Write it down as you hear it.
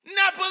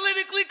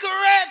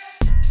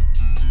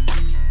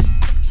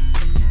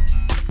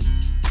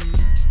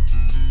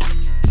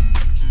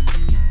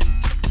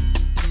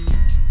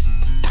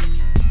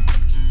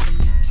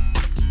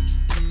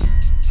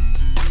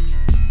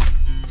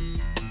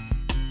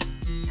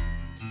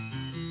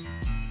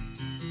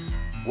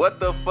What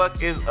the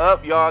fuck is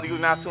up, y'all? You're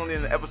now tuned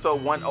in to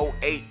episode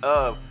 108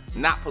 of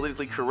Not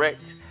Politically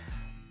Correct.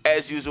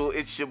 As usual,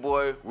 it's your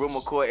boy, Real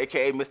McCoy,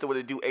 a.k.a. Mr. What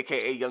It Do,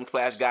 a.k.a. Young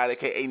Splash God,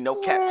 a.k.a. No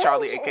Cap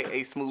Charlie,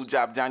 a.k.a. Smooth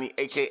Job Johnny,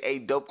 a.k.a.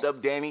 Doped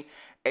Up Danny,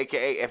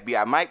 a.k.a.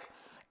 FBI Mike,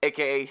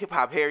 a.k.a. Hip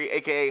Hop Harry,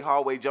 a.k.a.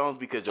 Hallway Jones,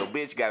 because your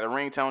bitch got a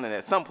ringtone, and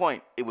at some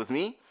point, it was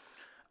me.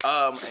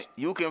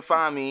 You can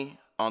find me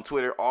on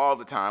Twitter all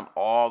the time,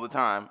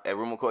 at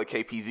Real McCoy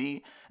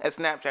KPZ, and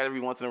Snapchat every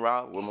once in a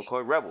while, Real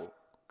McCoy Rebel.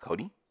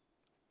 Cody?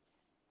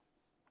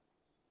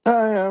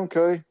 Hi, I'm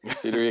Cody.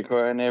 See the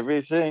recording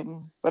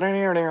everything. But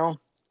Down.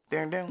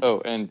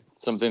 Oh, and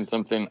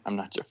something. I'm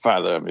not your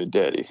father. I'm your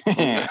daddy.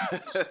 Shout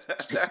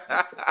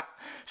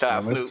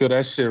out Let's Snoop. kill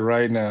that shit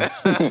right now.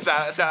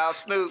 shout out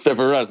Snoop. Except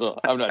for Russell.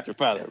 I'm not your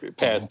father. I'm your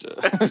pastor.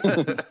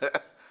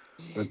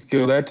 Let's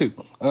kill that too.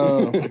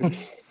 So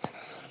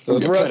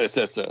it's your Russ.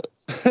 predecessor.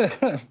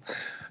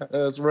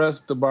 It's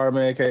Russ, the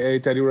barman, a.k.a.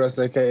 Teddy Russ,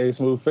 a.k.a.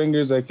 Smooth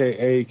Fingers,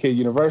 a.k.a. Kid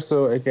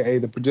Universal, a.k.a.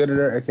 The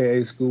Progenitor,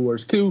 a.k.a. School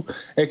Wars 2,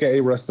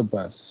 a.k.a. Russ the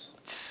Bus.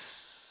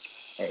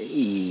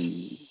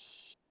 Hey.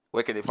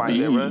 Where can they find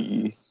you at, Russ?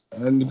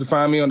 And you can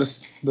find me on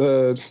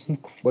the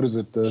what is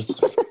it? The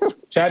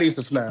Chattiest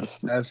of Snap.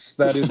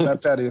 That is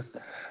Snapchattiest.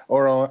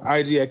 Or on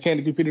IG at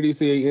CandyCupidity,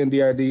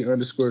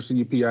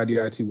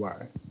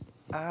 CANDID_CUPIDITY.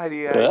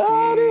 IDIT. That's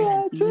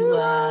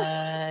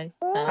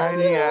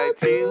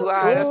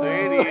an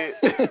idiot.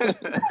 Okay.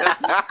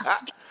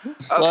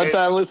 Long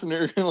time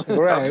listener.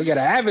 Right, we got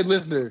an avid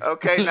listener.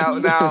 Okay,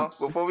 now,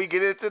 before you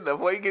get into, I just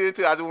want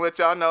to let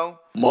y'all know.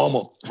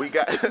 Mama. We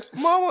got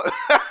Mama.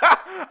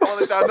 I want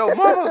to let y'all know,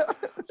 Mama.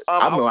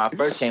 I remember when I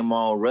first came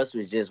on, Russ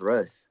was just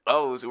Russ.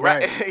 Oh,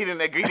 right. He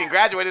didn't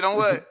graduated on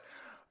what?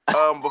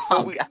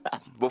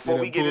 Before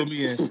we get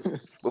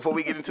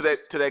into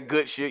that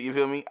good shit, you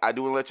feel me? I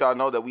do want to let y'all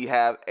know that we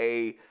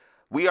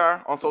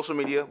are on social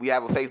media. We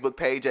have a Facebook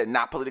page at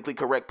Not Politically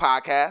Correct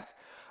Podcast.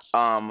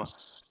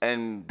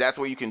 And that's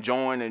where you can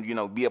join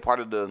and, be a part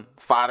of the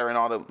fodder and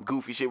all the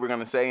goofy shit we're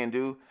going to say and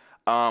do.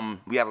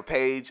 We have a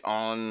page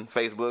on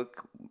Facebook.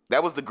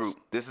 That was the group.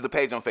 This is the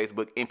page on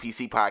Facebook,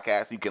 NPC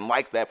Podcast. You can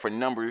like that for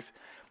numbers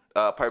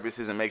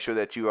purposes and make sure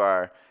that you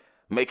are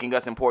making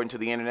us important to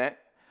the internet.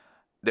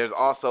 There's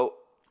also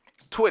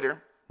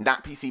Twitter,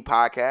 Not PC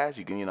Podcast.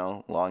 You can,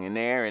 log in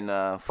there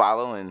and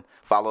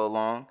follow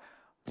along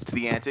to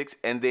the antics.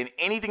 And then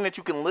anything that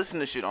you can listen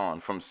to shit on,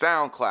 from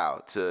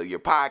SoundCloud to your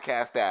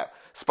podcast app,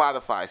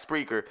 Spotify,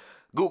 Spreaker,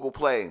 Google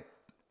Play,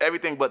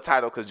 everything but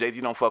Tidal, because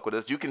Jay-Z don't fuck with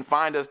us. You can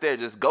find us there.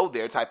 Just go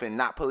there, type in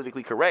Not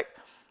Politically Correct,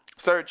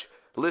 search,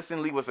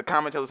 listen, leave us a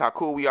comment, tell us how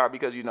cool we are,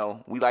 because, we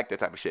like that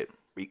type of shit.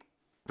 We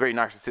very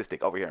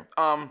narcissistic over here.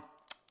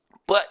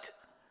 But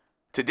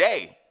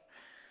today,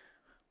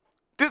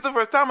 this is the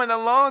first time in a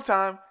long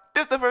time.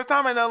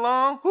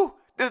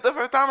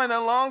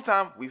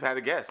 We've had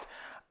a guest.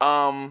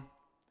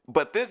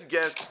 But this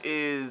guest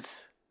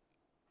is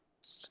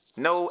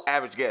no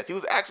average guest. He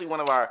was actually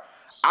one of our,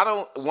 I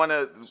don't want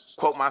to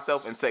quote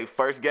myself and say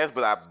first guest,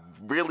 but I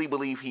really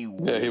believe he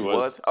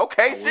was.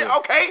 Okay, shit,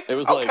 okay. It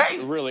was like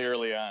really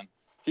early on.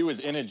 He was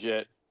in a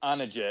jet,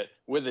 on a jet,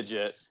 with a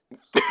jet.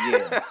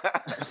 Yeah.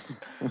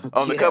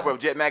 On the cover of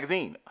Jet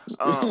Magazine.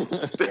 Yeah.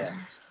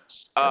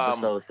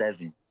 Episode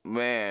 7.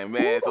 Man.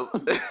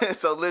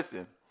 So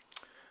listen.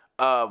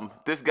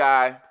 This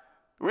guy,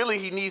 really,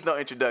 he needs no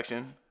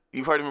introduction.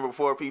 You've heard him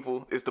before,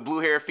 people. It's the blue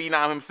hair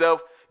phenom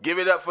himself. Give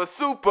it up for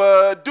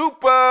Super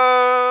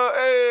Duper.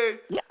 Hey.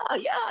 Yeah.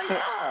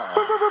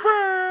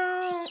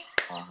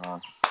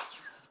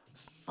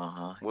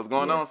 What's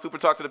going on? Super,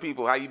 talk to the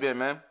people. How you been,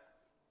 man?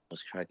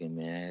 What's cracking,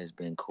 man? It's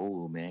been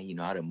cool, man.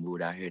 I done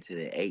moved out here to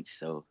the H,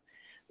 so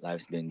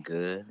life's been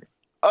good.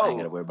 I ain't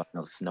got to worry about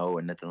no snow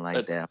or nothing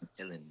like that. I'm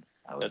chilling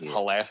out That's here.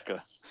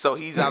 Alaska. So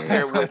he's out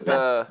there with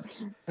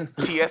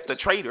TS the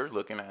Trader,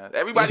 looking at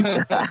everybody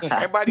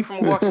from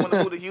Milwaukee want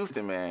to move to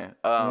Houston, man.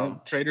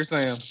 Trader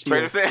Sam.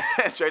 Trader Sam.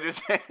 Trader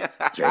Sam.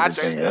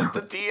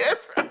 The TS.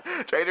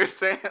 Trader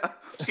Sam.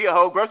 He a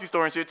whole grocery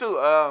store and shit too.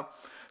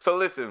 So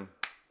listen,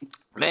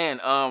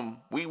 man.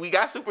 We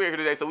got Super here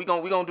today, so we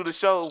gonna do the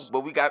show,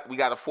 but we got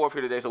a fourth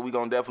here today, so we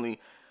gonna definitely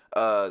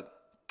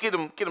get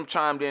him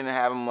chimed in and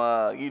have him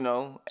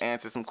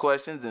answer some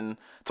questions and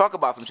talk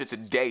about some shit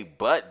today.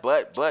 But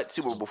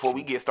Super, before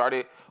we get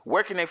started,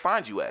 where can they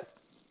find you at?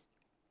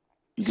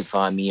 You can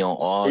find me on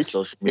all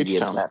social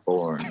media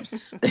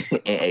platforms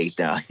in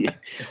H-Town.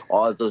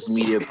 All social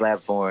media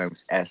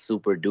platforms at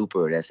Super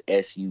Duper. That's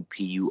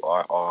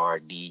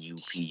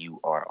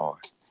SUPURRDUPURR.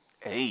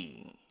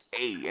 Hey,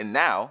 and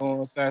now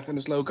fast in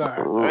the slow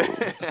car.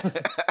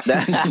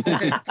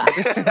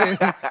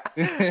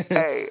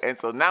 Hey, and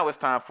so now it's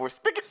time for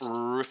Spigot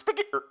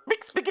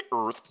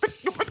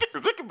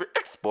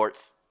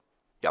Sports.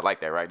 Y'all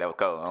like that, right? That was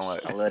cool. I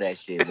love that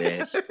shit,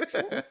 man.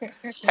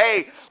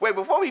 Hey, wait,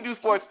 before we do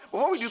sports,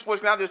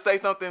 can I just say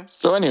something?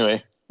 So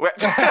anyway. He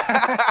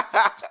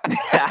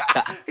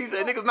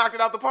said niggas knocked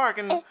it out the park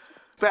in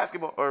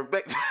basketball. I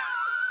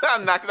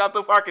knocked it out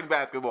the park in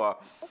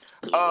basketball.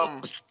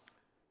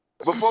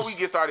 before we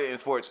get started in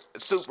sports,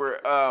 Super,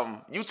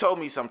 you told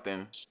me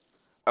something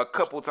a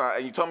couple times,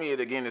 and you told me it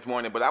again this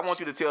morning. But I want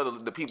you to tell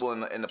the people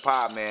in the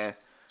pod, man.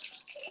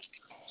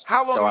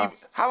 How long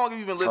have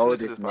you been listening to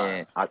this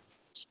man, pod?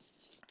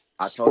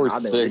 I told him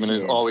I've been segment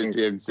is always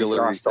the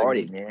auxiliary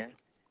segment. Man.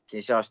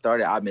 Since y'all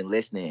started, I've been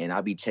listening, and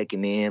I'll be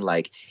checking in.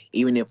 Like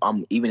even if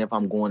I'm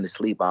going to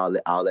sleep, I'll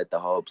let the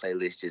whole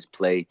playlist just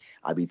play.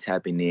 I'll be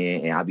tapping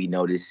in, and I'll be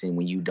noticing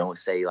when you don't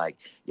say like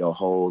your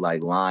whole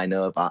like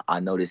lineup. I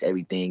notice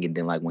everything, and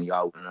then like when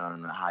y'all went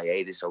on a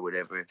hiatus or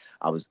whatever,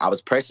 I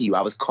was pressing you.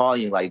 I was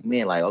calling you like,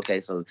 man, like okay,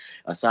 so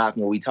aside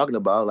from what we talking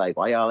about, like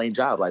why y'all ain't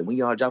drop? Like when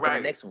y'all dropping the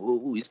next one?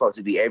 Ooh, it's supposed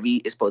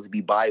to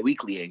be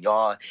bi-weekly, and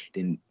y'all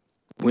didn't.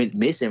 Went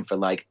missing for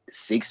like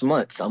 6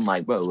 months. I'm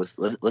like, bro, what's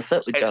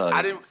up with y'all?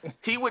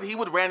 He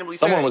would randomly.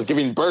 Someone was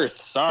giving birth.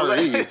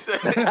 Sorry, bro.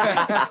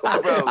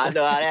 I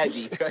know how that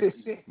be.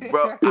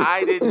 Bro,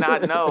 I did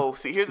not know.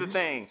 See, here's the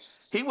thing.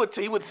 He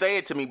would say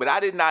it to me, but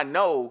I did not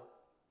know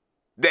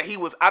that he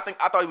was. I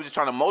thought he was just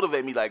trying to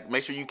motivate me, like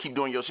make sure you keep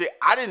doing your shit.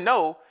 I didn't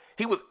know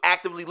he was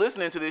actively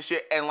listening to this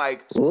shit and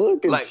like,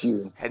 look at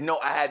you. I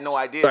had no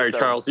idea. Sorry,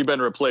 Charles, you've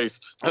been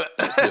replaced.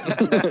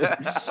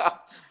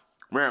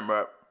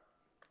 Remember.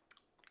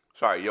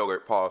 Sorry,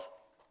 yogurt. Pause.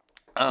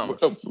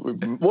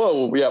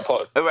 Whoa, yeah,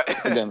 pause.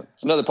 Again,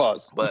 another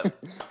pause. But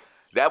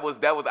that was.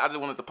 I just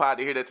wanted the pod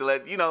to hear that to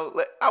let you know.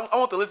 I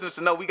want the listeners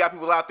to know we got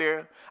people out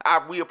there.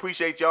 We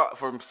appreciate y'all,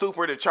 from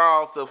Super to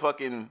Charles to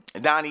fucking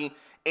Donnie.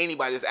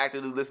 Anybody that's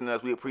actively listening to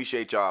us, we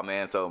appreciate y'all,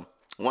 man. So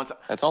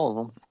that's all of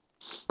them.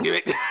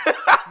 Give it.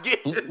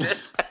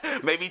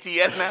 Maybe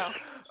TS now.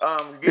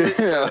 Give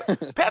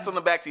it. Pats on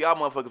the back to y'all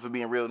motherfuckers for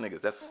being real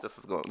niggas. That's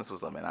what's going. That's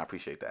what's up, man. I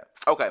appreciate that.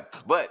 Okay,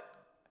 but.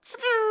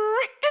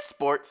 It's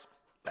sports.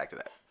 Back to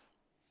that.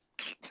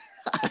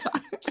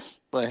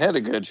 Well, I had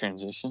a good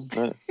transition,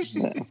 but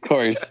of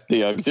course,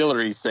 the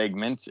auxiliary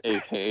segment,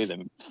 aka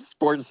the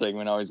sports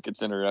segment, always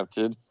gets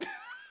interrupted.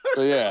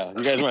 So yeah,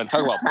 you guys want to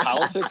talk about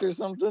politics or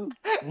something?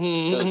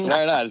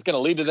 Why not? It's gonna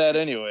lead to that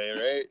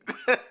anyway,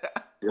 right?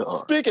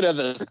 Speaking of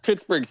the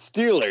Pittsburgh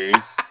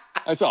Steelers,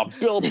 I saw a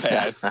bill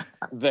pass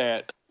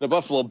that the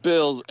Buffalo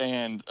Bills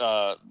and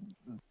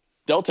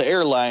Delta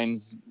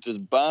Airlines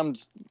just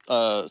bombed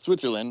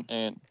Switzerland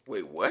and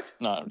wait, what?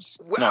 No, I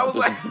was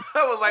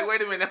like,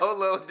 wait a minute,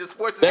 hold on. The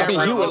sports that'd be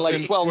you in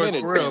like 12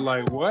 minutes. For real,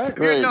 like what?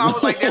 Right. No, I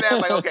was like,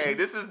 like, okay,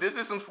 this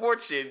is some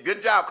sports shit.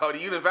 Good job, Cody.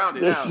 You done found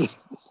it now.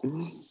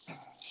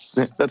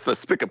 That's the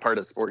spigot part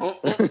of sports.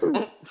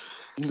 All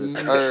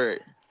right.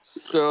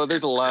 So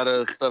there's a lot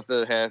of stuff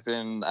that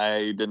happened.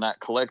 I did not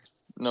collect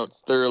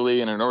notes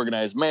thoroughly in an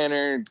organized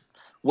manner.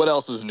 What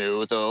else is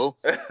new though?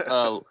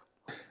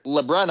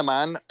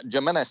 LeBron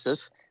Jimenez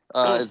is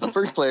the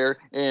first player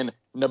in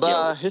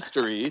NBA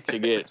history to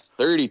get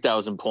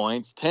 30,000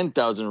 points,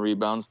 10,000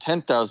 rebounds,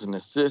 10,000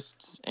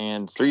 assists,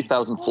 and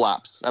 3,000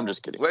 flops. I'm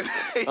just kidding.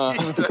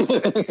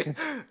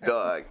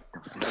 Dog.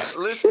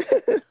 Listen,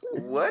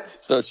 what?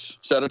 So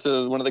shout out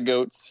to one of the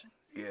GOATs.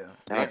 Yeah.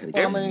 I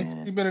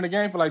mean, he's been in the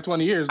game for like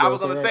 20 years. I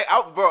was gonna say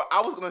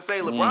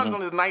LeBron's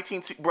on his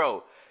 19th.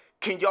 Bro,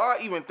 can y'all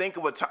even think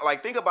of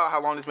think about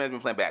how long this man's been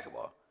playing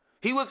basketball?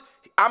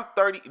 I'm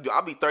 30.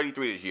 I'll be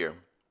 33 this year.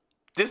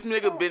 This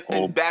nigga been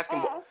in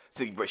basketball.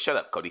 See, bro, shut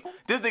up, Cody.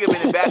 This nigga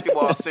been in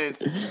basketball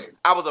since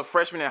I was a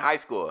freshman in high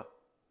school.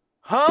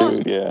 Huh?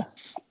 Dude, yeah.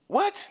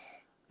 What?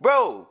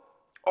 Bro,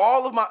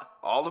 all of my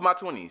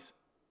 20s,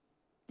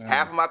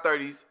 half of my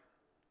 30s,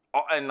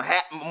 and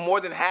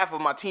more than half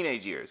of my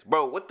teenage years.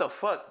 Bro, what the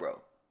fuck,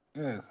 bro?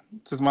 Yeah,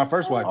 since my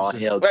first wife. All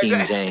hell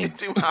King James.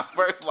 Since my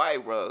first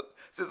wife, bro.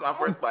 Since my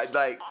first wife.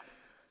 Like,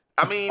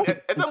 I mean,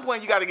 at some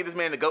point you got to get this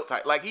man the GOAT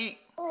type. Like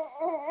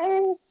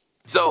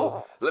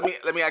So let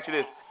me ask you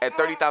this: at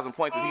 30,000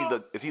 points,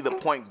 is he the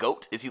point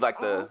GOAT? Is he like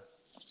the?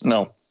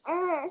 No.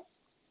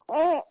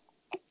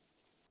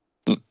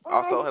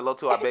 Also, hello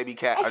to our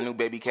new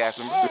baby cast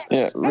member.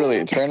 Yeah,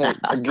 really. Trying to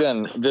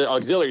again the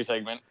auxiliary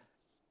segment.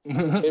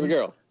 Baby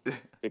girl,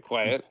 be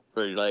quiet.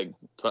 For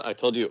I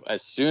told you,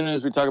 as soon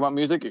as we talk about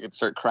music, you could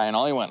start crying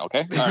all you want.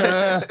 Okay. All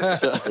right.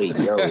 So, hey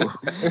yo.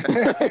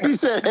 He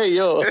said, "Hey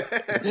yo."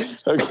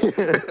 Okay.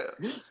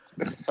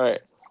 All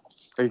right.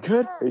 Are you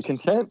good? Are you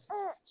content?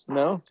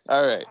 No?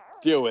 All right.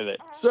 Deal with it.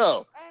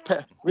 So,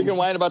 we can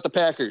whine about the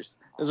Packers.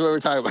 This is what we're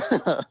talking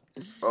about.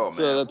 Oh, man.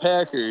 So, the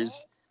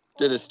Packers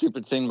did a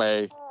stupid thing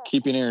by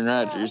keeping Aaron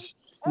Rodgers.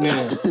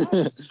 Yeah.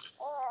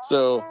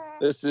 So,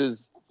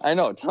 I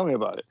know. Tell me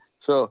about it.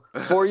 So,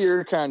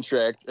 4-year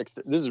contract. This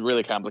is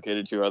really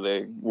complicated, too, how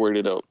they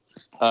worded it out.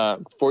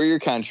 4-year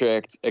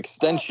contract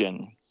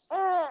extension,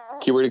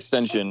 keyword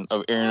extension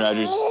of Aaron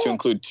Rodgers to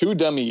include 2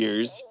 dummy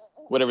years,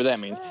 whatever that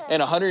means,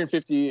 and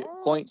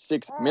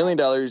 $150.6 million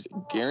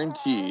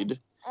guaranteed.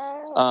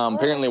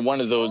 Apparently,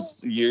 one of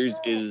those years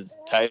is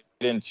tied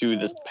into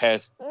this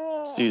past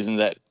season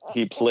that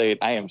he played.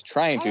 I am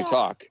trying to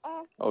talk.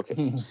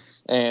 Okay.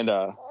 And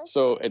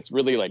so it's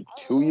really like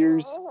 2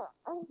 years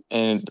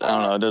And I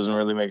don't know, it doesn't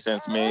really make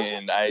sense to me.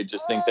 And I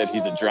just think that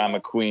he's a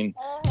drama queen.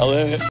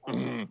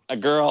 A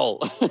girl.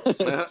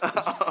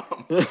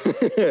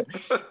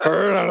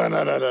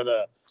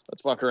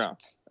 Let's walk around.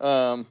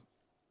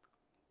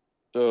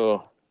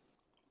 So,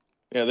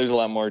 yeah, there's a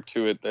lot more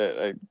to it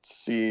that I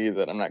see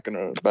that I'm not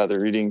going to bother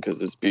reading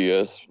because it's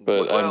BS.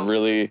 But well, I'm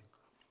really...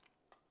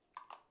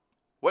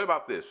 What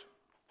about this?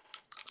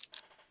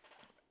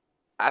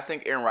 I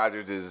think Aaron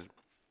Rodgers is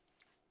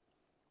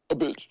a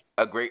bitch.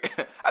 I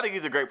think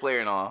he's a great player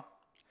and all.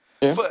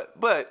 Yeah.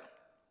 But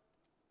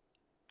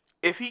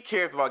if he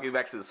cares about getting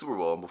back to the Super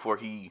Bowl before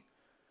he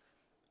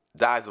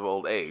dies of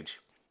old age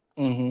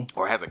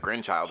or has a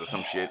grandchild or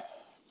some shit,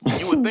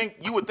 you would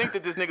think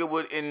that this nigga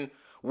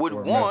would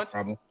want.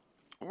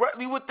 Right,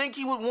 you would think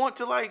he would want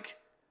to like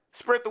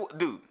spread the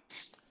dude.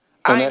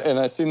 And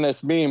I seen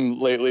this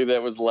meme lately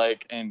that was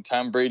like, and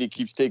Tom Brady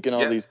keeps taking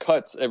all these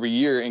cuts every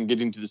year and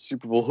getting to the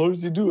Super Bowl. How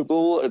does he do it? Blah,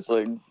 blah, blah. It's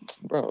like,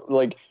 bro,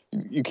 like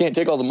you can't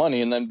take all the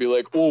money and then be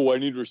like, oh, I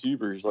need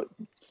receivers. Like,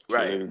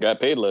 right, got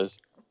paid less.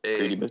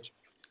 Greedy bitch.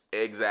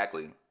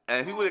 Exactly.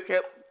 And if he would have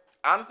kept,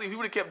 honestly, if he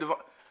would have kept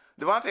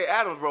Devontae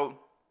Adams, bro,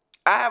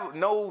 I have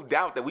no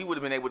doubt that we would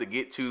have been able to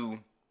get to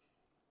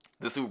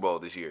the Super Bowl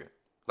this year.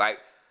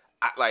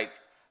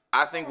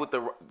 I think with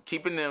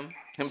keeping him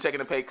taking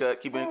a pay cut,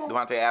 keeping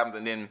Devontae Adams,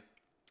 and then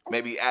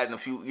maybe adding a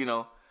few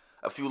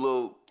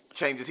little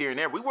changes here and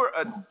there. We were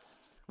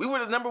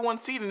the number one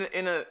seed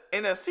in the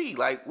NFC.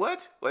 Like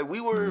what? Like we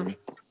were.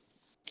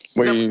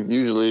 We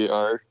usually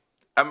are.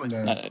 I won't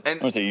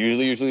say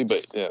usually,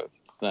 but yeah,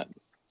 it's not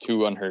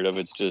too unheard of.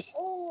 It's just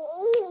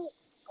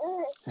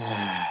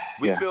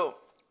we feel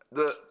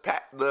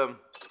the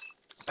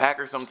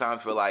Packers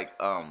sometimes feel like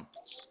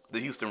the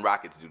Houston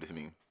Rockets do to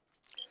me.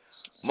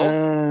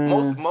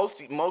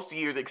 Most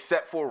years,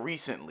 except for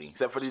recently,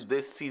 except for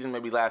this season,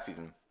 maybe last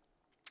season,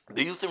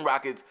 the Houston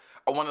Rockets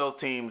are one of those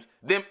teams.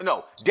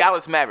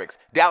 Dallas Mavericks.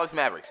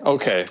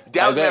 Okay.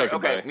 Dallas Mavericks.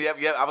 Okay.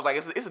 Yeah. I was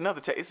like, it's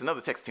another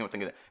Texas team I'm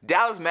thinking of.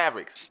 Dallas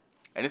Mavericks.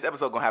 And this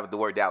episode gonna have the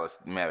word Dallas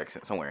Mavericks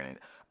somewhere in it.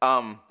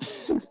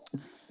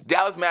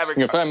 Dallas Mavericks.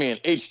 You can find me in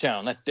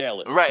H-Town. That's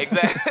Dallas. Right.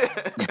 Exactly.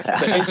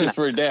 The H is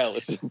for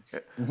Dallas.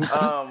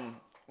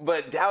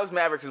 But Dallas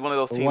Mavericks is one of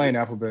those teams. Wayne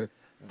alphabet.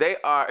 They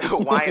are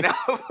Wayne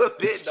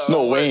alphabet.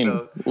 No,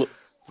 Wayne.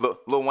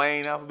 Lil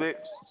Wayne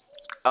alphabet.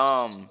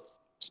 Those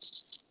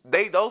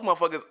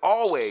motherfuckers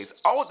always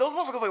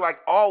are like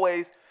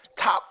always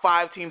top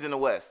 5 teams in the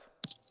West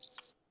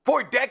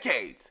for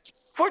decades.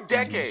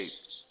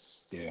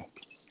 Yeah.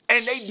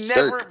 And they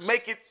never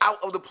make it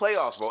out of the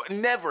playoffs, bro.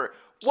 Never.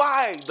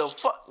 Why the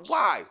fuck?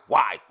 Why?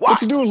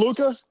 What you doing,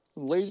 Luka?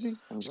 Lazy?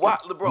 Why,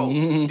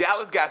 bro?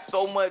 Dallas got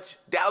so much.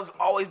 Dallas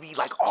always be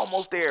like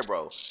almost there,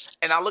 bro.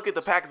 And I look at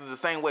the Packers the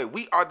same way.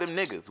 We are them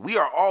niggas. We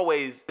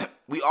always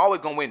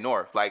gonna win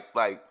North. Like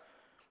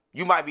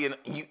you might be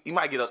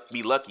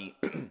be lucky.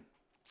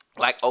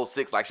 Like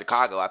 06, like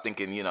Chicago. I think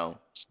in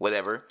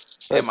whatever.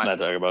 Let's not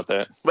talk about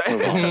that.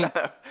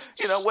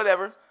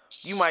 Whatever.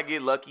 You might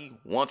get lucky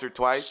once or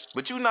twice,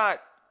 but you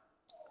not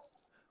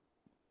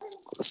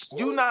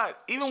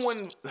even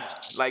when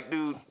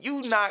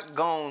you not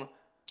gonna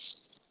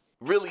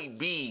really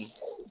be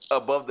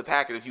above the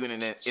Packers if you in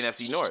the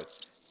NFC North.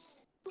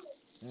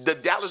 The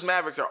Dallas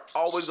Mavericks are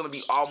always gonna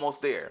be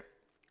almost there.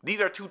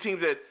 These are two teams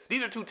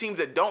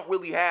that don't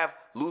really have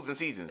losing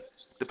seasons.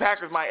 The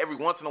Packers might every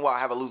once in a while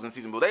have a losing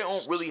season, but they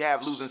don't really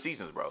have losing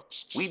seasons, bro.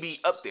 We be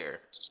up there,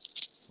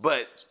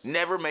 but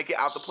never make it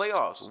out the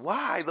playoffs.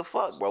 Why the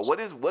fuck, bro? What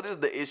is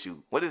the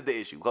issue? What is the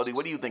issue? Cody,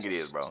 what do you think it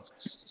is, bro?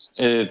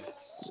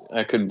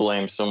 I could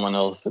blame someone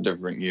else a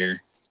different year.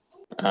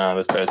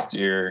 This past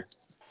year.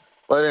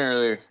 But I didn't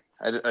really.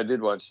 I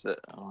did watch that.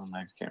 Oh,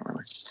 I can't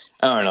remember.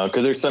 I don't know,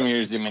 because there's some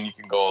years, you can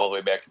go all the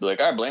way back to be like,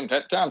 I blame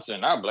Ted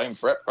Thompson. I blame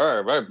Brett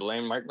Favre. I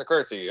blame Mike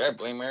McCarthy. I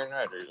blame Aaron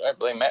Rodgers. I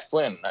blame Matt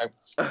Flynn.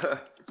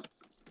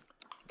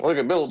 Look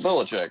at Bill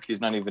Belichick.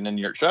 He's not even in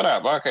your. Shut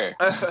up. Okay.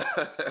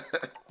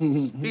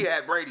 He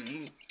had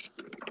Brady.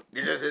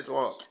 He just hit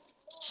wrong.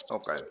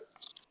 Okay.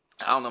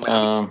 I don't know,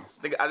 man.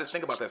 I just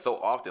think about that so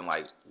often.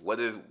 Like, what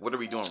are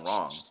we doing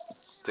wrong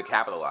to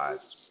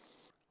capitalize?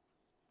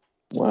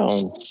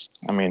 Well,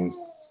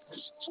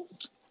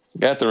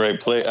 got the right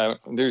play.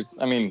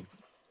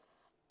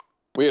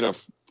 We had a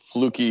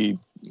fluky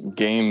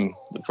game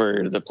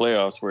for the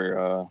playoffs where,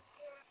 what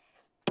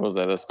was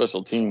that? A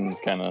special teams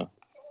kind of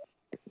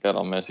got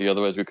all messy.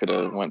 Otherwise, we could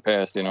have went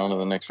past, to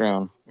the next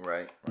round.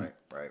 Right.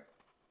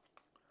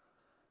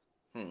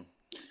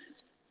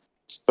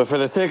 But for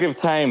the sake of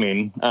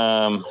timing,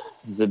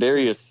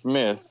 Zadarius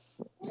Smith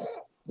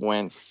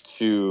went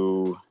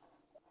to,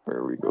 where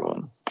are we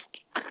going?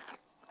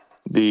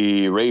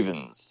 The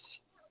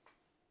Ravens.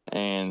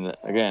 And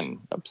again,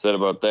 upset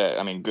about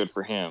that. Good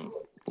for him.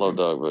 Low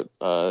dog.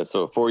 But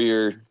so a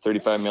 4-year,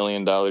 $35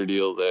 million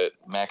deal that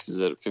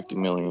maxes at $50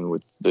 million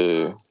with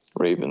the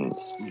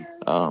Ravens.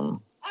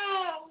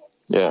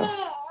 Yeah.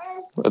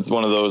 That's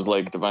one of those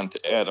like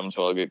Devontae Adams,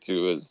 who I'll get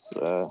to, is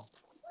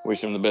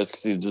wish him the best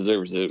because he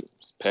deserves it.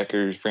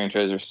 Packers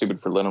franchise are stupid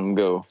for letting him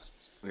go.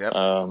 Yep.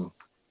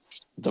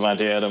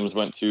 Davante Adams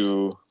went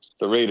to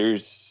the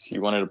Raiders. He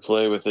wanted to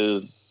play with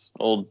his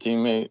old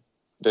teammate,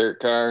 Derek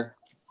Carr.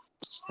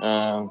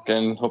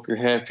 Again, hope you're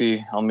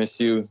happy. I'll miss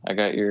you. I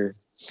got your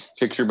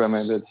picture by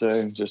my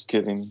bedside. Just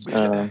kidding.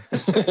 But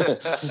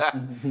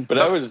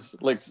I was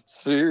like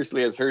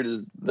seriously as hurt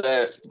as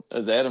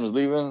Adams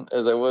leaving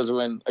as I was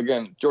when,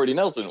 again, Jordy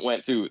Nelson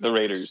went to the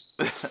Raiders.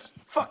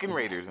 Fucking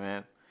Raiders,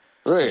 man.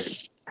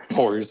 Right.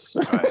 Whores.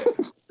 Right.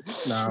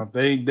 No,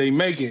 they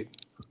make it.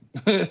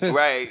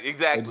 Right,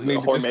 exactly. They just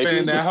need to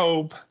expand that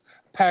whole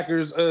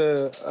Packers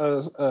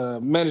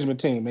management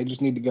team. They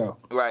just need to go.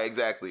 Right,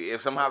 exactly.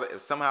 If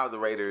somehow the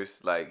Raiders,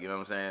 like, you know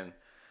what I'm saying?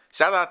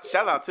 Shout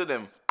out to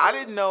them. I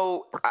didn't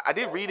know. I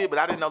did read it, but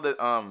I didn't know that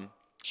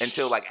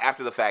until like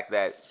after the fact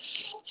that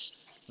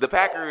the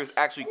Packers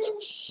actually,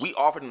 we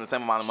offered him the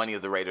same amount of money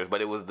as the Raiders, but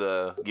it was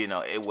he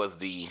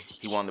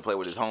wanted to play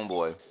with his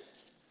homeboy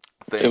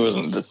thing. It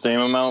wasn't the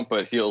same amount,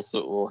 but he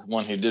also,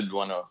 one, he did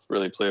want to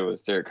really play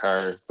with Derek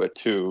Carr, but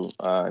two,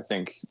 I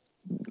think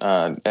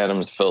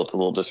Adams felt a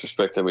little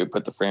disrespect that we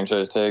put the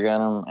franchise tag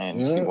on him,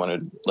 and he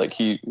wanted, like,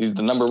 he's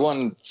the number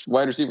one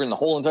wide receiver in the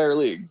whole entire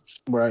league.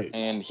 Right.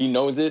 And he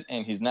knows it,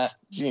 and he's not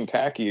being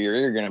cocky or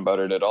arrogant about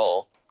it at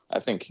all. I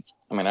don't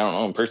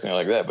know him personally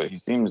like that, but he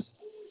seems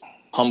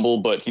humble,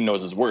 but he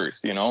knows his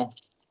worth, you know?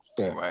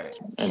 Yeah. Right.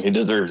 And he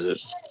deserves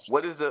it.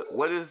 What is the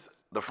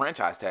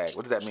franchise tag?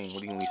 What does that mean?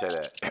 What do you mean when you say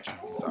that?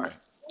 Sorry.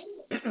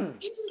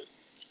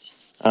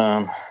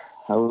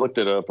 I looked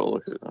it up. I'll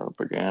look it up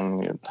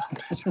again.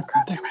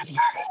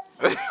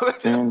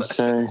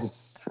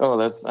 Franchise. Oh,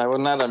 I was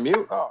not on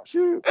mute. Oh,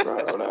 shoot.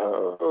 Oh,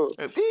 no.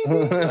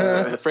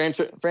 The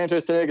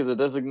franchise tag is a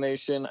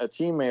designation a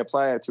team may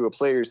apply to a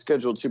player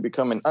scheduled to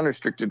become an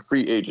unrestricted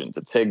free agent.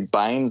 The tag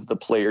binds the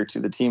player to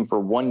the team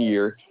for 1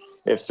 year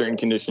if certain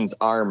conditions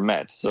are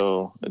met.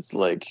 So it's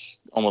like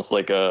almost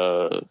like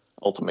a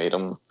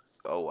ultimatum.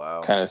 Oh, wow.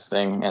 Kind of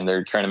thing. And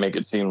they're trying to make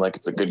it seem like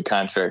it's a good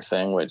contract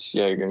thing, which,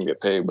 yeah, you're going to get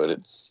paid, but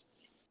it's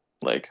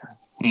like,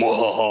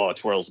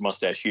 twirls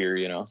mustache here,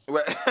 you know?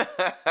 I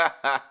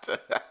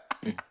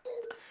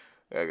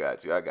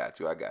got you. Okay.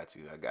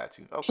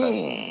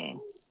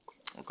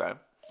 Okay.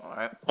 All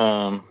right.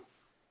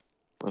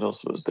 What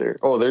else was there?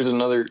 Oh, there's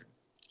another.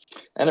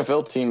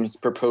 NFL teams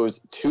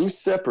proposed 2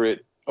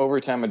 separate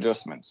overtime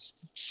adjustments.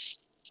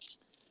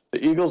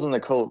 The Eagles and the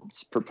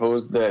Colts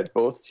proposed that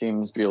both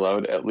teams be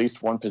allowed at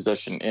least 1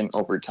 possession in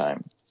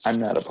overtime. I'm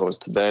not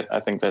opposed to that. I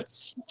think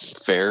that's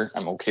fair.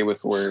 I'm okay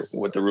with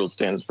what the rule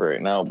stands for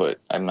right now, but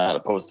I'm not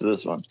opposed to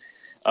this one.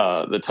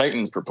 The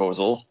Titans'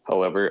 proposal,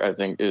 however, I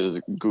think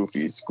is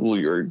goofy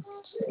schoolyard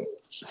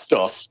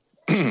stuff.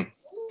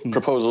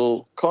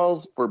 Proposal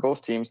calls for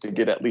both teams to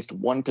get at least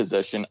 1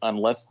 possession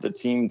unless the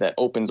team that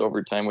opens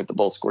overtime with the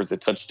ball scores a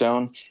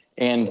touchdown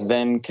and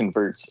then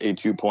converts a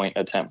 2-point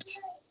attempt.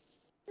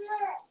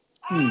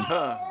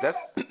 That's,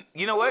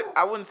 you know what?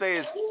 I wouldn't say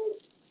it's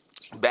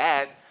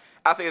bad.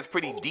 I say it's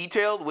pretty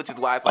detailed, which is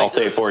why it's like, I'll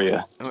say it for you.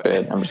 It's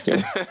bad. I'm just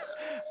kidding.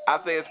 I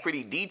say it's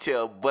pretty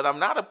detailed, but I'm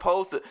not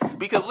opposed to,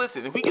 because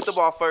listen, if we get the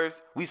ball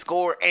first, we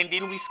score, and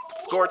then we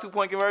score a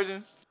 2-point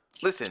conversion.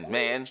 Listen,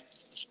 man.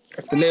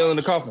 That's the nail in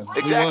the coffin.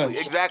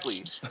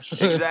 Exactly.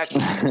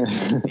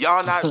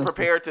 Y'all not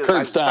prepared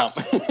to stop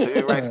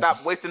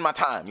wasting my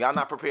time. Y'all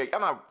not prepared. Y'all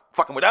not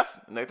fucking with us.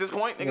 And at this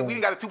point, nigga, we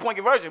didn't got a 2-point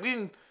conversion.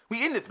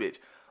 We in this bitch.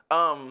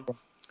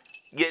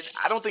 Yeah,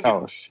 I don't think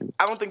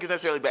it's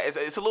necessarily bad.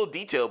 It's a little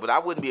detailed, but I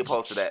wouldn't be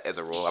opposed to that as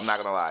a rule. I'm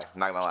not gonna lie.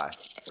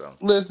 So.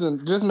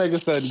 Listen, just make it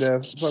sudden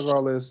death. Fuck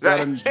all this.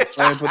 Playing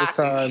for this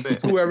time.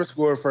 Whoever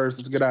scored first,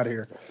 let's get out of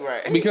here.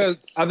 Right. Because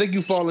I think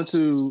you fall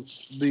into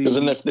because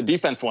then if the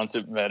defense wants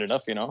it bad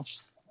enough, you know.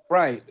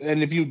 Right,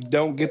 and if you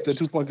don't get the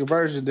 2-point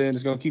conversion, then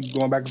it's gonna keep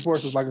going back and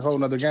forth. It's like a whole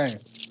nother game.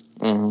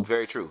 Mm-hmm.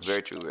 Very true.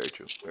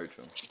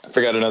 I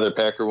forgot another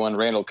Packer one.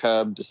 Randall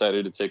Cobb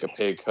decided to take a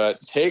pay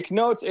cut. Take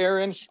notes,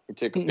 Aaron. He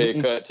took a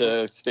pay cut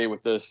to stay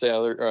with the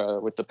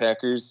with the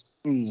Packers,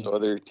 so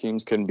other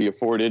teams couldn't be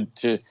afforded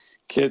to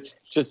get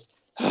just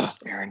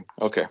Aaron.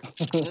 Okay.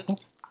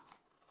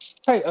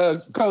 Hey,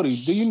 Cody,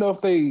 do you know if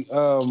they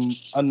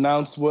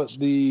announced what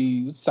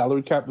the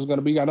salary cap was going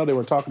to be? I know they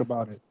were talking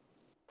about it.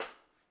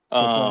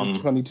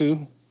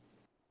 2022.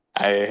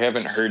 I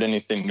haven't heard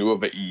anything new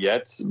of it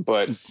yet,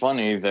 but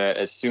funny that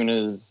as soon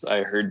as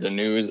I heard the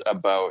news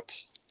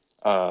about,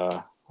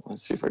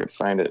 let's see if I can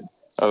find it,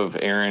 of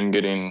Aaron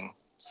getting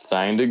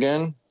signed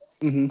again,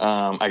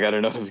 I got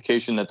a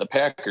notification that the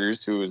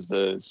Packers, who is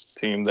the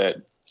team that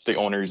the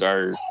owners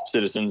are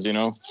citizens, you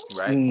know?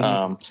 Right.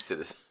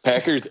 Citizens.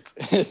 Packers.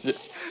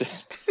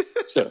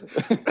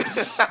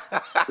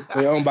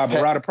 They're owned by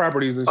Barada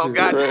Properties and shit. Oh,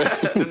 gotcha.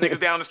 The niggas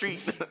down the street.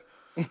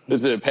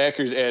 The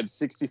Packers add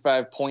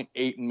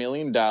 $65.8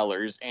 million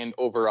and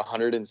over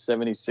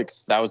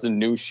 176,000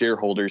 new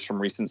shareholders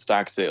from recent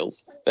stock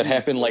sales. That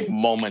happened like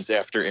moments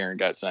after Aaron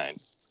got signed.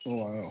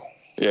 Wow.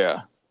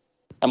 Yeah.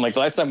 I'm like, the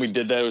last time we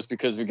did that was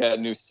because we got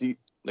new seat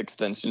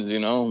extensions, you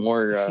know,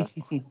 more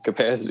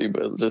capacity,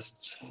 but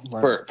just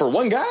for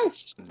one guy.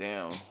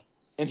 Damn.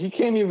 And he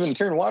can't even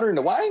turn water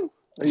into wine.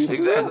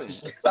 Exactly.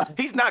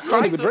 He's not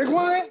Can't even Christ. drink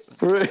wine.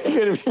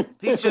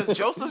 He's just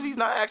Joseph. He's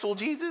not actual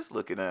Jesus.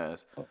 Looking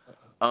ass.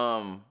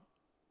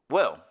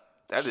 Well,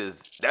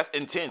 that's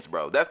intense,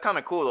 bro. That's kind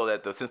of cool though.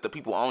 That since the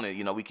people own it,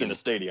 we can in a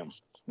stadium,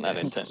 not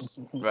intense.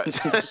 Right.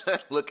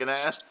 Looking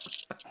ass.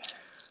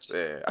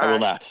 Yeah. I will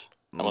not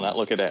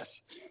look at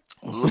ass.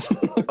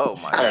 Oh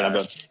my God. All right, I'm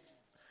done.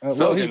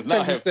 Well, he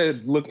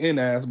said look in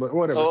ass, but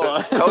whatever.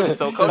 Cody's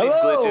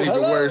glitching.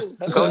 Even worse.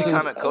 Cody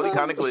kind of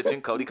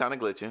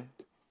glitching.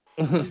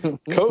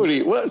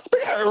 Cody, what?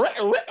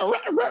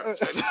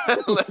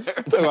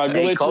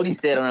 Hey, Cody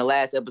said on the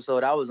last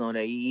episode I was on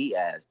there, he eat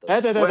ass.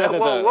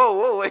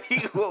 Whoa,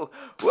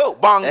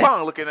 bong,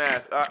 looking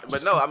ass.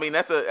 But no, I mean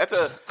that's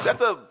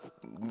a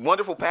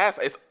wonderful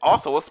pastime. It's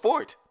also a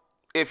sport,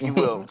 if you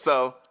will.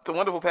 So it's a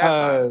wonderful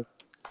pastime.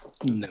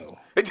 No.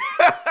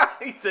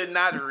 He said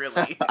not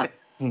really.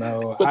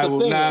 No, I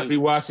will not be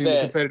watching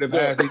the competitive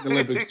ass eating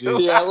Olympics.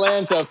 The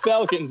Atlanta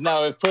Falcons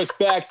now have pushed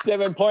back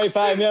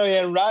 $7.5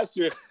 million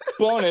roster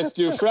bonus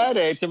to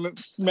Friday to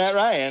Matt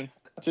Ryan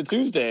to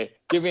Tuesday,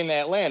 giving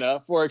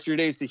Atlanta 4 extra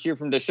days to hear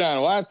from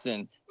Deshaun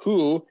Watson,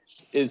 who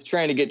is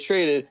trying to get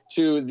traded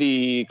to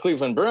the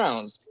Cleveland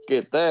Browns.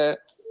 Get that?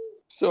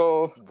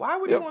 So why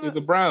would you want the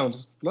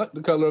Browns? Not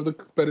the color of the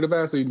competitive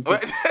ass eating.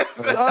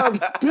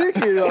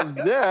 Speaking of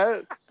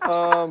that,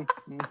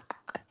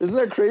 isn't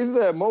that crazy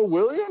that Mo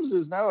Williams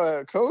is now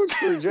a coach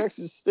for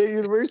Jackson State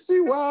University?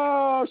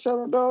 Wow, shout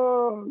out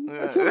dog.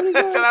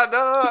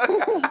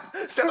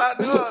 Shout out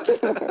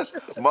dog.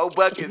 Mo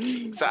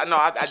Buckets. No,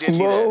 I did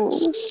see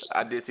that.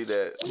 I did see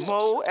that.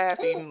 Mo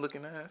ass eating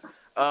looking ass.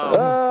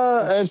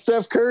 And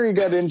Steph Curry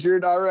got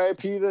injured.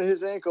 R.I.P. to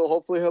his ankle.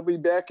 Hopefully he'll be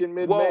back in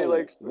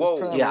mid-May.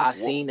 Yeah, I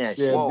seen that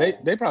shit. Yeah,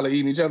 they probably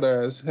eating each other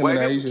as him and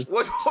Asia.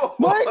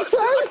 Mike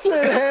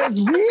Tyson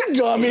has weed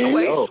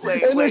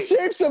gummies in the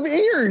shapes of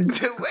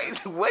ears.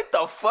 Wait, what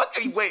the fuck?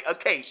 Wait,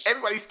 okay,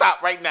 everybody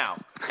stop right now.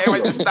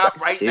 Everybody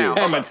stop right now.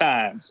 Hammer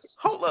time.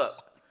 Hold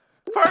up.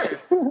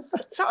 First,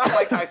 shout out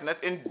Mike Tyson.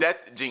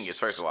 That's genius,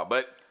 first of all.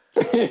 But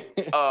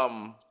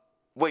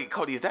wait,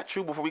 Cody, is that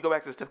true? Before we go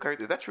back to Steph Curry,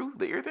 is that true?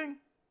 The ear thing?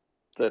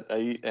 Yeah.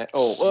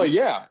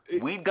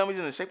 Weed gummies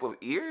in the shape of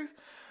ears?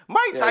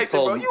 Mike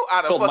Tyson, bro, you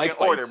out of fucking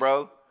order,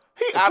 bro.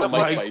 He out of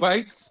Mike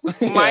Bites.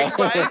 Mike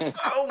Bites.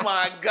 Oh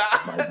my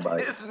God,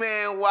 this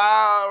man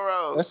wild,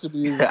 bro. That should be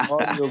using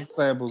audio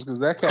samples because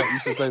that cat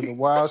used to say some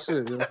wild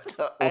shit.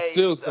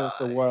 Still says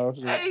some wild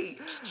shit. Hey,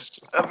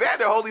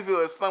 Evander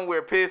Holyfield is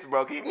somewhere pissed,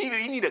 bro. He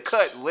need a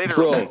cut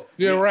literally. Bro,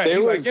 you're right.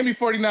 He's like, give me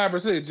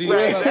 49%. G.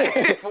 Right,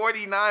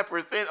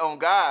 49% on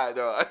God,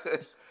 dog.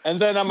 And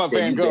then I'm a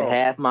Van Gogh. You get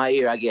half my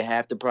ear, I get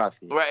half the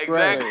profit. Right,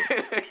 exactly.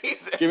 Right.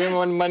 Give me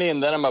more money,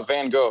 and then I'm a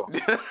Van Gogh.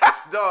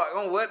 Dog,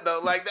 on what though?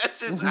 Like that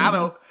shit's I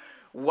don't.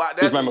 Why?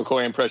 Here's my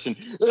McCoy impression.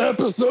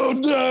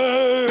 Episode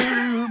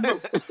name.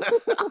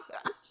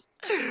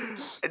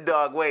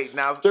 Dog, wait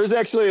now. There's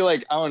actually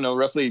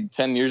roughly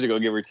 10 years ago,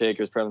 give or take.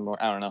 It was probably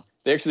more. I don't know.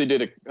 They actually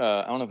did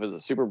I don't know if it was a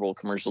Super Bowl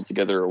commercial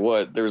together or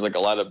what. There was a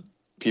lot of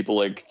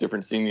people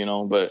different scene,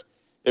 but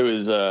it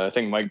was I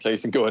think Mike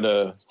Tyson going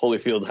to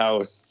Holyfield's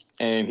house.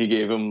 And he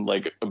gave him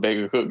a bag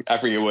of cookies. I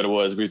forget what it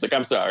was, but he's like,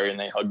 "I'm sorry," and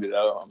they hugged it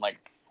out. I'm like,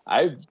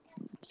 I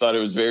thought it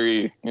was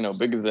very,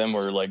 big of them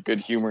or good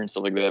humor and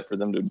stuff like that for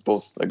them to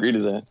both agree to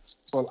that.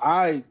 Well,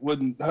 I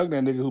wouldn't hug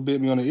that nigga who bit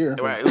me on the ear.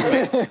 Right,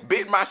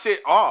 bit my shit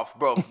off,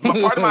 bro.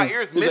 Part of my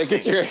ear is missing.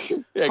 Get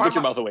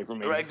your mouth away from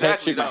me. Right,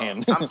 exactly. Shake my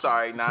hand. I'm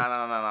sorry.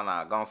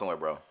 Nah. Go on somewhere,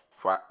 bro.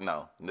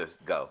 No,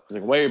 just go. He's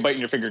like, why are you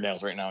biting your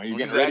fingernails right now? Are you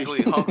getting ready?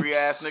 Hungry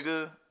ass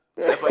nigga.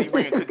 That's why you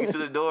bringing cookies to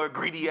the door,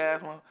 greedy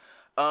ass one.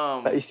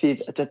 But you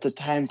see, at the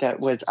time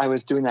I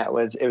was doing that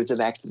it was an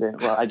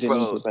accident. Well, I didn't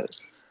mean to, but.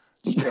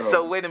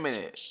 So wait a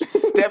minute,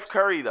 Steph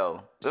Curry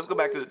though. Let's go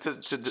back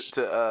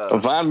to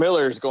Von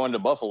Miller's going to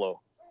Buffalo.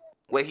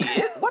 Wait, he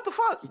is? What the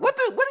fuck? What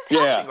is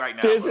happening right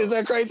now? This is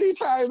a crazy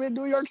time in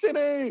New York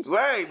City.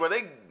 Right, but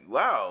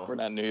wow. We're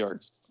not in New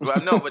York.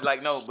 Well, no, but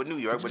New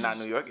York, but not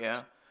New York.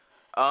 Yeah.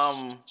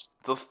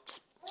 So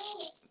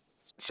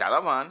shout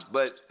out Von,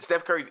 but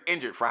Steph Curry's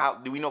injured for how?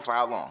 Do we know for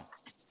how long?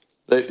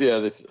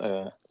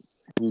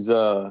 He's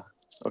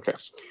okay.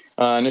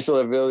 Initial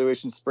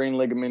evaluation: sprained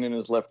ligament in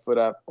his left foot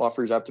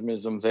offers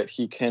optimism that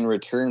he can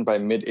return by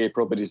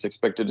mid-April, but he's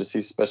expected to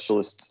see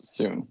specialists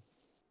soon.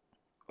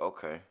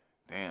 Okay,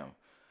 damn,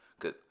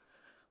 good.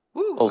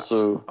 Woo.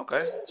 Also,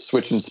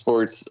 switching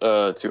sports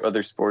to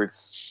other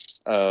sports.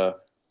 The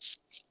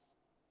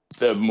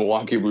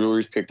Milwaukee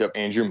Brewers picked up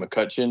Andrew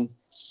McCutchen.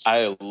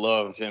 I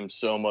loved him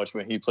so much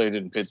when he played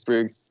in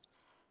Pittsburgh.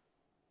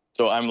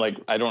 So I'm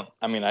I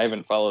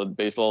haven't followed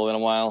baseball in a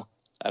while.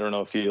 I don't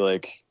know if he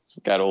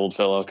got old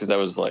fellow because that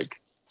was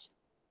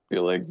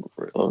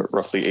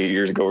roughly 8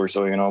 years ago or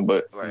so,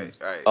 but right.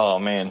 Oh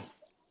man,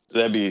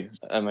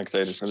 I'm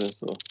excited for this.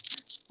 So,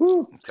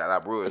 shout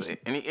out Brewers.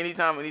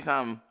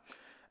 Anytime.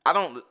 I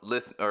don't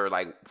listen or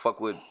fuck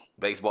with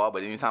baseball,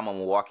 but anytime a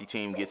Milwaukee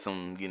team gets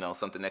some,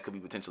 something that could be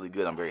potentially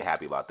good, I'm very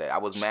happy about that. I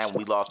was mad when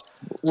we lost.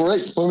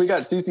 Right when we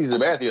got CC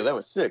Sabathia, that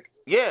was sick.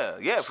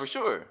 Yeah, for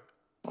sure.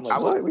 I'm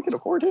like, what? We can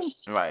afford him?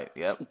 Right.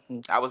 Yep.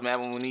 I was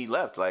mad when he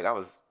left. Like I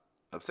was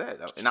upset,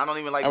 and I don't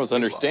even like. That was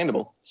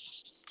understandable.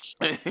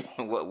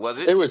 What was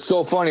it? It was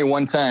so funny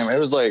one time. It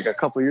was like a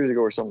couple years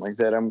ago or something like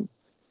that.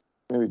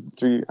 Maybe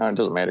 3. It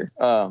doesn't matter.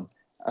 I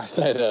was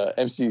at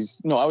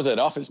MC's. No, I was at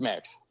Office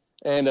Max,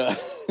 and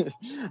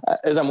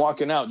as I'm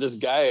walking out, this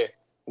guy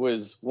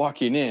was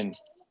walking in,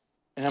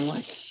 and I'm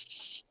like,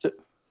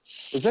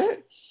 "Is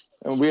that?"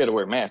 And we had to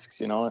wear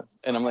masks, and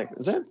I'm like,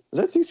 "Is that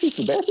CC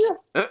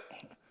Sabathia?"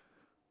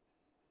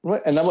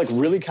 What? And I'm like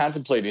really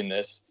contemplating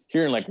this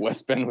here in like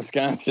West Bend,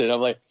 Wisconsin. I'm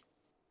like,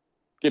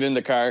 get in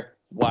the car.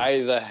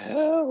 Why the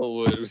hell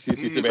would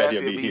CC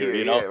Sabathia be here?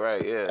 Yeah,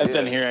 right, yeah. And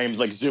then here I am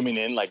like zooming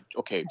in, like,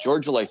 okay,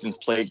 Georgia license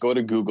plate, go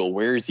to Google.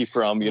 Where is he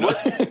from?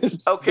 Okay,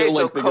 so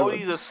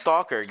Cody's a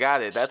stalker.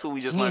 Got it. That's what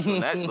we just learned from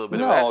that little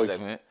bit of that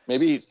segment.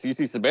 Maybe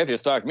CC Sabathia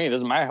stalked me. This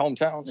is my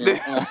hometown.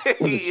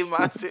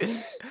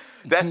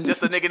 That's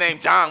just a nigga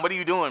named John. What are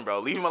you doing, bro?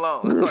 Leave him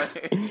alone.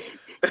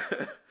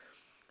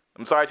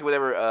 I'm sorry to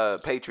whatever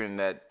patron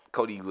that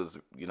Cody was,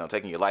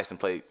 taking your license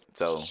plate.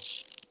 So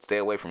stay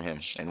away from him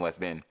in West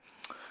Bend.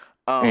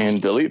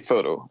 And delete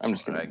photo. I'm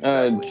just kidding.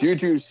 Exactly.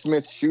 Juju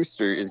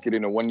Smith-Schuster is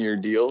getting a 1-year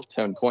deal,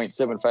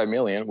 $10.75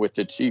 million with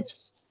the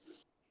Chiefs.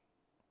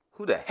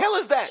 Who the hell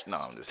is that? No,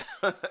 I'm just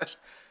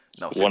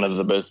no. One of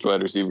the best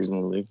wide receivers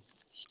in the league.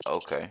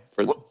 Okay.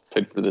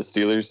 Played for the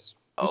Steelers.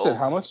 You said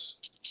how much?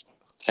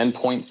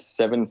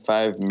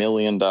 $10.75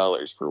 million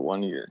for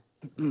 1 year.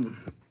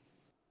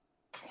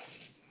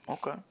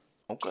 Okay.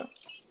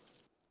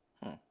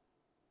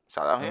 Shout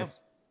out him.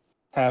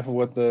 Half of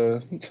what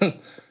they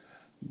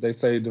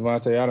say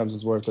Devontae Adams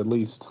is worth at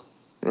least.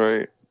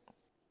 Right.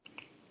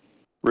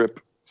 Rip.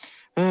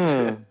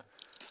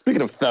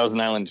 Speaking of Thousand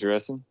Island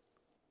dressing.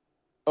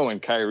 Oh,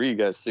 and Kyrie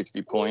got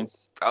 60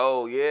 points.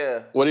 Oh,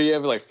 yeah. What did he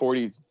have, like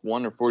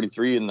 41 or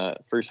 43 in the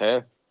first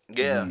half?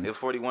 Yeah, it was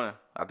 41.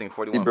 I think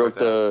 41. He broke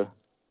the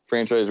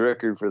franchise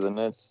record for the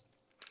Nets.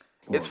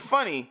 It's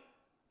funny.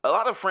 A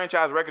lot of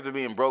franchise records are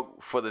being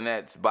broke for the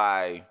Nets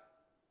by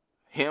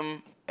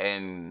him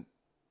and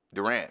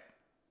Durant.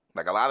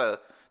 Like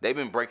they've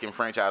been breaking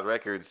franchise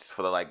records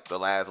for the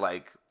last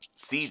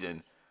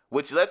season,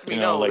 which lets me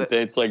know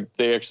it's like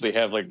they actually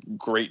have like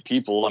great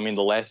people. I mean,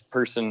 the last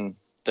person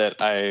that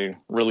I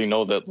really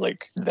know that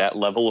like that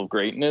level of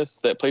greatness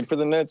that played for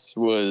the Nets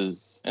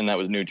was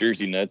New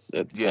Jersey Nets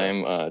at the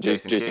time.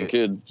 Jason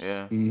Kidd.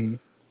 Yeah. Mm-hmm.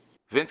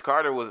 Vince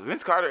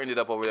Carter ended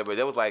up over there, but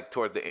that was like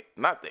towards the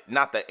not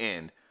the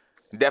end.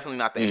 Definitely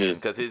not the end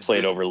because his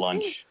played over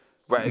lunch.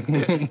 Right.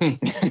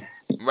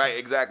 Right,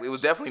 exactly. It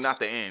was definitely not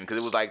the end because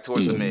it was like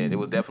towards the mid. It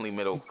was definitely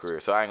middle career.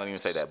 So I ain't gonna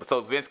even say that. But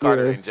so Vince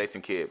Carter and Jason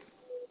Kidd.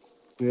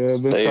 Yeah,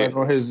 Vince Carter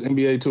on his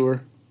NBA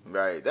tour.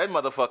 Right, that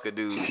motherfucker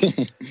dude.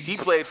 He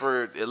played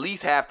for at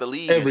least half the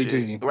league. Every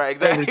team. Right,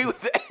 exactly. He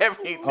was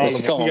every team. All of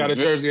them. He got a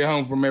jersey at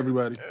home from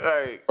everybody.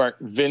 Right.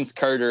 Vince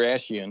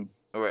Carter-ashian.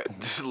 Right,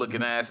 just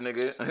looking ass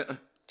nigga.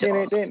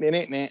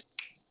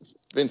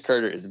 Vince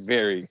Carter is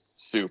very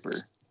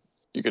super.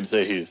 You could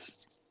say he's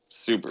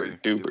super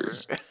duper.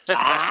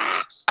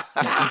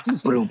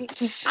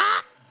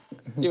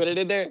 See what I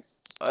did there?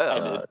 I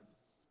did.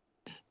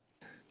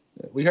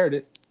 We heard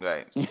it.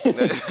 Right.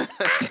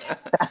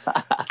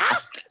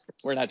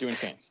 We're not doing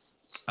chants.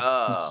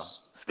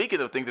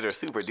 Speaking of things that are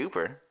super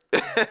duper.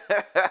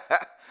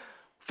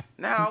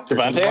 Now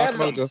Devontae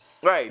Adams.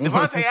 Right.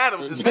 Devontae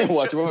Adams has been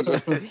Watch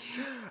Mojo.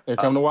 Here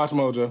come to Watch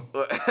Mojo.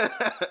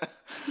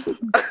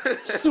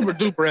 Super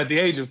duper at the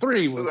age of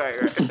 3 was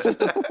right.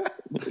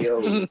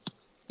 Yo.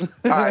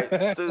 All right,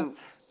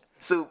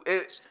 Soup,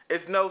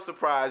 it's no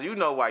surprise. You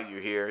know why you're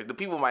here. The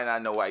people might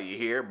not know why you're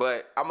here,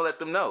 but I'm gonna let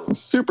them know.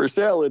 Super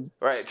salad.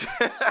 Right.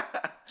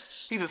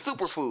 He's a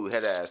superfood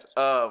head ass.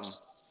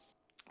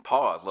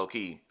 Pause, low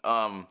key.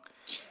 Whoa,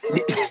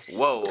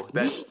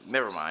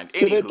 never mind.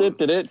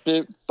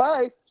 Anywho.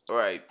 Bye. All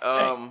right.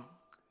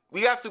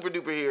 We got Super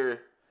Duper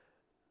here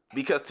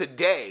because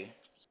today,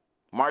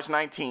 March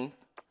 19th,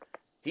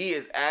 he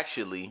has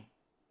actually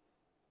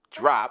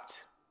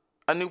dropped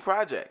a new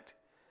project.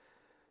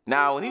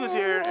 Now, when he was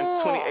here in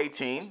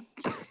 2018,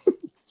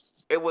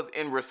 it was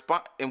in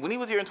response. And when he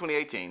was here in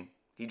 2018,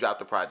 he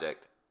dropped a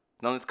project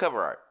known as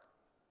Cover Art.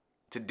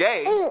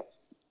 Today,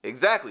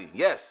 exactly,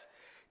 yes.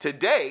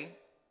 Today,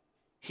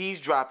 he's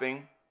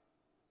dropping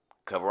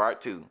Cover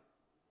Art 2.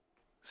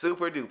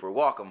 Super Duper.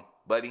 Welcome,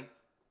 buddy.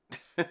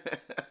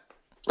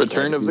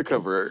 Return of the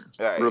Cover Art.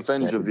 Right.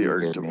 Revenge of the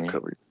Art of the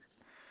Cover.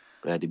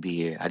 Glad to be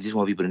here. I just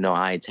want people to know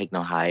I ain't take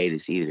no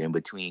hiatus either in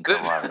between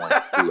Cover Art 1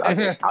 and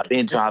 2. I've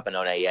been dropping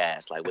on that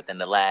ass. Like within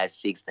the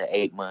last 6 to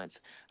 8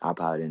 months, I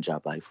probably done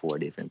dropped like 4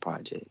 different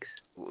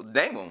projects. Well,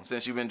 name them.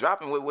 Since you've been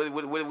dropping,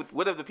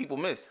 what have the people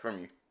missed from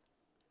you?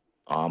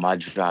 I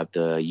dropped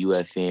the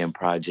UFN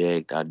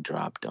project. I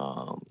dropped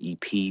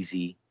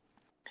Epeasy,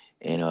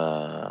 and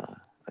I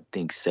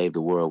think Save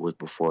the World was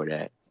before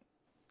that.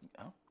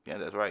 Oh, yeah,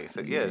 that's right.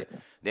 So, yeah.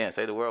 Damn,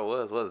 Save the World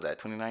what was that,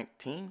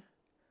 2019?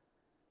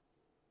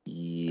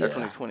 Yeah. Or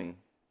 2020.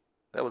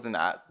 That was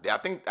I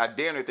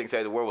dare not think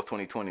Save the World was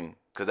 2020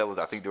 because that was,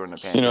 I think, during the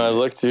pandemic. I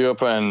looked you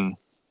up on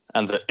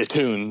on the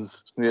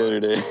iTunes the other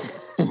day.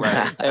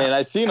 Right. And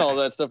I seen all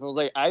that stuff. And I was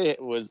like, I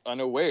was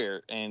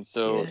unaware. And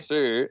so,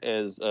 sir,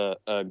 as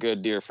a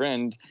good dear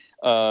friend,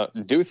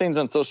 do things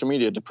on social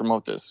media to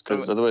promote this,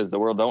 because otherwise the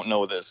world don't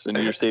know this, and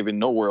you're saving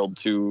no world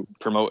to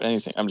promote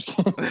anything. I'm just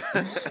kidding.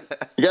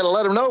 You got to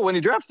let them know when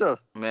you drop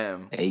stuff.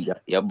 Man. Hey,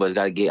 y'all boys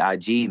got to get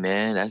IG,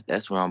 man.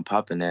 That's where I'm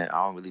popping at.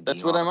 I don't really be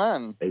That's what I'm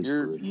on.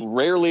 Facebook. You're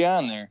rarely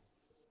on there.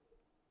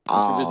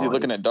 I'm too busy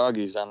looking at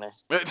doggies on there.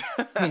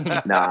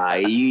 Nah,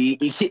 you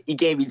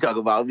can't be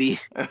talking about me.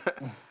 I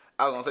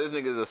was gonna say this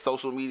nigga is a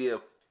social media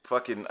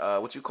fucking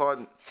what you call it?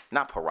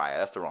 Not pariah.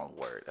 That's the wrong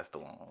word.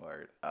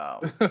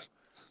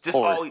 Just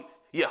horde.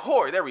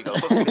 Horde. There we go.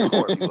 Social media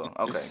horde people.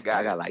 Okay,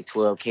 I got like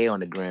 12K on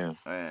the gram.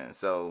 Man,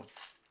 so,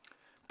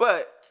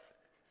 but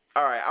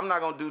all right, I'm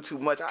not gonna do too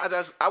much. I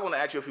want to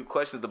ask you a few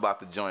questions about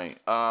the joint.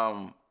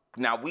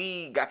 Now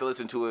we got to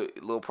listen to it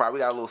a little prior. We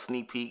got a little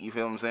sneak peek. You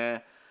feel what I'm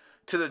saying?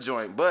 To the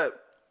joint, but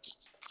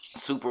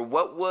Super,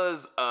 what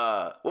was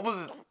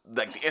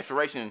like the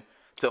inspiration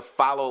to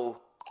follow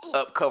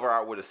up cover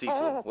art with a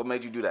sequel? What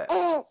made you do that?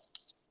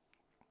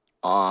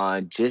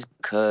 Just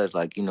because,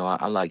 like, you know,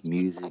 I like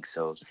music,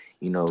 so,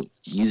 you know,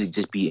 music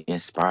just be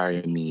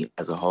inspiring me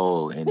as a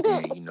whole. And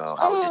then, you know,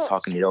 I was just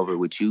talking it over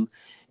with you,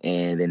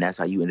 and then that's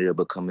how you ended up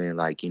becoming,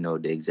 like, you know,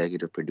 the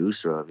executive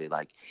producer of it.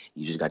 Like,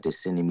 you just got to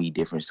sending me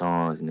different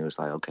songs, and it was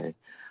like, okay,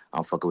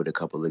 I'm fucking with a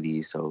couple of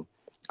these, so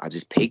I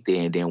just picked it.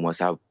 And then once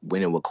I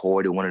went and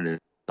recorded one of the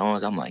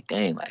songs, I'm like,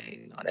 dang, like,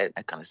 you know,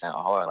 that kind of sound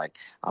hard. Like,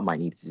 I might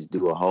need to just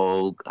do a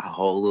whole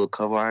little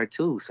cover art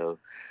too. So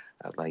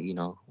I was like, you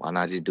know, why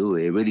not just do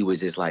it? It really was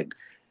just like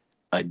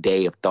a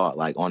day of thought,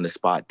 like on the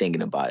spot,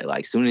 thinking about it.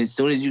 Like soon as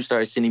you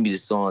started sending me the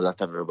songs, I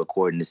started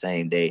recording the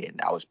same day, and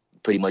I was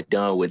pretty much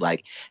done with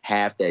like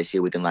half that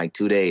shit within like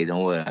 2 days.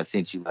 And what, I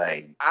sent you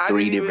like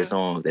 3 different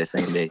songs that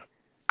same day.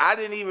 I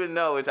didn't even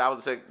know until I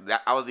was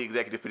the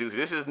executive producer.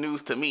 This is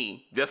news to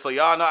me, just so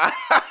y'all know. I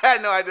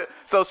had no idea.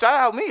 So shout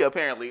out me,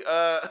 apparently.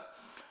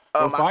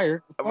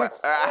 Fired. I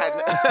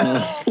had.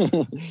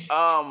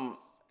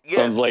 Yes.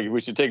 Sounds like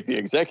we should take the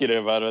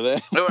executive out of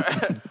that.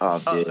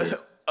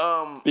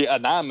 The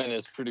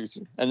anonymous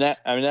producer, and that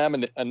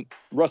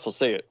Russell,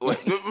 say it.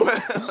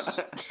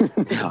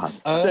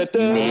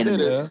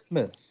 Anonymous.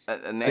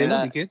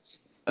 Anonymous. Kids.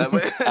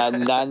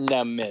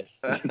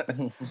 Anonymous.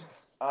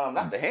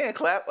 Not the hand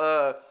clap.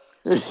 So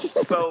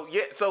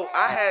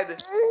I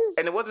had,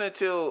 and it wasn't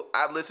until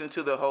I listened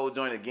to the whole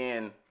joint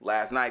again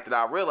last night that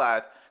I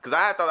realized, because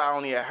I thought I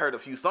only had heard a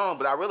few songs,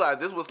 but I realized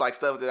this was like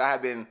stuff that I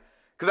had been,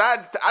 because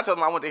I told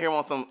him I wanted to hear him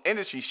on some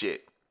industry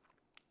shit.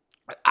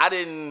 I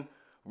didn't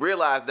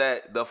realize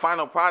that the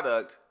final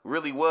product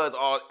really was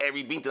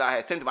every beat that I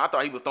had sent him. I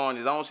thought he was throwing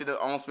his own shit,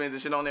 own spins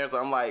and shit on there. So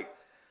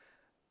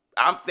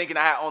I'm thinking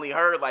I had only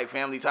heard like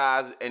Family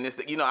Ties and this,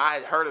 you know, I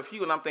had heard a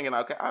few, and I'm thinking,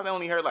 okay, I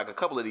only heard like a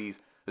couple of these.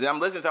 But then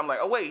I'm listening to, I'm like,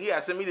 oh wait, he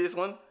had sent me this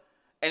one,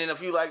 and then a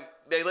few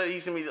he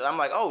sent me. I'm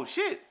like, oh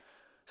shit.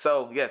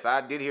 So yes,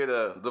 I did hear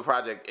the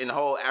project in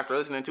whole after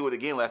listening to it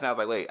again last night. I was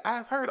like, wait,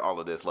 I've heard all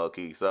of this low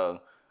key. So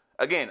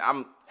again,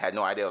 had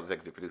no idea I was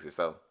executive producer.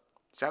 So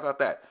shout out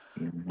that.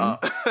 Mm-hmm.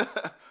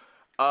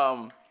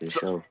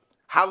 So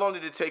how long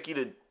did it take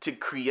you to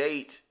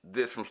create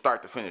this from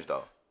start to finish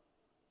though?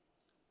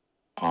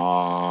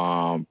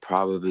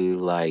 Probably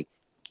like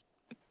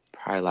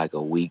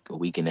a week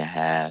and a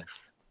half.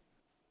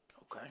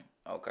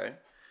 Okay.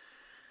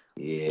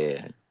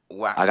 Yeah.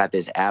 Wow. I got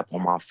this app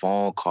on my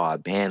phone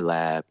called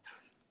BandLab,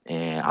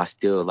 and I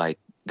still like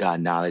got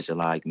knowledge of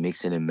like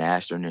mixing and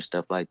mastering and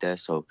stuff like that.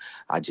 So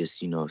I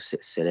just, you know,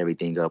 set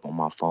everything up on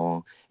my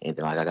phone, and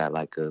then like I got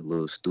like a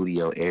little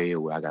studio area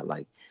where I got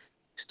like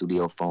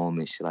studio foam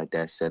and shit like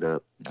that set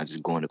up. I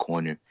just go in the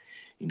corner,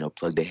 you know,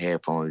 plug the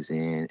headphones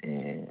in,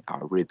 and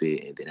I'll rip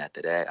it. And then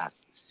after that, I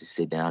just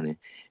sit down and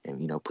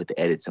you know, put the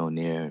edits on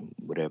there and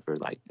whatever,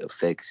 like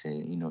effects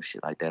and, you know,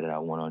 shit like that I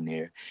want on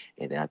there.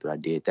 And then after I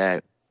did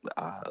that,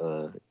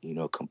 I, you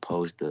know,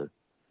 composed the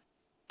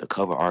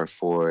cover art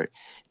for it.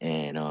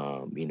 And,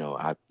 you know,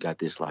 I got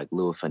this like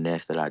little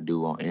finesse that I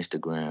do on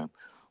Instagram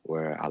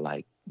where I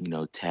like, you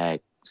know,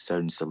 tag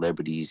certain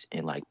celebrities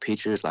in like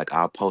pictures. Like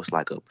I'll post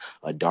like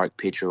a dark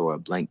picture or a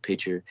blank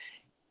picture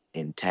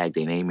and tag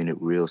their name in it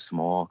real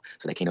small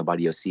so that can't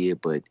nobody else see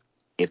it. But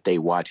if they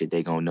watch it,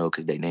 they gonna know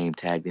because their name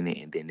tagged in it,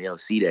 and then they'll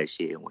see that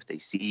shit. And once they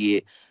see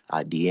it,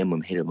 I DM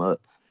them, hit them up,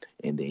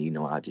 and then, you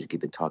know, I just get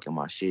to talking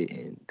my shit,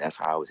 and that's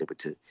how I was able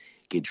to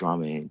get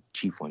Drama and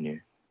Chief on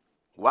there.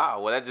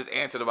 Wow, well that just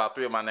answered about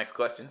 3 of my next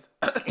questions.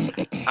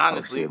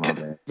 Honestly, oh,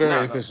 shit,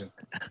 very efficient.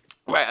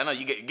 Right, I know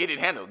you get it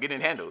handled. You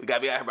gotta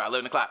be out here by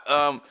 11 o'clock.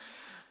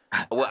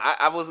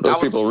 Well, Those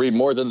people read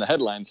more than the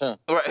headlines, huh?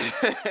 Right.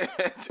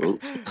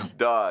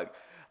 Dog.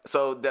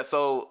 So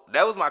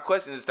that was my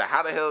question as to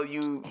how the hell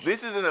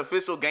this is an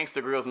official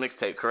Gangsta Grillz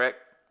mixtape, correct?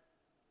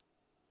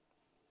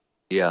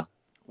 Yeah.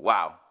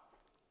 Wow.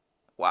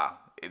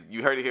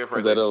 You heard it here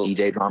first.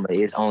 DJ Drama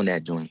is on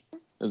that joint.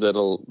 Is that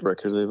a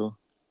record label?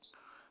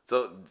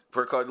 So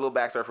for Cody, a little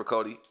backstory for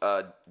Cody.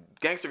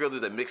 Gangsta Grillz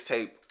is a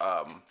mixtape.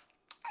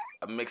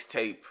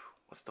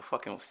 what's the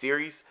fucking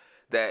series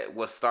that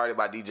was started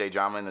by DJ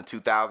Drama in the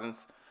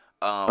 2000s.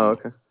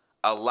 Okay.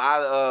 A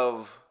lot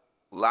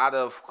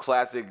of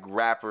classic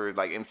rappers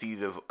like MCs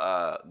have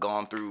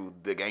gone through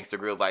the Gangsta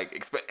Grills,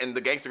 like, and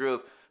the Gangsta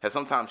Grills has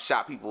sometimes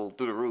shot people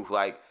through the roof.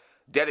 Like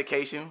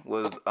Dedication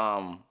was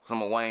some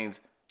of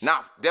Wayne's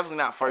definitely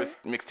not first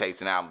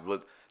mixtapes and albums,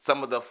 but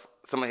some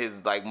of his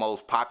like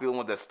most popular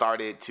ones that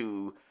started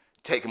to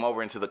take him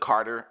over into the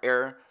Carter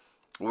era.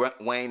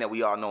 Wayne that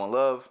we all know and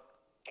love.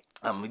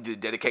 He did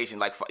Dedication,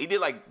 like he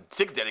did like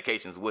 6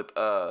 dedications with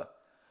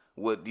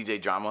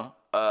DJ Drama.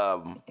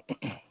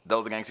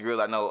 Those are Gangsta Grills.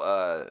 I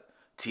know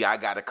T.I.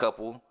 got a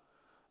couple.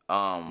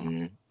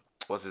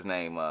 What's his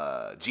name?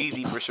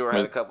 Jeezy for sure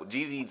had a couple.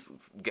 Jeezy's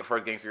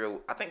first Gangsta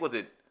Grill, I think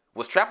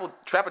was Trap or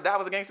Die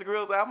was a Gangsta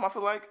Grills album, I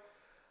feel like.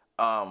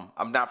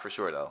 I'm not for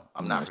sure though.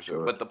 I'm not for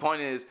sure. But the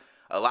point is,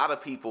 a lot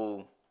of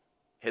people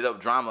hit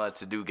up Drama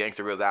to do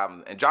Gangsta Grills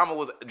albums. And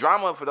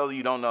Drama, for those of you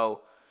who don't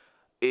know,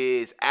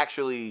 is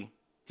actually,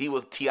 he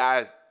was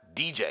T.I.'s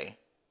DJ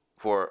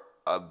for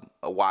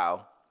a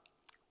while.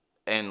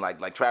 And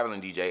like traveling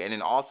DJ. And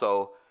then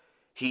also,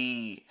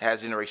 he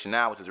has Generation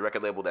Now, which is a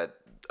record label that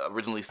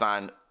originally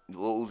signed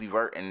Lil Uzi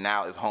Vert and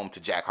now is home to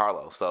Jack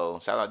Harlow. So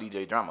shout out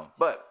DJ Drama.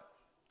 But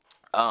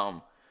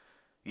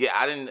yeah,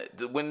 I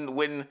didn't,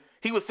 when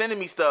he was sending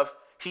me stuff,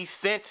 he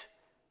sent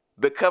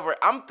the cover.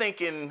 I'm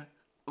thinking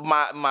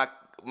my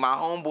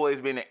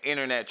homeboy's been an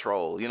internet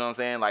troll. You know what I'm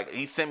saying? Like,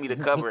 he sent me the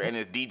cover and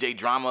it's DJ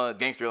Drama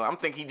Gangsta. I'm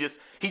thinking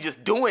he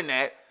just doing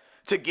that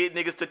to get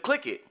niggas to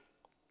click it.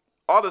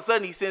 All of a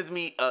sudden, he sends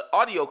me an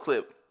audio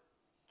clip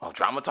of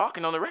Drama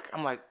talking on the record.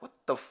 I'm like, what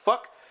the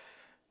fuck?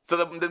 So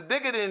the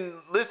nigga didn't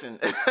listen.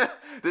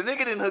 The nigga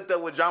didn't hooked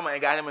up with Drama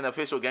and got him an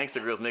official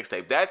Gangsta Grills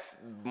mixtape. That's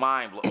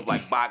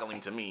boggling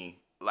to me.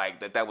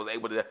 Like, that was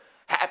able to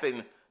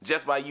happen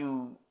just by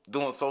you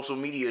doing social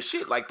media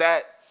shit like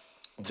that.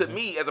 To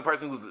me, as a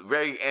person who's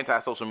very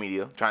anti-social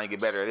media, trying to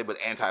get better at it, but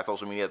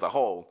anti-social media as a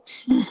whole,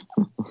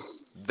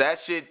 that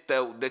shit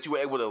that you were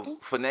able to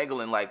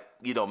finagle and, like,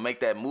 you know, make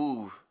that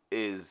move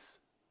is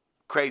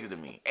crazy to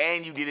me.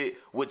 And you did it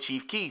with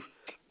Chief Keef,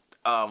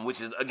 which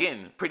is,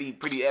 again,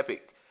 pretty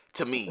epic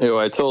to me. Yo,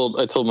 I told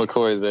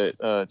McCoy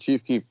that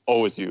Chief Keef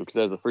owes you, because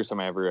that was the first time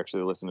I ever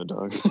actually listened to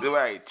Dog.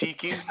 Right, Chief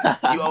Keef,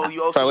 you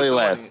owe probably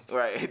last.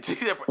 Right.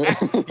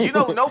 You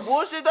know, no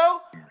bullshit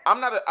though. I'm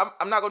not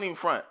gonna even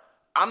front.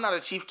 I'm not a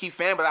Chief Keef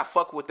fan, but I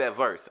fuck with that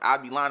verse.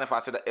 I'd be lying if I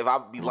said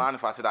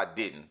I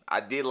didn't. I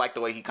did like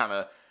the way he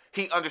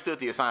understood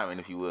the assignment,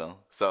 if you will.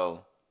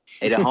 So,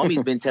 hey, the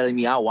homie's been telling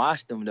me I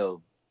watched them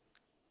though.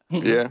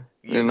 Yeah,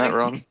 you're not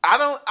wrong. I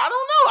don't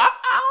know.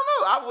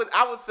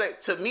 I would say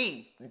to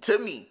me,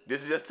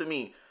 this is just to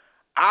me.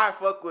 I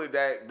fuck with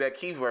that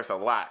Keef verse a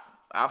lot.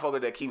 I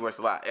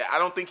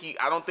don't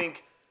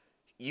think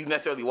you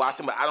necessarily watched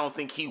him, but I don't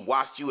think he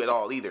watched you at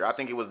all either. I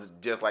think it was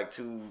just like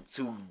two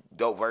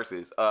dope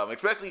verses.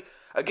 Especially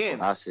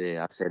again. I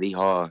said he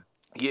hard.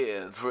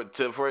 Yeah,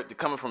 for it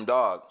coming from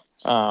Dog.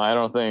 I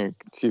don't think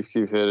Chief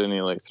Keef had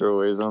any like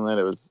throwaways on that.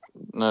 It was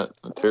not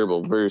a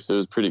terrible verse. It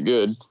was pretty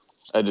good.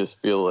 I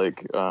just feel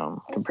like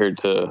compared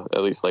to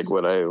at least like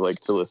what I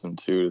like to listen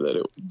to, that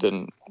it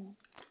didn't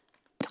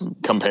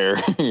compare.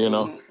 You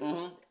know.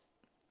 Mm-hmm.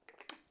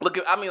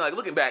 Looking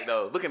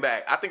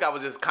back, I think I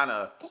was just kind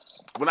of,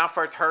 when I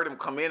first heard him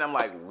come in, I'm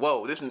like,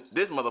 whoa, this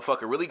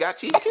motherfucker really got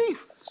Chief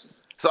Keef.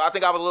 So I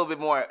think I was a little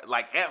bit more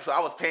like amped. So I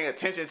was paying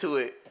attention to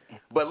it.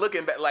 But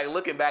looking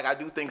back, I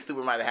do think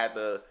Super might have had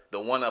the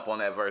one up on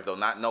that verse though.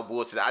 No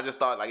bullshit. I just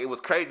thought like it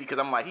was crazy because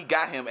I'm like, he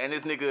got him, and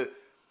this nigga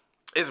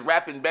is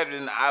rapping better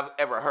than I've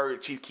ever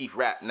heard Chief Keef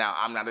rap. Now,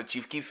 I'm not a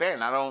Chief Keef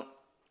fan. I don't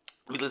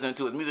be listening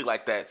to his music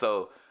like that.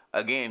 So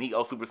again, he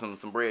owes Super some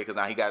bread because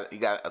now he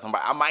got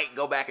somebody. I might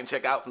go back and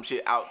check out some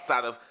shit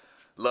outside of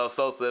Love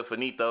Sosa,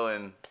 Finito,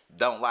 and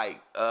Don't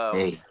Like.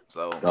 Hey,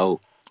 so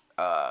dope.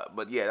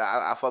 But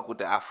yeah, I fuck with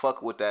that. I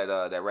fuck with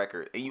that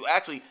record. And you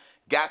actually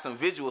got some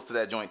visuals to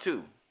that joint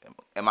too.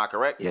 Am I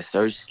correct? Yes,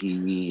 sir.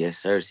 Yes,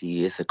 sir.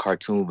 It's a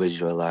cartoon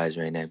visualized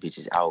right now. Bitch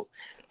is out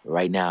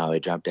right now.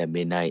 It dropped at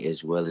midnight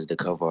as well as the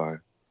cover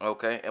art.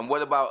 Okay. And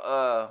what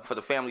about for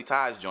the Family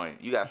Ties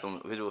joint? You got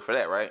some visuals for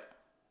that, right?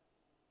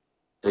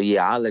 So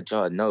yeah, I'll let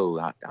y'all know.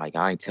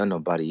 I ain't tell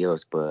nobody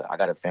else, but I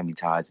got a Family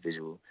Ties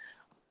visual.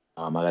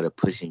 I got a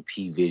Pushing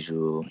P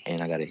visual,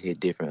 and I got a Hit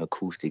Different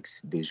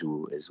Acoustics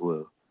visual as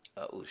well.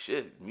 Oh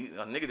shit!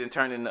 A nigga done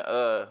turned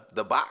into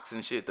the box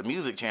and shit, the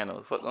music channel.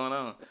 What the fuck going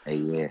on? Hey,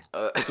 yeah.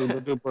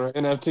 Super duper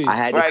NFT. I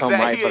had to come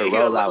right for the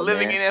rollout, man.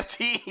 Living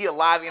NFT, he a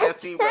live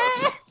NFT, bro.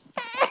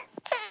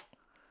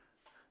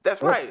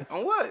 That's right.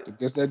 On what?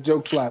 Guess that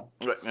joke flap.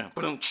 Right, man.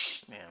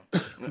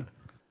 Man.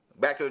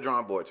 Back to the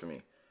drawing board for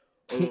me.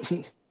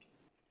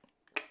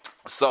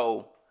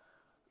 So,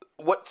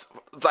 what's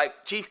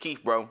like Chief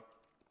Keef, bro?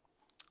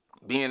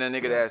 Being a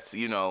nigga that's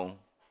you know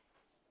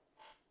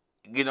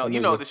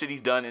the shit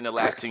he's done in the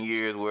last 10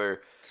 years,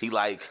 where he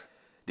like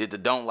did the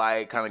Don't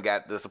Like, kind of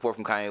got the support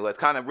from Kanye West,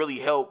 kind of really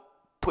helped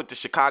put the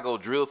Chicago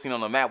drill scene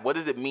on the map. What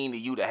does it mean to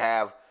you to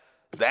have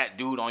that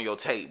dude on your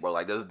tape, bro?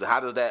 Like,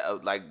 how does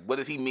that what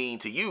does he mean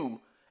to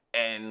you?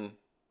 and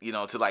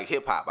to like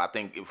hip hop. I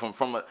think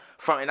from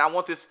and I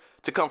want this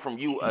to come from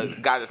you, a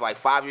guy that's like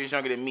 5 years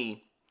younger than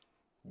me,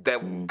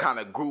 that kind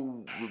of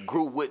grew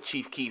with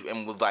Chief Keef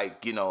and was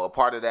like a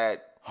part of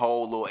that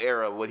whole little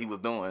era of what he was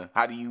doing.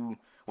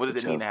 What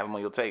does it mean to have him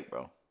on your tape,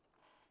 bro?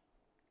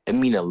 It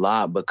mean a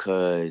lot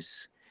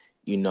because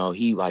he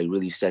like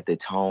really set the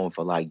tone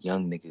for like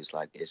young niggas,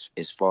 like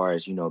as far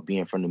as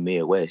being from the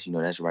Midwest.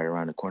 That's right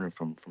around the corner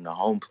from the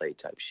home plate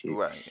type shit.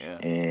 Right. Yeah.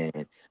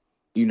 And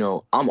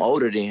I'm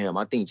older than him.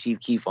 I think Chief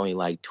Keef only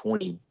like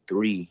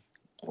 23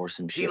 or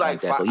some shit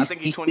like that. So I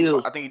think he's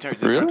 25. I think he turned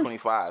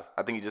 25.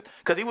 I think he just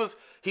because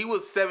he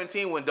was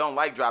 17 when Don't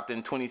Like dropped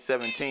in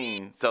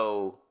 2017.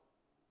 So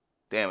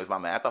damn, it's my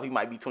man. I thought he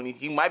might be 20.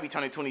 He might be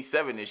turning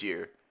 27 this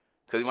year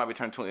because he might be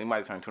turning 20. He might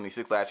have turned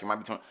 26 last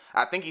year.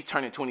 I think he's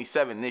turning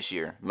 27 this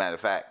year. Matter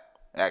of fact,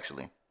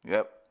 actually,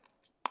 yep.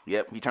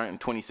 He turned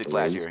 26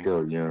 last year. He's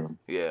still young.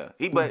 Yeah,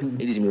 it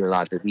just means a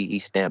lot because he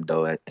stamped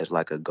though as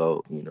like a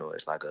GOAT.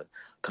 It's like a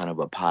kind of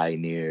a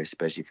pioneer,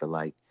 especially for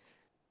like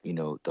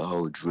the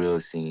whole drill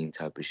scene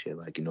type of shit.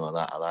 Like a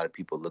lot of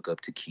people look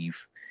up to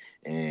Keef,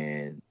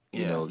 and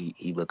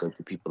he look up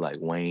to people like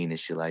Wayne and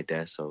shit like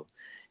that. So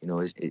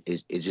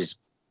it just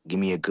give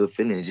me a good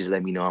feeling. It just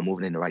let me know I'm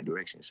moving in the right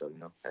direction. So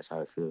that's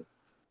how I feel.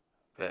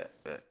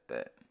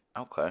 Bet.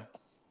 Okay.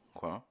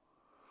 Well,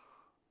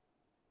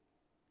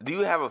 do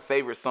you have a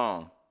favorite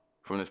song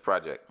from this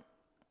project?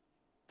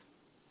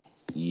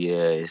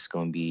 Yeah, it's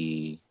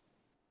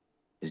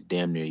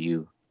Damn Near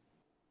You.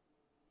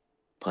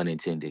 Pun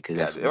intended, because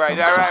that's right.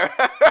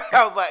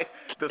 I was like,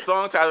 the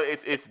song title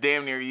it's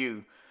Damn Near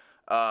You.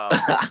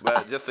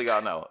 But just so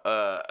y'all know,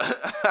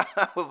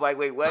 I was like,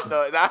 wait, what?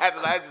 I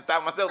had to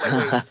stop myself. Like,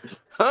 wait,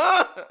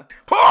 huh?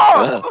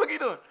 Pause. What are you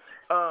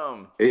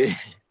doing?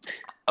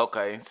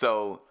 Okay,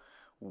 so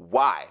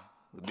why?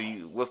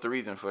 What's the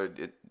reason for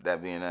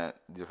that being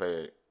your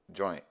favorite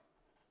joint?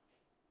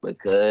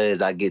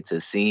 Because I get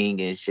to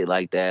sing and shit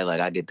like that. Like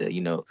I get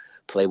to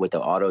play with the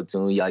auto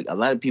tune. Like a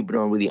lot of people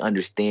don't really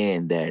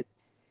understand that.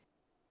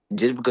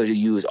 Just because you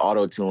use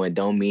auto-tune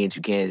don't mean that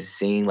you can't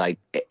sing. Like,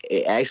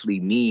 it actually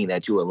mean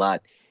that you're a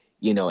lot,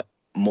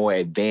 more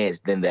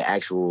advanced than than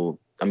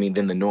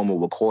the normal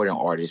recording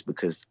artist,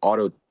 because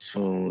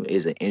auto-tune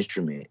is an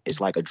instrument. It's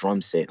like a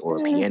drum set or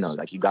a piano.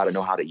 Like, you got to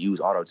know how to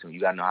use auto-tune. You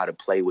got to know how to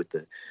play with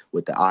the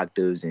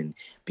octaves and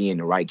be in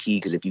the right key,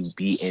 because if you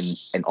be in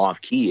an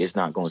off key, it's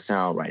not going to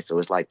sound right. So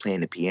it's like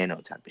playing the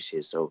piano type of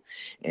shit. So,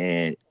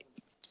 and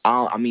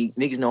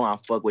niggas know I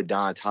fuck with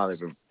Don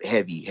Toliver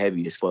heavy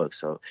as fuck.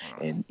 So,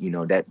 and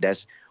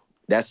that's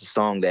a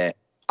song that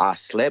I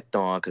slept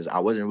on because I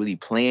wasn't really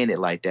playing it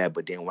like that.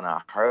 But then when I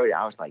heard it,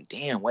 I was like,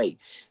 damn, wait,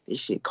 this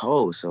shit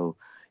cold. So,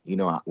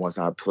 once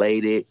I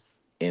played it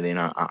and then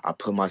I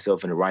put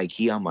myself in the right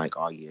key, I'm like,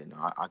 oh yeah, no,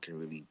 I can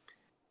really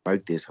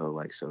work this hoe.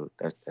 Like, so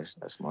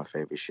that's my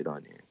favorite shit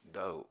on there.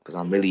 Dope. Because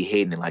I'm really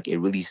hitting it. Like, it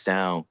really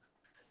sound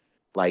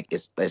like,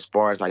 it's as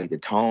far as like the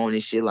tone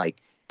and shit, like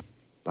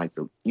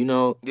the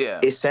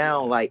it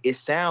sound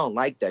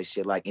like that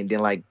shit. Like, and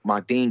then like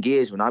my thing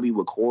is when I be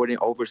recording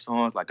over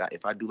songs, like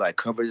if I do like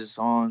covers of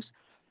songs,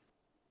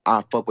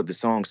 I fuck with the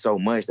song so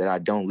much that I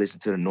don't listen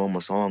to the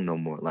normal song no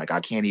more. Like I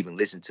can't even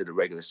listen to the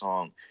regular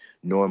song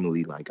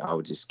normally. Like I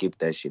would just skip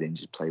that shit and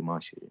just play my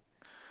shit.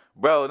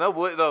 Bro,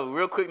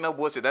 real quick, no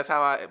bullshit. That's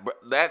how I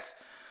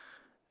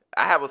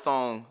have a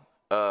song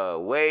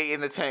way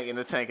in the tank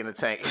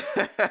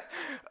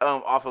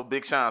off of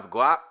Big Sean's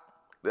Guap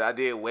that I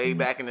did way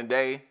back in the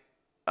day.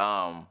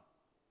 I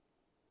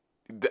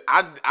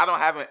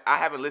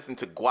haven't listened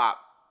to Guap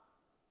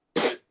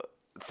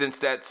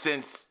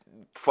since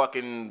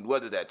fucking,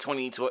 what is that,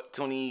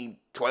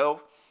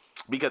 2012?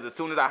 Because as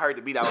soon as I heard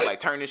the beat, I was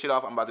like, turn this shit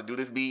off. I'm about to do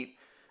this beat.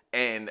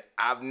 And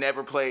I've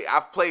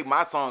played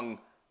my song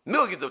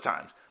millions of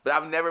times, but I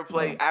haven't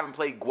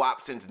played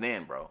Guap since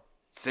then, bro.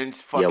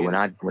 Since fucking...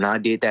 Yeah, when I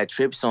did that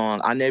Trip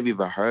song, I never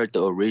even heard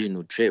the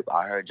original Trip.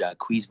 I heard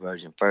Jacquees'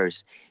 version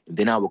first, and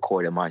then I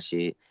recorded my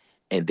shit,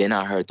 and then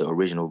I heard the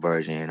original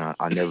version, and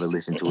I never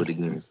listened to it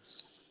again.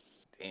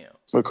 Damn.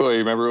 McCoy, you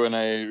remember when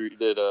I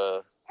did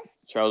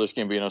Childish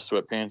Gambino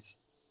Sweatpants?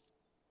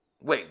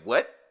 Wait,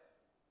 what?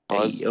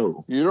 Hey,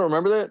 yo. You don't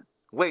remember that?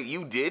 Wait,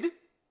 you did?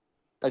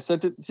 I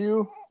sent it to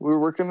you. We were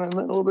working on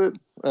that a little bit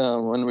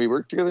when we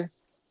worked together.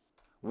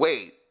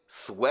 Wait,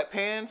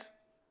 Sweatpants?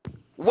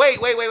 Wait.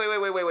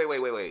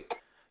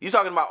 You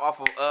talking about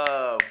off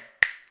of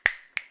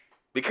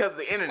because of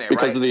the internet, right?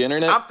 Because of the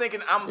internet? I'm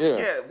thinking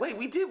wait,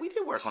 we did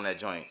work on that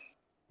joint.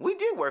 We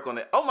did work on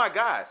it. Oh my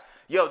God.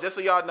 Yo, just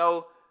so y'all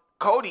know,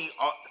 Cody,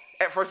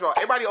 first of all,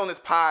 everybody on this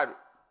pod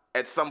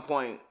at some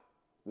point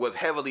was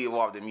heavily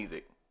involved in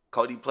music.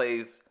 Cody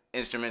plays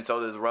instruments, so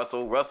does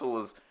Russell. Russell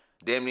was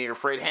damn near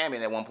Fred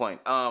Hammond at one point.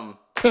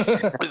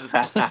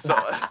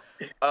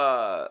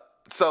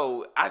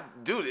 So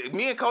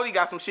me and Cody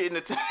got some shit in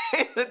the tank.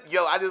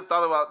 Yo, I just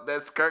thought about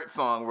that Skirt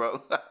song,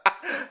 bro.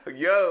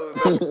 Yo,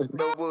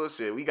 no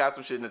bullshit. We got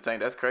some shit in the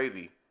tank. That's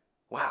crazy.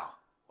 Wow.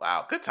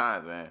 Good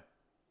times, man.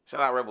 Shout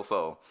out Rebel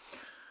Soul.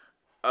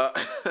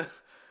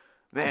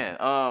 Man,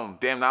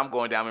 damn, now I'm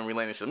going down memory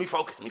lane and shit.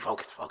 Let me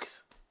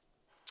focus.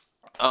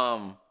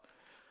 About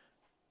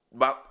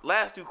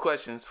last 2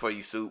 questions for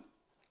you, Soup.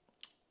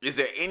 Is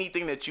there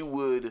anything that you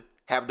would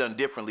have done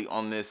differently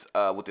on this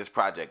with this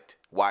project?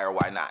 Why or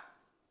why not?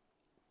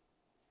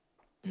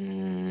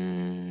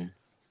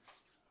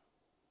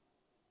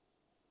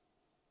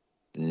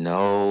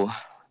 No,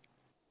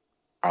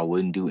 I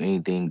wouldn't do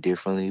anything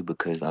differently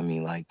because I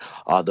mean, like,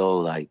 although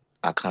like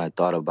I kind of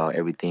thought about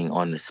everything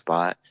on the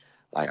spot,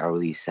 like I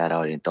really sat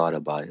out and thought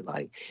about it,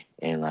 like,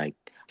 and like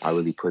I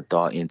really put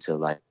thought into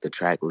like the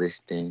track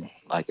listing,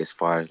 like as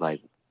far as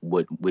like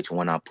which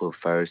one I put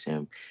first,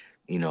 and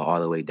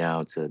all the way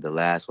down to the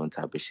last one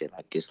type of shit.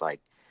 Like it's like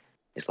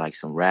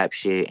some rap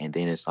shit, and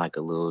then it's like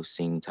a little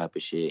sing type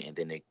of shit, and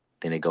then they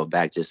go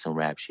back to some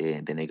rap shit,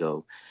 and then they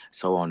go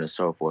so on and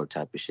so forth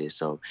type of shit.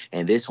 So,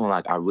 and this one,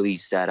 like, I really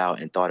sat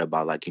out and thought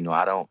about, like,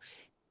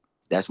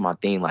 that's my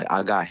thing. Like,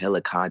 I got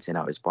hella content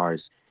out as far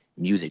as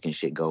music and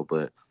shit go,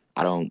 but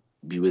I don't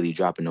be really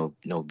dropping no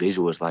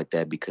visuals like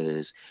that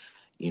because,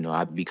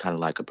 I'd be kind of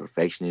like a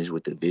perfectionist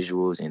with the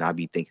visuals, and I'd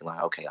be thinking,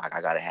 like, okay, like,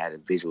 I gotta have a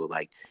visual,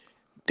 like,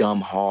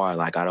 dumb hard.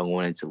 Like, I don't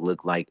want it to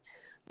look like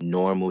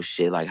normal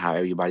shit, like how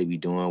everybody be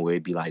doing, where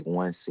it'd be like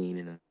one scene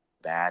in a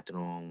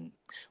bathroom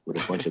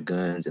with a bunch of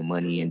guns and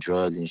money and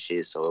drugs and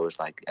shit. So it was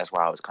like, that's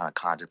why I was kind of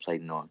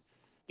contemplating on,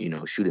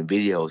 shooting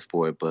videos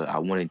for it. But I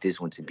wanted this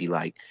one to be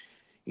like,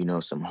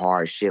 some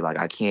hard shit. Like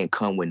I can't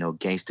come with no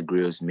Gangsta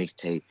Grills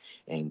mixtape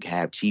and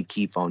have Chief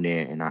Keef on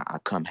there and I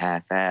come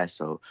half-assed.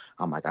 So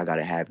I'm like, I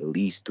gotta have at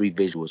least 3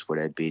 visuals for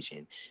that bitch.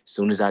 And as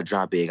soon as I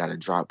drop it, I gotta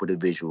drop with a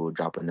visual,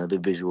 drop another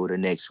visual the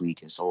next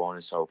week, and so on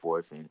and so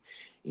forth. And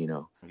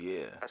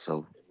Yeah.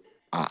 So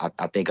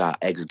I think I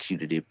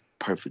executed it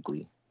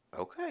perfectly.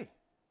 Okay.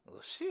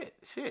 Well, shit.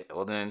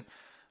 Well, then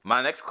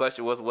my next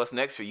question was what's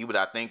next for you, but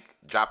I think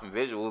dropping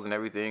visuals and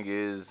everything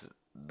is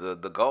the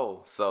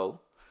goal. So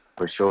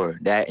for sure.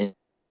 That and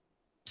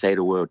Say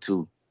the World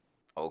too.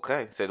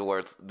 Okay. Say the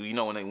World. Do you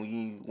know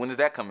when is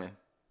that coming?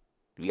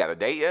 Do you got a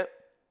date yet?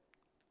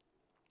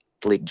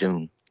 Flick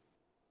June.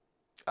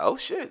 Oh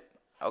shit.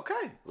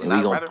 Okay.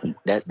 Well,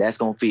 that's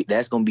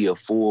gonna be a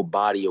full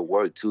body of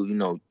work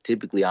too.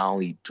 Typically I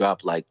only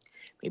drop like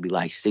maybe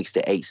like 6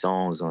 to 8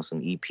 songs on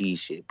some EP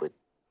shit, but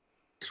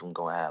this one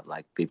gonna have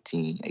like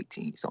 15,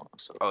 18 songs.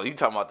 So. Oh, you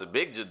talking about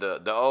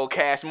the old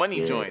Cash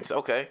Money joints?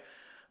 Okay.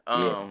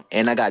 Yeah.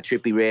 And I got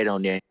Trippie Redd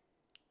on there.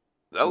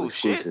 Oh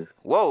shit!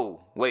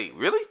 Whoa! Wait,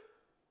 really?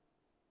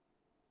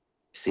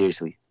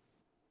 Seriously.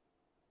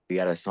 We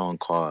got a song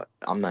called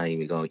I'm Not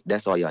Even Going.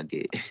 That's all y'all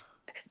get.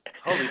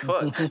 Holy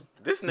fuck!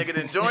 This nigga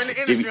done joined the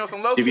industry on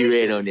some low key shit. Trippie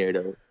Redd on there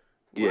though.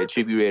 Yeah,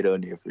 Trippie Redd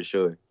on there for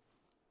sure.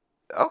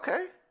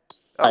 Okay.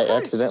 I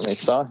accidentally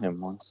saw him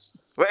once.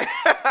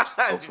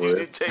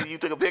 Did you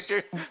took a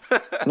picture?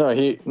 No,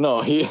 he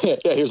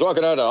was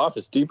walking out of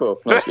Office Depot.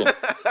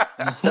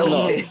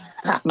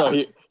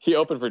 He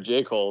opened for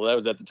J. Cole. That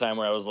was at the time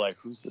where I was like,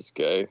 who's this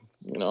guy?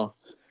 Trippie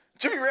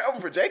Redd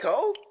opened for J.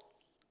 Cole?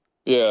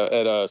 Yeah,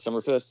 at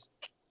Summerfest.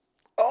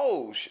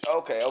 Oh,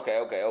 okay. I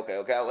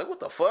was like, what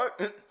the fuck?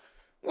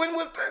 When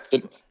was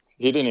this?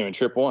 He didn't even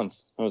trip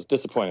once. I was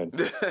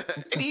disappointed.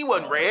 And he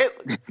wasn't red.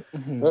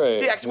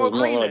 Right. He actually was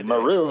green. Like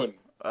maroon.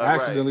 I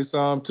accidentally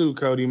saw him too,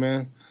 Cody,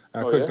 man.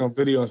 I clicked on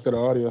video instead of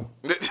audio.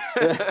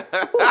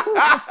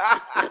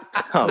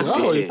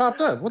 Oh, he popped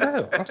up. What the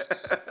hell?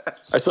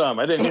 I saw him.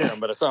 I didn't hear him,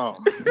 but I saw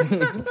him.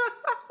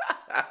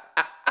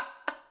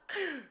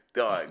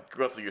 Dog,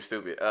 Russell, you're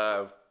stupid.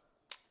 Oh,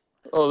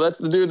 that's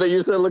the dude that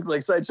you said looked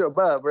like Sideshow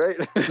Bob, right?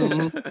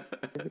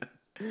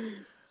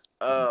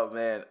 Oh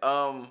man.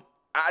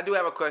 I do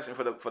have a question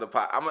for the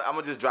pod. I'm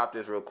gonna just drop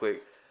this real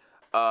quick.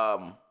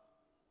 My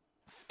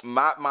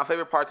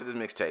favorite parts of this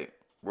mixtape,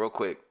 real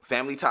quick.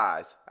 Family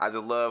Ties. I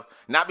just love,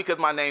 not because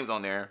my name's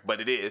on there,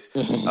 but it is.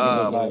 But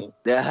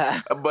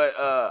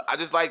I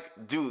just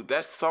like, dude,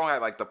 that song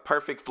had like the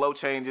perfect flow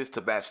changes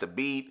to match the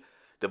beat,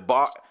 the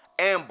bar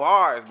and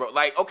bars, bro.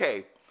 Like,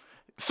 okay,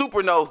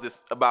 Super knows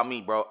this about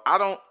me, bro.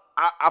 I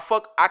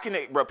can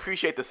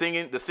appreciate the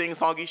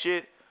sing-songy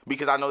shit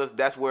because I know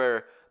that's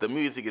where the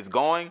music is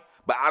going.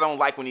 But I don't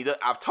like when he does.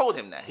 I've told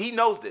him that. He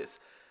knows this.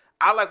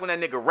 I like when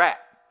that nigga rap.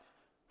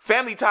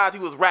 Family Ties, he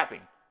was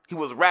rapping.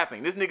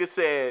 This nigga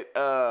said,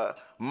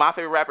 my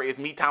favorite rapper is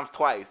Me Times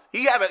Twice.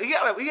 He had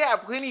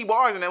plenty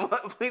bars in that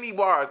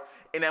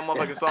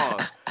motherfucking song.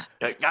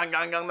 Like,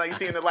 gang, like you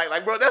see in the light.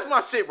 Like, bro, that's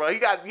my shit, bro. He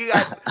got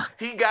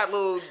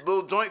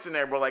little joints in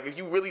there, bro. Like, if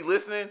you really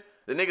listening,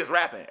 the nigga's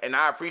rapping. And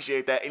I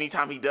appreciate that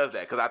anytime he does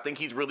that. Because I think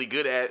he's really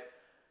good at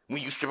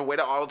when you strip away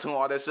the auto-tune,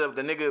 all that stuff.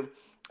 The nigga,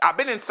 I've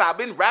been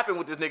rapping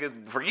with this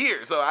nigga for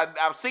years. So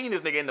I've seen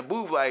this nigga in the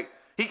booth, like,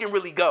 he can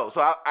really go.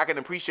 So I can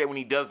appreciate when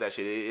he does that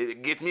shit.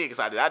 It gets me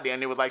excited. I damn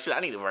near was like, shit,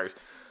 I need a verse.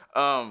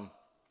 I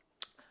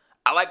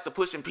like the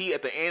Push and P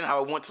at the end,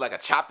 how it went to like a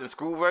chopped and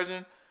screwed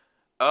version.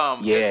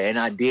 And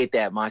I did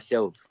that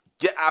myself.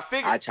 Yeah, I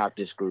figured. I chopped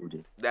and screwed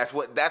it. That's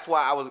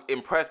why I was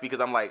impressed,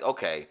 because I'm like,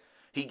 okay,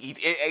 he's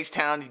in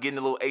H-Town. He's getting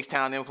a little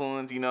H-Town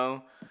influence, you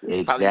know.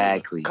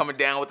 Exactly. Coming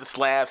down with the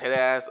slabs, head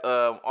ass,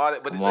 all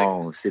that. But come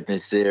on, sipping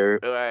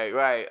syrup.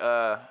 Right.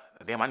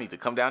 Damn, I need to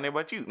come down there,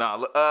 but you.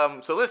 Nah,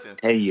 so listen.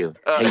 Hey you,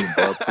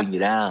 bro, putting you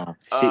down.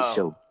 Shit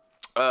show.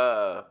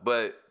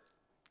 But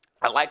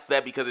I like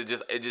that because it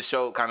just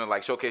showed kind of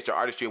like showcased your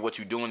artistry of what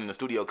you're doing in the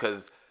studio.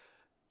 Because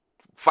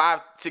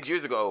 5-6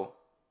 years ago,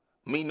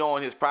 me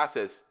knowing his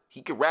process,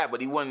 he could rap,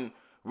 but he wasn't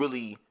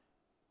really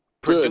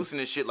producing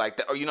this shit like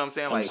that. Or you know what I'm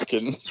saying? I'm just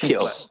kidding. Just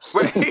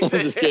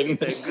kidding.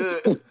 He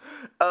said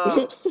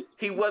good.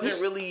 He wasn't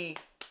really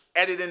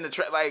editing the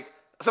track. Like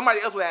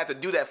somebody else would have to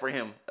do that for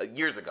him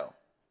years ago.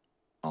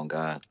 Oh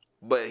God.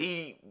 But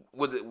he,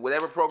 with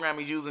whatever program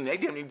he's using, they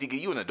didn't even give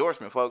you an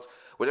endorsement, folks.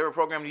 Whatever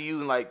program he's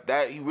using like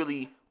that, he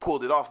really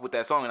pulled it off with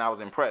that song, and I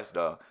was impressed,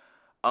 dog.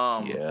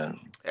 Yeah.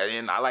 And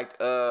then I liked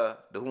the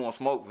Who Won't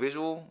Smoke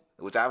visual,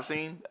 which I've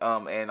seen,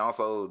 and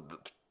also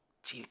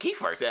Keith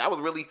first said I was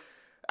really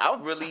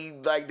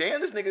like,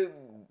 damn, this nigga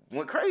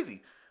went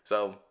crazy.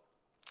 So,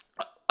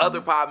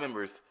 other pod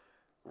members,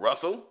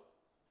 Russell,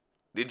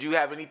 did you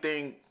have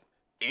anything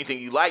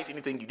you liked,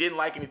 anything you didn't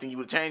like, anything you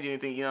would change,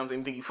 anything you know,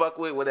 anything you fuck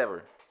with,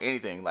 whatever,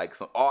 anything, like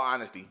all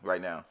honesty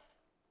right now.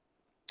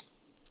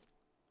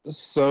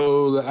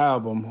 So the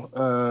album,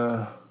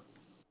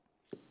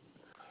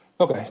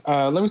 okay,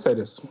 let me say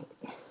this.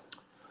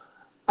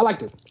 I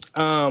liked it.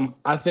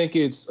 I think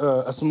it's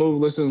a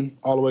smooth listen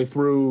all the way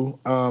through.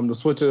 The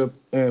switch up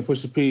and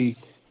Pusha P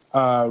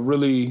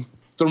really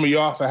threw me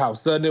off at how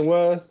sudden it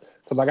was,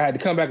 because like I had to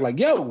come back like,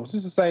 yo, is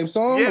this the same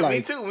song? Yeah,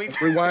 like, me too.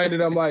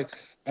 Rewinded. I'm like,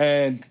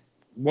 and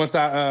once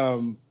I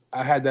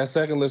had that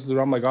second listen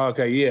through, I'm like, oh,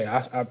 okay,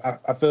 yeah,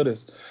 I feel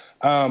this.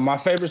 My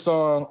favorite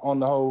song on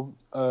the whole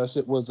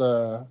shit was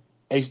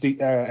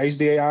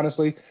HDA.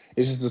 Honestly,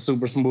 it's just a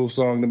super smooth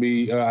song to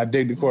me. I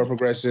dig the chord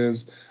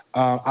progressions.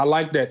 I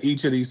like that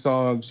each of these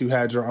songs you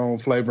had your own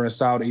flavor and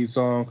style to each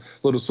song,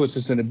 little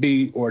switches in the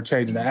beat or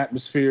changing the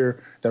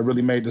atmosphere that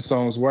really made the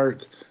songs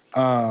work.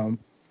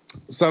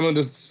 Some of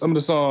the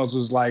songs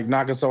was like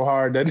knocking so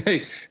hard that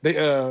they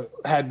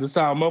had the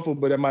sound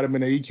muffled, but that might have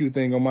been an EQ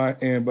thing on my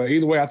end. But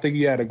either way, I think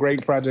you had a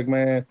great project,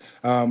 man.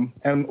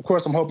 And of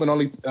course, I'm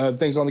hoping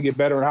things only get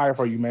better and higher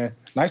for you, man.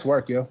 Nice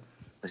work, yo.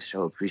 For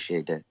sure,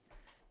 appreciate that.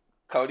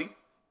 Cody,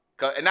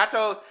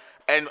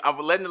 and I'm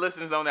letting the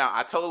listeners know now.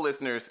 I told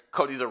listeners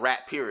Cody's a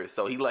rap purist,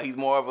 so he's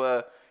more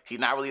of he's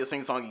not really a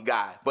sing-songy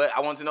guy. But I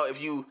want to know if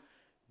you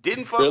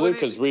didn't fuck really?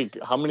 with it.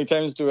 Because how many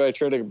times do I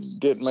try to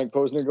get Mike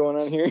Posner going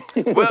on here?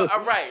 Well,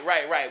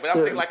 right. But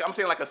I'm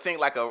saying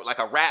like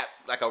a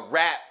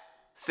rap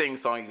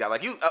sing-songy guy.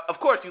 Like you, of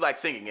course, you like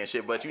singing and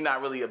shit, but you're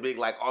not really a big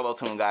like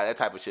auto-tune guy, that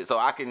type of shit. So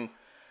I can,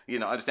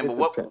 understand. But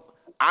what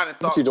honest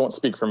thoughts? You don't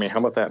speak for me. How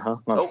about that, huh?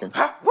 No,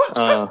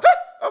 what?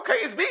 Okay,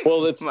 it's me.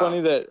 Well, it's funny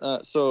that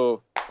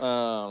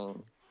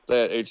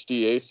that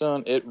HDA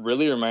song, it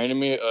really reminded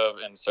me of,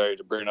 and sorry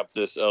to bring up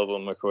this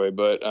album, McCoy,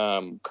 but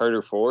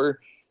Carter 4,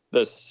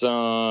 the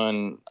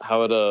song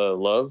How to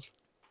Love.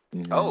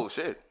 Mm-hmm. Oh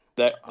shit!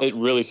 It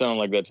really sounded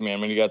like that to me. I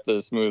mean, you got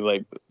the smooth,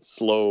 like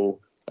slow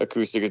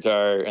acoustic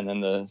guitar, and then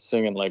the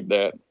singing like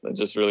that. That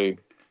just really,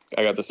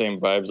 I got the same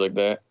vibes like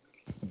that.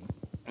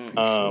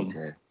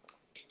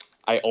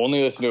 I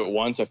only listened to it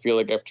once. I feel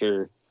like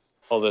after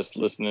all this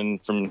listening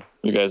from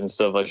you guys and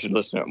stuff, I should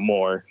listen to it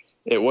more.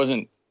 It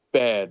wasn't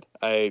bad.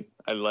 I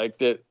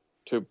liked it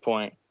to a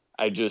point.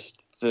 I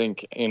just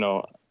think,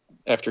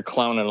 after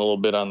clowning a little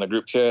bit on the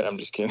group chat, I'm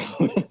just kidding.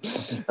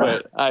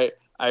 But I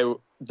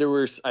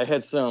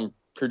had some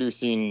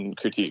producing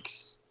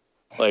critiques.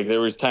 Like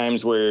there was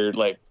times where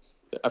like,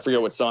 I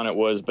forget what song it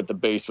was, but the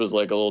bass was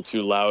like a little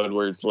too loud,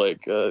 where it's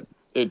like,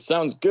 it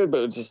sounds good,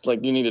 but it's just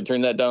like you need to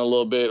turn that down a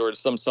little bit. Or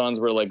some songs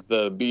where like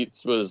the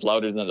beats was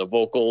louder than the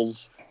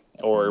vocals,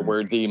 or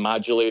where the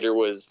modulator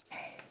was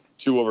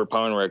too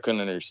overpowering where I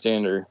couldn't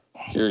understand or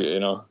hear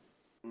it,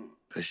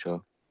 For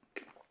sure.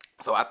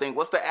 So I think,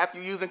 what's the app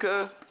you using,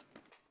 cuz?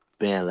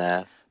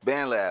 BandLab.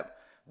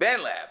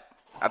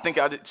 I think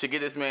y'all should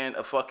get this man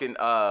a fucking,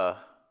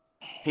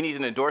 he needs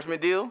an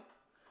endorsement deal.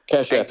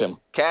 Cash app him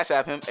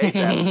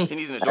ASAP. He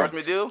needs an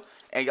endorsement deal.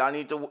 And y'all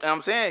need to,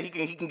 I'm saying,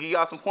 he can give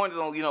y'all some pointers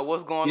on,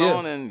 what's going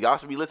on. And y'all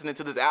should be listening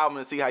to this album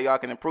and see how y'all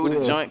can improve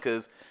the joint,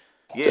 because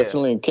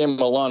definitely came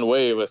a long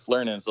way with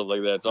learning and stuff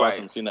like that. It's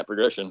awesome seeing that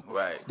progression.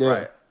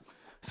 Right.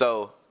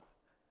 So,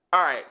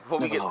 all right,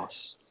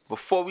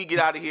 before we get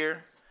out of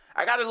here,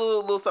 I got a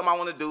little something I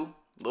want to do.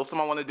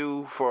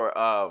 For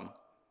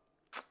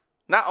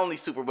not only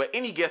Super, but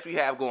any guest we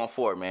have going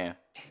forward, man.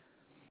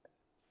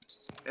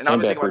 And I've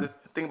been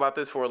thinking about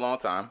this for a long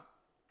time.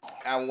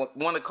 I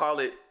want to call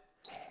it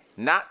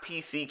Not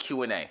PC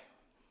Q&A.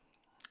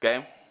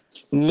 Okay?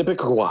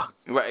 Nipikwa.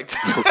 Right.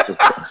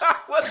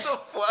 What the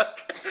fuck?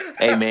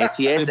 Hey man,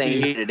 TS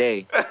ain't here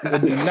today.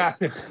 Not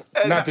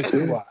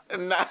Nipikwa.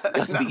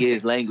 Don't speak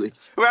his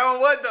language. Right,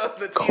 what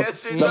the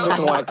TS shit?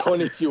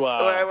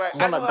 Konnichiwa. Right.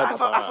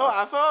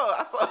 I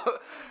saw.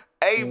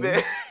 Hey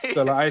man.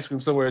 Selling ice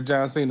cream somewhere at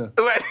John Cena.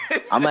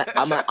 I'm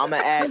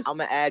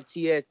gonna add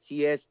TS.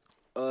 TS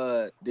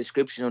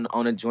description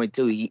on a joint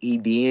too. He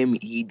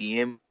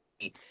DM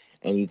me,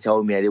 and he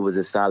told me that it was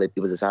a solid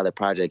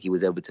project. He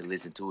was able to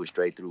listen to it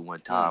straight through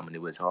one time, and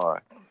it was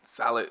hard.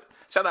 Solid.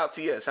 Shout out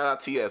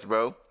TS,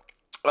 bro.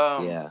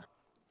 Yeah.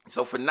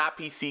 So for not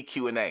PC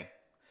Q&A,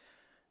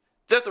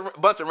 just a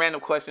bunch of random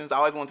questions. I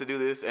always wanted to do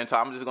this, and so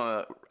I'm just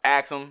gonna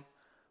ask them.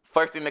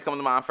 First thing that comes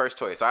to mind, first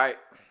choice. All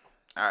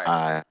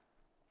right.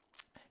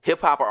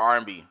 Hip hop or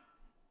R&B?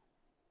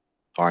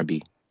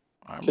 R&B.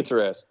 Tits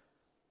her ass.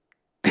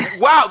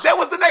 Wow, that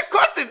was the next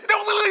question. That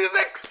was literally the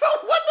next.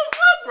 What the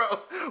fuck,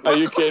 bro? Are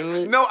you kidding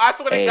me? No, I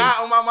swear to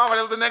God on my mama,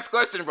 that was the next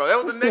question, bro.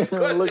 That was the next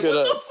question. Look at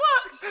what us. The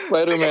fuck?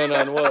 Spider-Man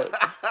on what?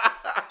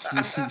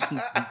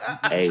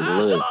 Hey,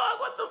 look.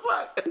 What the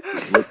fuck?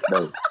 Look,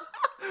 though.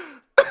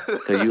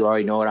 Because you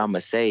already know what I'm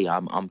going to say.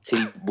 I'm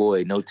Titty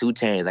Boy, no 2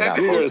 Chainz. I got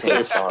You're 4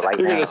 chains on right now.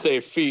 You're going to say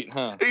feet,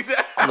 huh? He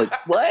said, I'm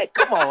like, what?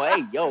 Come on,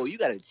 hey, yo, you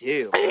got to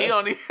chill. he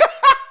only.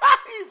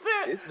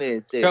 This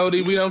man said,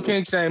 Cody, we don't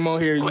kink shame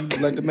on here. You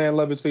let the man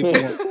love his feet.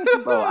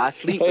 bro, I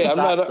sleep Hey, with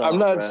I'm socks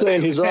not on,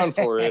 saying he's wrong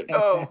for it.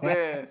 Oh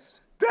man,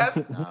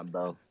 that's Nah,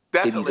 bro.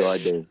 that's Titties all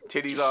hilarious. day.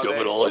 Titties all Shove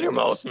day. it all in your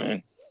mouth,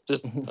 man.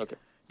 Just okay.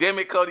 Damn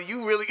it, Cody,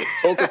 you really.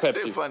 Coke or That's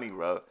Pepsi? it funny,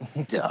 bro.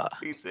 Duh.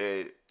 He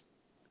said,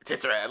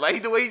 "Tits her ass."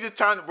 Like the way he just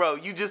trying to, bro.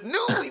 You just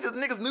knew. He just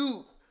niggas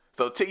knew.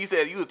 So you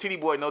said you a Titty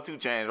Boy, no 2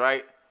 Chainz,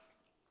 right?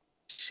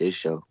 Shit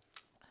show.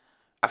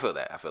 I feel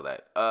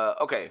that.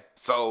 Okay.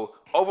 So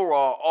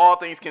overall, all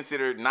things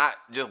considered, not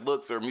just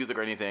looks or music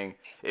or anything,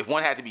 if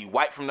one had to be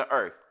wiped from the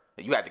earth,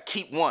 and you had to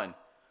keep one,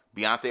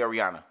 Beyonce or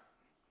Rihanna?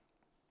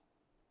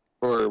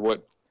 For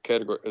what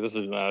category? This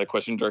is not a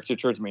question directed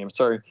towards me. I'm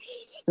sorry.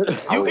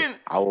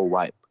 I will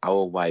wipe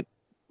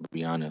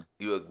Rihanna.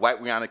 You would wipe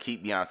Rihanna,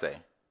 keep Beyonce.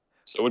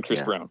 So would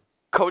Chris Brown.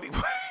 Cody.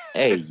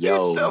 Hey,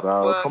 yo,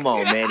 bro. fuck? Come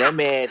on, man. That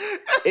man,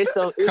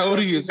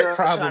 Cody is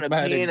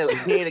problematic. Trying to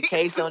pin a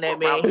case on that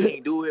man. He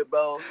ain't do it,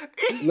 bro.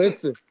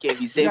 Listen, Can't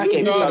be You saying got we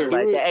can't be your talking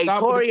daughter. like that. Hey, Stop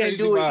with Tori the ain't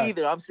crazy do it vibe.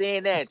 either. I'm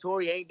saying that.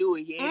 Tori ain't do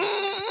it. He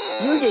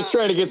ain't. You're just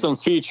trying to get some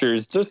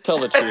features. Just tell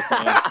the truth,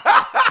 man.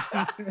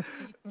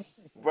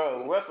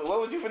 Bro, Russell,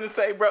 what was you finna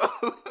say, bro?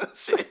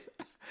 Shit.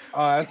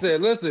 I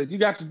said, listen, you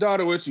got your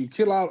daughter with you.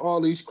 Kill out all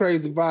these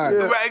crazy vibes.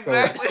 Yeah. Right,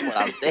 exactly. That's what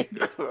I'm saying.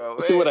 Oh,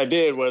 See, what man. I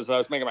did was I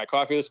was making my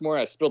coffee this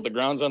morning. I spilled the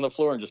grounds on the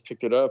floor and just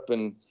picked it up,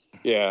 and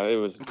yeah, it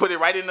was. Put it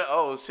right in the.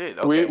 Oh shit.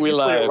 Okay. We Put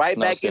live. it right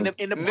No, back in I'm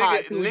the pot.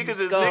 Niggas- too, you niggas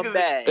is-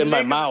 scumbag. in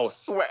my niggas-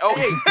 mouth. Right,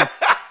 okay.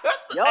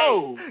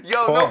 Yo.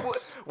 Yo,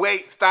 Pause.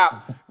 wait,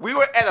 stop. We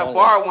were at a Oh,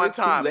 bar no, one it's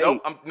too time. late.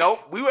 Nope.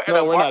 We were at a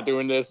No, bar. we're not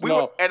doing this. We no,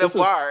 were at this a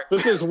bar.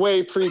 This is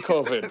way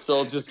pre-COVID,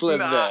 so just let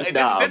Nah, that.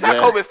 this how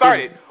man. COVID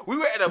started. We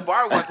were at a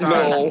bar one time.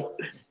 No,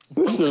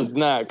 this is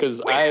not,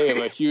 because I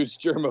am a huge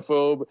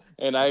germaphobe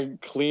and I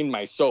clean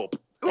my soap.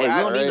 Hey, we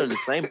don't All need no right.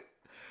 disclaimer,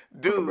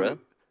 Dude, bro.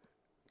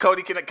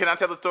 Cody, can I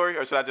tell the story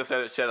or should I just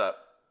shut up?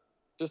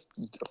 Just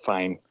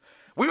fine.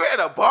 We were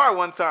at a bar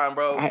one time,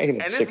 bro, I ate a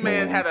and this chicken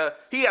man wing. had a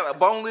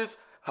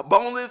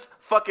boneless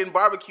fucking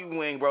barbecue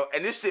wing, bro,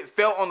 and this shit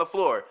fell on the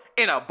floor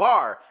in a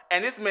bar,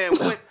 and this man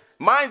went.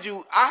 Mind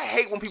you, I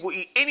hate when people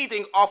eat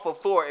anything off the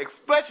floor,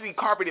 especially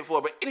carpeted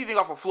floor, but anything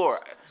off the floor.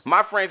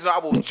 My friends know I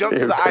will jump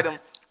to the item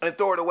and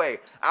throw it away.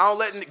 I don't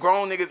let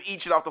grown niggas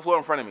eat shit off the floor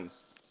in front of me.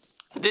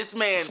 This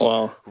man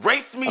Well,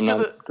 raced me I'm to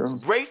not grown.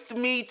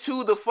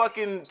 the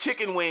fucking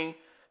chicken wing,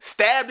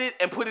 stabbed it,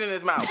 and put it in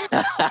his mouth.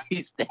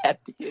 He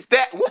stabbed it.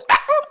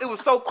 It was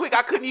so quick.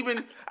 I couldn't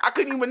even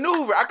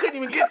maneuver. I couldn't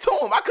even get to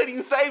him. I couldn't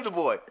even save the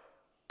boy.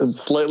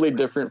 it's slightly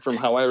different from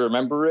how I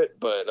remember it,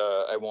 but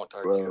I won't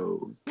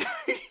argue Bro.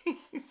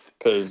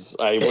 because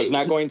I was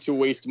not going to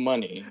waste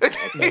money.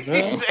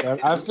 Yeah,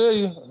 I feel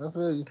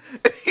you.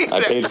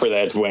 I paid for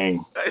that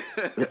wing.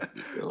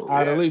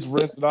 I'd at least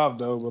rinse it off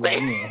though. But like,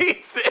 you know,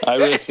 I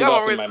rinsed it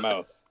off in my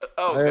mouth.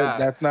 Oh that- god.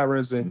 that's not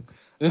rinsing.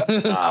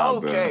 Nah,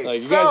 bro. Okay.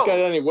 Like, you guys got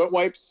any wet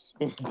wipes?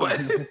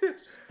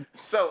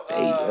 So,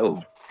 Hey,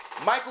 yo.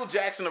 Michael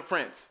Jackson or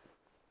Prince?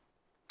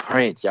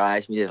 Prince. Y'all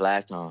asked me this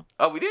last time.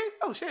 Oh, we did?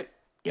 Oh shit.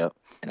 Yep.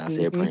 And I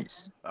said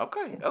Prince.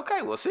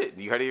 Okay. Well, shit.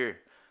 You heard it here.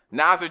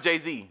 Nas or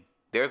Jay-Z?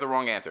 There's a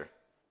wrong answer.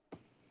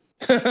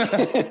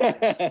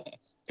 I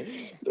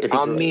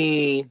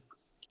mean,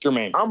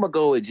 Jermaine. I'm gonna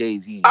go with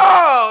Jay-Z.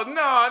 Oh no,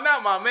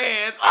 not my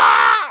man's.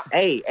 Ah!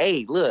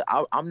 Hey, look,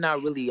 I'm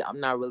not really a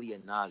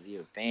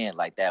Nasir fan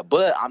like that,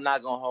 but I'm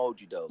not gonna hold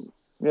you though.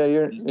 Yeah,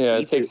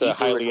 it takes a Ether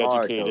highly was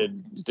hard,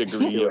 educated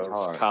degree Ether was of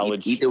hard.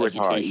 college Ether was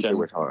hard. education. Ether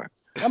was hard.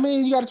 I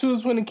mean, you got to choose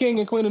between the king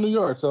and queen of New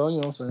York. So you know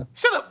what I'm saying.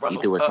 Shut up, Russell.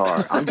 Ether was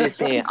hard. I'm just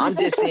saying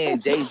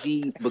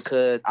Jay-Z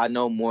because I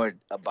know more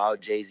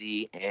about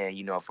Jay-Z, and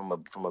you know from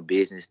a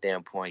business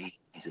standpoint,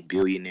 he's a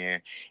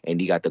billionaire, and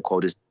he got the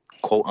quote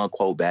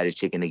unquote baddest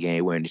chick in the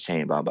game wearing the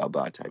chain, blah blah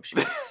blah type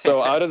shit.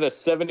 So out of the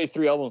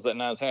 73 albums that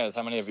Nas has,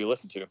 how many have you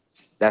listened to?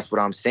 That's what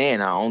I'm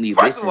saying. I only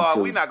First of listened all,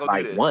 to we not gonna do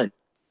like this. one.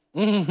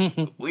 We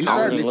You not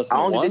I gonna started only, listen listen, I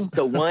to only one? listened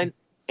to one,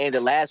 and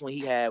the last one he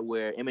had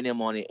where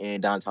Eminem on it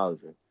and Don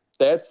Toliver.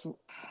 That's,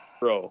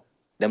 bro.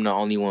 Them the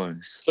only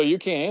ones. So you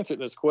can't answer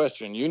this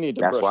question. You need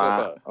to That's brush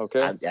why up,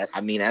 okay?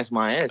 I mean, that's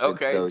my answer.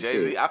 Okay, though,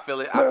 Jay-Z. shit. I feel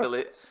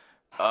it.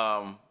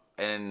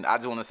 And I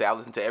just want to say I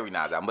listen to every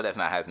Nas album, but that's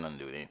not has nothing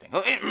to do with anything.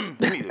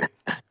 Neither.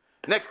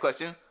 Next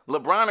question: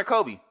 LeBron or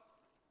Kobe?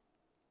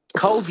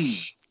 Kobe.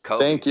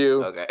 Thank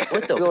you. Okay.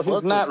 What the fuck?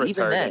 He's not even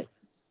retarded.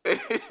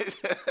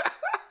 That?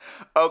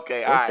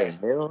 Okay. All right.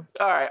 Hell?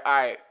 All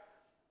right.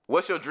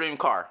 What's your dream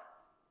car?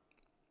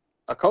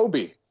 A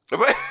Kobe.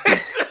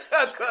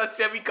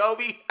 Chevy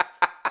Kobe.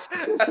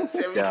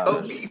 Chevy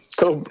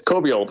Kobe.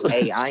 Kobe old.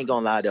 Hey, I ain't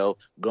gonna lie though.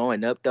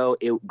 Growing up though,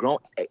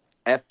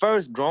 at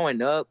first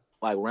growing up,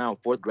 like around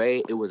 4th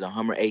grade, it was a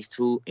Hummer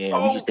H2, and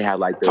we used to have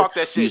like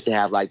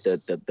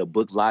the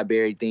book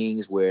library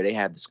things where they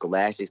have the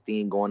Scholastics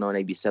thing going on.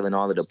 They be selling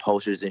all of the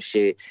posters and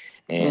shit.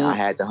 And I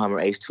had the Hummer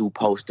H2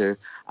 poster.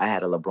 I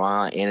had a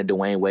LeBron and a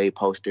Dwayne Wade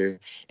poster.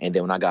 And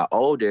then when I got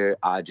older,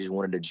 I just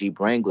wanted a Jeep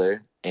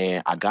Wrangler,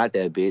 and I got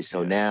that bitch.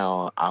 So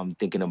now I'm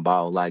thinking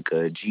about like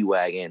a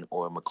G-Wagon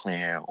or a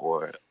McLaren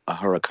or a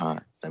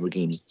Huracan,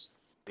 Lamborghini.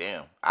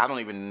 Damn, I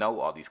don't even know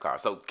all these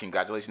cars. So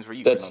congratulations for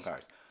you.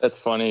 That's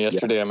funny.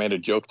 Yesterday I made a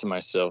joke to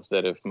myself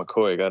that if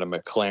McCoy got a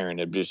McLaren,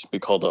 it'd just be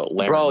called a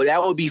Lamborghini. Bro,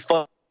 that would be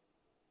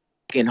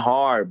fucking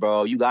hard,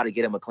 bro. You got to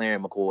get a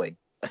McLaren, McCoy.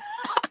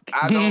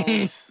 I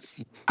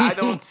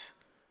don't.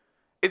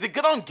 Is it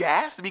good on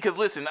gas? Because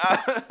listen,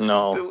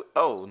 no.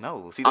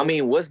 No. See, I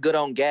mean, what's good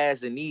on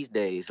gas in these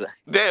days?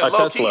 Damn,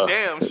 low key,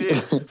 damn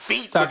shit.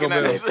 Feet Taco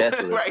looking Bell. at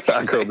us. Right?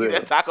 Taco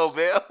Bell. Taco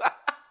Bell.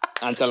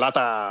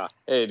 Enchilada.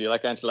 Hey, do you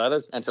like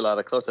enchiladas?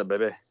 Enchilada close up,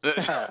 baby.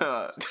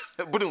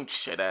 Boom,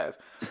 shit ass.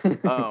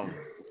 All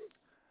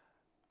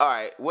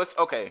right. What's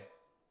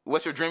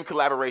your dream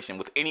collaboration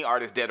with any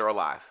artist, dead or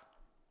alive?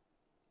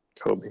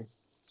 Kobe.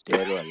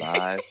 Dead or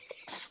alive?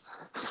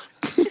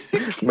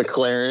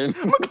 McLaren.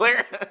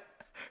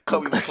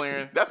 Kobe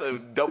McLaren. That's a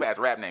dope ass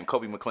rap name,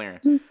 Kobe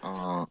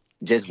McLaren.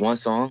 Just one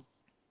song.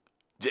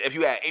 If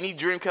you had any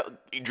dream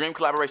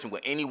collaboration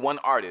with any one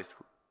artist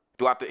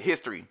throughout the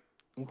history,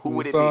 who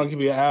would it be? Song could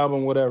be an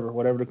album, whatever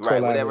the collab.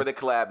 Right, whatever the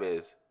collab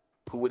is.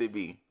 Who would it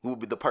be? Who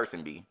would the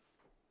person be?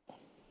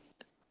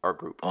 Or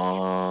group?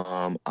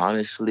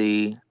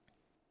 Honestly,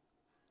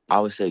 I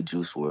would say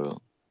Juice WRLD.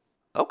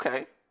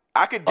 Okay.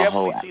 I could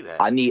definitely see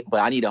that. I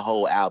need a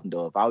whole album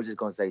though. If I was just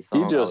gonna say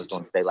songs, I was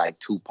gonna say like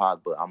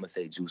Tupac, but I'm gonna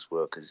say Juice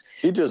WRLD because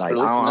he just like,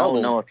 I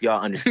don't know if y'all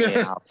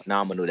understand how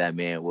phenomenal that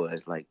man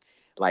was. Like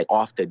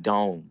Off the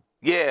Dome.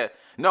 Yeah.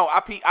 No,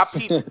 I peeped. I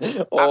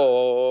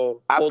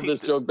hold this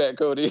joke back,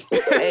 Cody.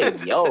 Hey,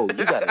 yo,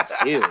 you gotta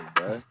chill,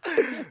 bro.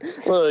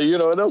 Well, you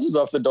know what else is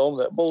Off the Dome?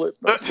 That bullet.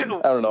 I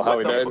don't know how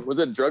he died. Was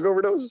it a drug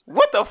overdose?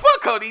 What the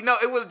fuck, Cody? No,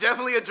 it was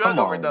definitely a drug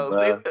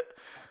overdose.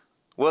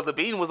 Well, the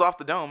bean was off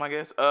the dome, I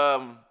guess.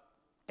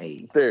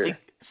 Hey, there.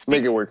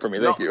 Make it work for me.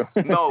 Thank you.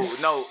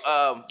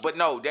 But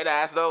no, dead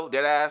ass,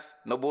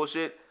 no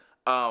bullshit.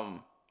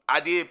 I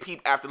did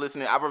peep after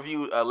listening. I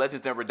reviewed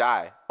Legends Never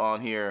Die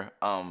on here.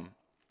 End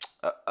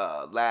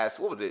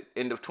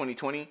of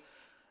 2020,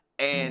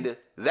 and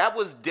that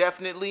was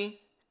definitely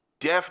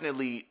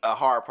a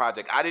hard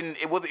project.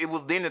 It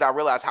was then that I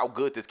realized how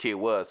good this kid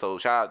was. So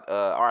shout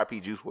out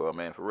RIP Juice WRLD,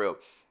 man, for real.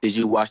 Did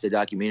you watch the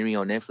documentary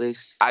on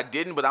Netflix? I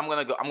didn't, but I'm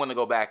gonna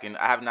go back, and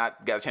I have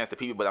not got a chance to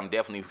peep it, but I'm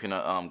definitely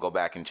gonna go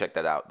back and check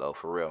that out though,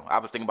 for real. I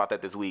was thinking about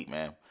that this week,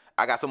 man.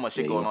 I got so much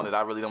shit going on that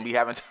I really don't be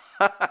having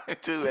time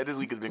to. And this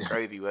week has been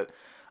crazy, but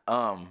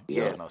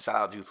shout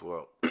out Juice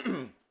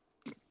WRLD.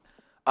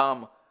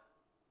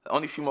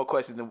 Only a few more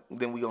questions,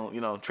 then we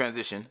gonna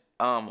transition.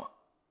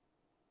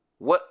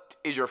 What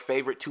is your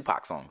favorite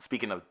Tupac song?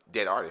 Speaking of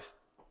dead artists.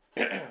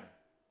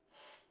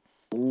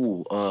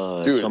 Ooh,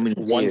 dude, So Many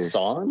Tears. One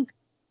song?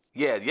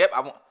 Yeah, yep.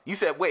 You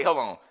said, wait, hold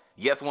on.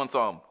 Yes, one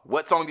song.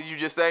 What song did you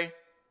just say?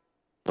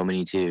 So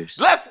Many Tears.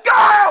 Let's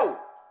go!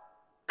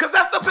 Cause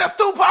that's the best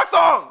Tupac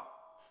song.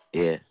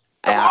 Yeah,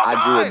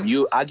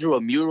 I drew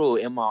a mural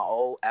at my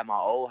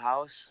old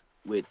house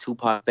with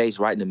Tupac face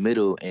right in the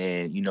middle,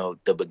 and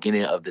the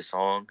beginning of the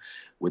song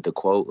with the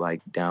quote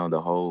like down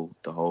the whole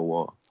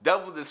wall.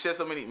 That was the shit.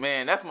 So many,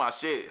 man. That's my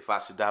shit. If I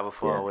should die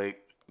before I wake,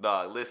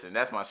 dog. Listen,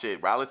 that's my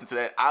shit, bro. I listen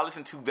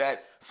to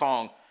that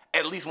song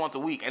at least once a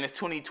week, and it's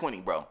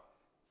 2020, bro.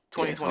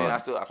 2020, and I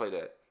play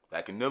that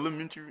like in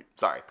elementary.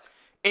 Sorry.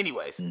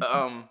 Anyways,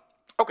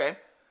 okay.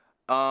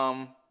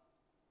 I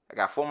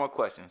got 4 more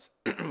questions.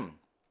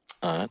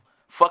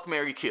 Fuck,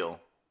 marry, kill.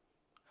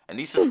 And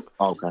these is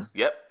okay.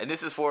 Yep, and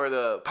this is for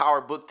the Power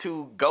Book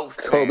 2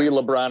 Ghost. Kobe,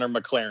 LeBron, or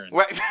McLaren.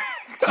 Right.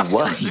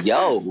 What?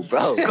 Yo,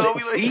 bro.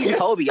 Leave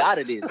Kobe out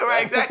of this.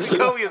 Right, exactly.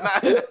 Kobe is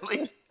not.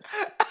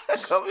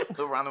 Kobe,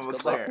 LeBron, and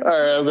McLaren. All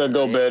right, I'm gonna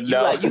go bed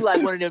now. You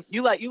like one of them.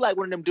 You like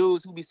one of them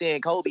dudes who be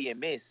saying Kobe and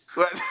miss.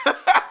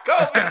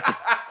 Kobe.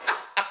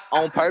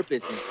 On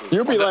purpose.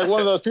 You'll be like one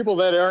of those people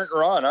that aren't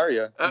Ron, are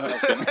you?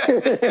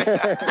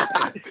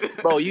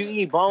 Bro, you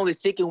eat boneless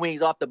chicken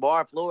wings off the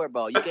bar floor,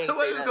 bro. You can't.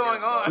 What is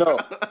going on? No,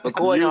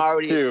 McCoy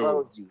already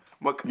exposed you.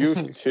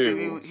 Used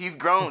to. He's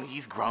grown.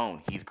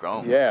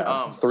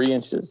 Yeah, 3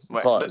 inches.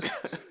 Right. Pause.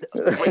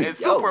 It's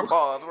super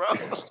pause, bro.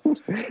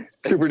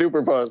 Super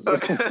duper pause.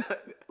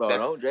 Bro,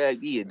 don't drag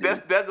me into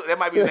that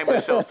might be the name of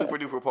the show. Super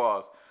duper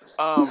pause.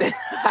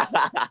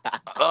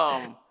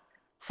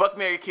 Fuck,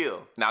 marry,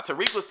 kill. Now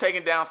Tariq was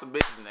taking down some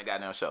bitches in that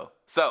goddamn show.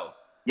 So.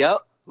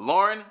 Yep.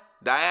 Lauren,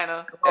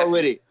 Diana, Effie.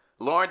 With it.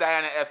 Lauren,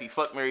 Diana, Effie.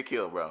 Fuck, marry,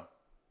 kill, bro.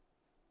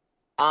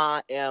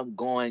 I am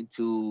going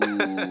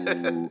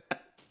to.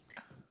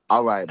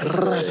 All right.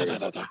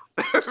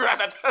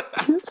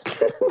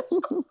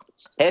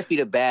 Effie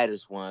the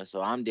baddest one,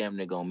 so I'm damn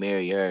near gonna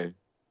marry her.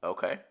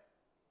 Okay.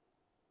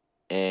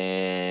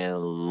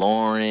 And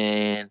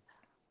Lauren,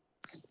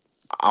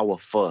 I will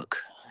fuck,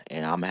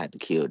 and I'm gonna have to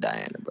kill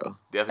Diana, bro.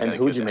 Definitely.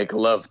 And who'd you make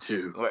love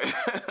to?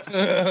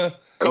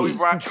 Kobe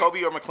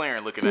or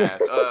McLaren looking ass.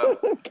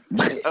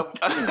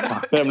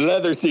 Them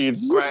leather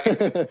seats.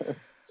 Right.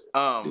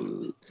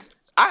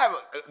 I have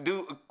a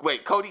dude.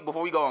 Wait, Cody.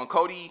 Before we go on,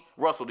 Cody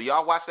Russell. Do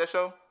y'all watch that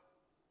show?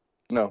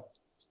 No.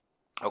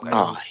 Okay.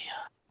 Oh yeah.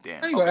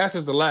 Damn. How you gonna ask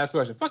us the last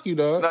question? Fuck you,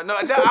 dog. No.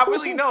 I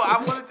really know.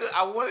 I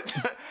wanted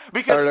to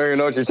because I don't even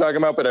know what you're talking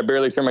about, but I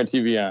barely turn my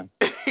TV on.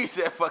 He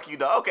said, "Fuck you,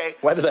 dog." Okay.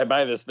 Why did I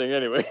buy this thing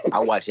anyway? I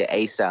watch it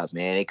ASAP,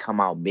 man. It come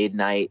out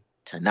midnight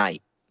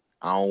tonight.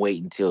 I don't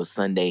wait until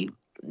Sunday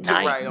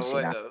night.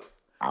 Right,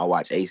 I'll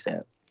watch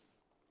ASAP.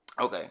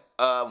 Okay.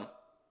 I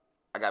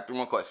got 3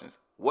 more questions.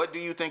 What do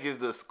you think is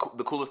the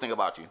coolest thing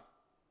about you?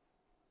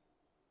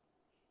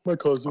 My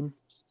cousin.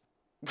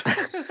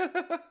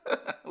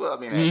 Well,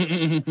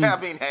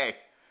 hey.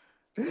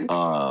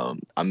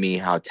 I mean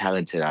how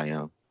talented I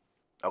am.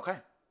 Okay.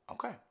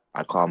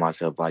 I call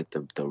myself like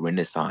the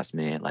Renaissance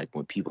man. Like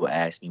when people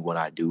ask me what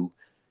I do,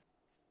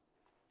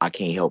 I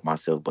can't help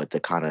myself but to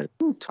kind of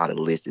try to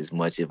list as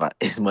much of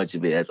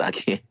it as I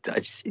can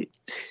type shit.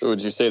 So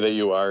would you say that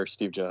you are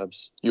Steve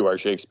Jobs? You are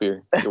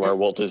Shakespeare? You are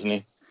Walt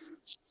Disney?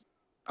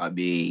 I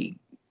mean,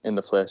 in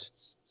the flesh.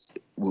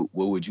 What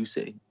would you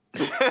say?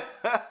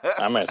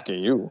 I'm asking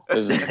you.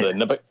 This is the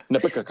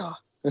Nipakaka.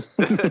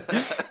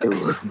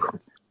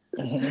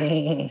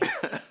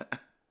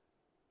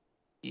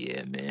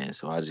 Yeah, man.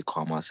 So I just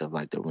call myself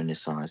like the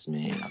Renaissance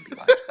man. I'll be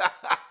like,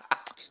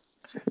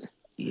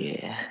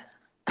 yeah.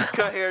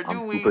 Cut hair,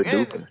 do we?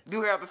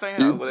 Do hair at the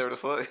same house, whatever the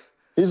fuck.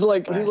 He's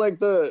like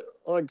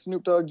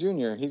Snoop Dogg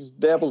Jr. He's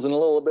dabbles in a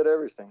little bit of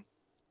everything.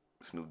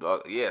 Snoop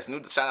Dogg, yeah.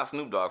 Shout out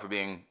Snoop Dogg for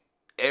being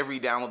every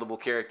downloadable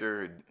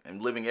character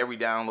and living every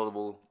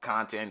downloadable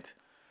content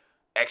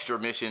extra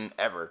mission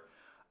ever.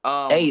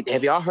 Hey,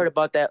 have y'all heard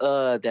about that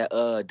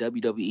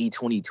WWE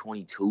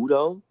 2022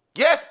 though?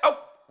 Yes.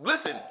 Oh,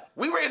 listen,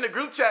 we were in the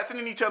group chat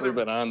sending each other. We've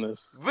been on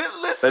this.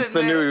 Listen, that's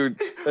the new.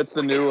 It's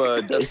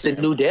the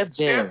new Def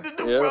Jam.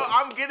 Bro,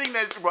 I'm getting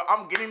that shit, bro.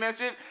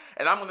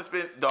 And I'm gonna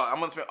spend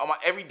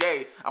every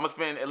day. I'm gonna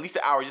spend at least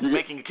an hour just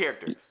making a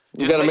character.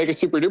 You gotta make a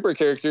super duper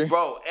character,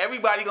 bro.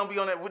 Everybody gonna be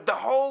on that with the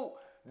whole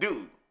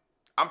dude.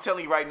 I'm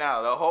telling you right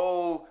now, the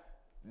whole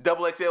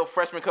XXL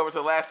freshman covers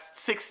the last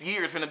 6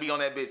 years gonna be on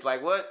that bitch.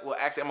 Like what? Well,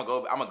 actually, I'm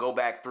gonna go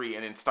back 3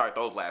 and then start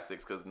those last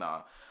 6 because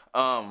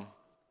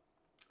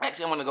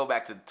actually, I'm gonna go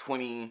back to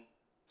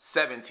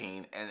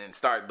 2017 and then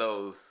start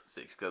those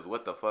 6 because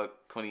what the fuck,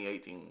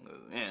 2018?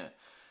 Yeah.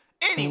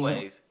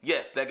 Anyways,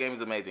 yes, that game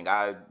is amazing.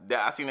 I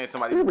seen that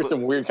somebody. There were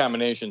some weird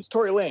combinations.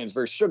 Tory Lanez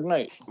versus Suge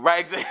Knight.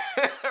 Right,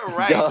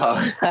 right.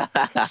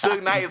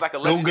 Suge Knight is like a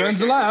no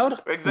guns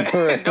allowed.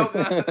 Exactly. No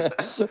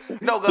guns.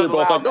 No guns They're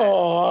both allowed. Like,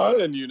 oh,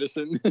 in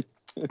unison.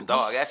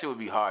 Dog, that shit would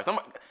be hard.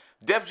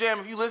 Def Jam,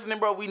 if you listening,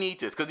 bro, we need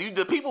this because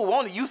the people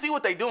want it. You see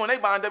what they doing? They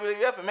buying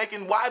WWF and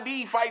making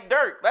YB fight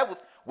Dirk. That was.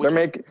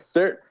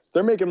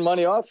 They're making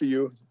money off of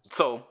you.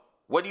 So,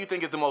 what do you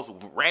think is the most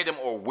random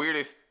or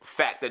weirdest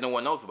fact that no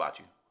one knows about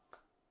you?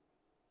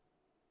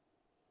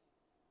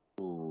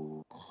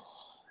 Ooh,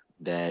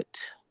 that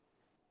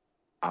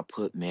I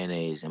put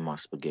mayonnaise in my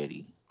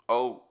spaghetti.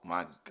 Oh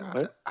my god!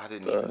 What? I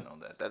didn't even know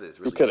that. That is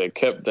really. You could have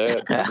kept that.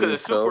 You could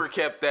have super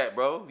kept that,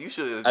 bro. You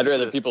should have. I'd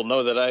rather people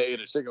know that I ate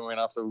a chicken wing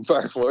off the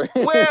bar floor.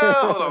 Well,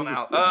 hold on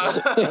now.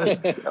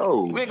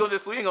 No. We ain't gonna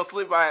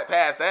slip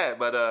past that.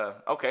 But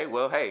okay.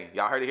 Well, hey,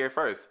 y'all heard it here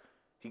first.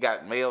 He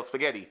got mayo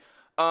spaghetti.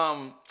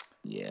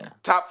 Yeah.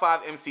 Top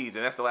 5 MCs,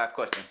 and that's the last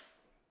question.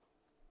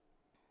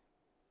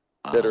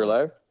 Dead or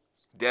alive?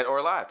 Dead or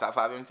alive? Top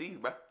 5 MCs,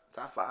 bro.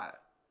 Top 5.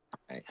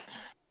 Right.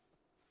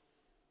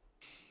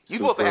 You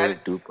supposed to have it.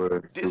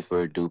 Super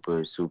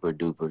duper.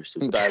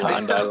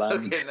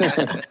 Dylan.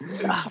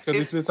 Because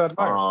it's the top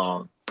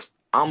 5.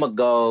 I'm gonna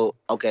go.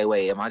 Okay,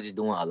 wait. Am I just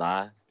doing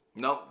alive?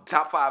 No,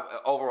 top 5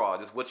 overall.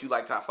 Just what you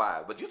like, top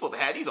 5. But you supposed to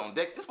have these on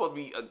deck. This supposed to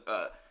be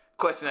a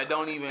question that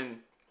don't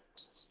even.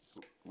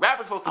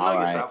 Rappers supposed to know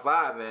your top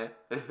 5, man.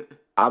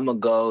 I'm gonna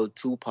go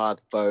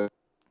Tupac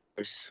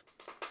first,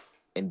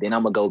 and then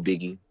I'm gonna go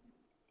Biggie.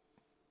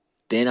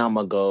 Then I'm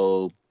gonna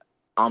go.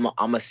 I'm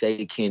gonna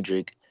say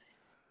Kendrick.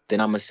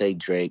 Then I'm gonna say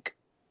Drake,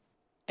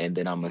 and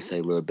then I'm gonna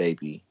say Lil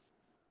Baby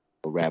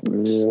for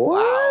rappers.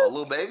 Wow,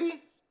 Lil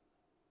Baby.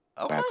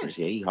 Okay. Rappers,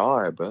 yeah, he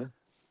hard, bro.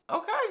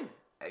 Okay,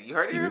 you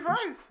heard it here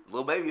first.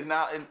 Lil Baby is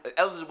now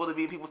eligible to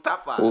be in people's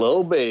top 5.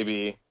 Lil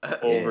Baby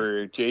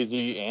over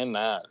Jay-Z and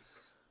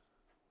Nas.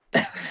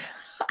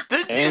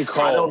 And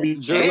Cole. I don't be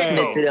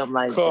listening to them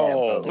like that,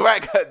 bro.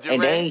 Right,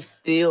 and they ain't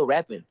still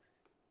rapping.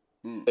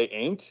 They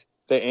ain't?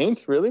 They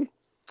ain't? Really?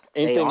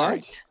 Ain't they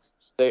not?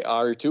 they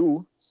are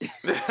too.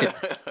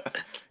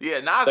 Yeah,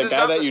 Nas the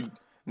guy that you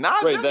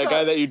Nas right, that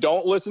guy that you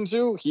don't listen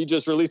to, he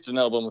just released an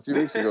album a few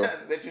weeks ago.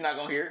 That you're not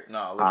gonna hear?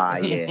 No.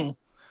 Yeah.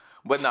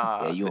 But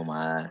nah. Yeah, you and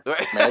mine.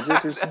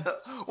 Magic or something?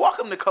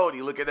 Welcome to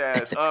Cody. Look at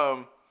that.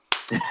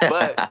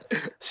 But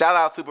shout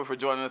out Super for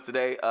joining us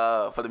today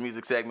for the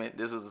music segment.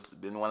 This has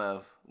been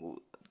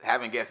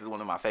having guests is one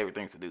of my favorite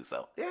things to do.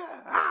 So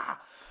yeah.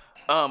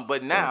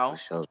 But now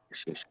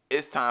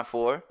it's time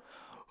for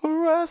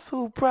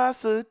Russell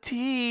Prosity.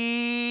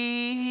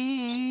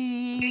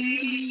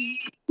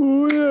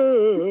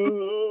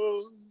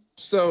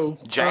 So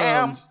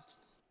Jam.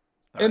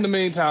 In the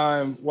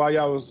meantime, while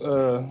y'all was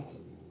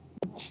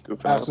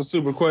asking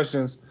super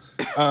questions,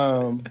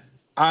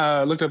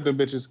 I looked up them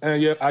bitches,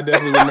 and yeah, I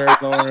definitely would marry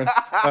Lauren,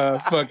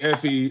 fuck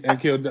Effie, and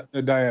kill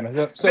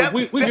Diana. So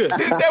we good.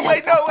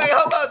 Wait,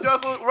 hold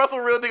on, Russell,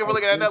 real nigga, we're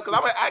looking at that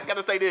because I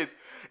gotta say this.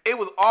 It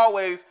was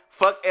always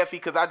fuck Effie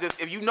because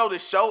if you know the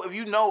show, if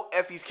you know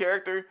Effie's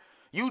character,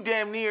 you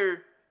damn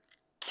near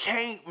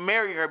can't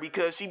marry her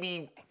because she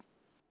be.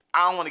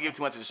 I don't want to give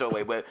too much of the show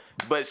away, but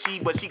she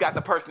got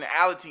the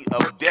personality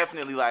of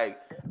definitely like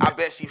I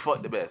bet she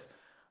fucked the best.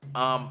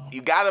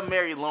 You gotta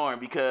marry Lauren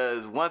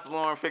because once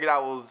Lauren figured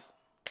out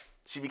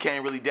she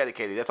became really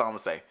dedicated. That's all I'm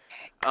gonna say.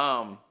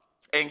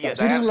 And yeah, she's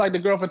just like the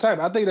girlfriend type.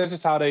 I think that's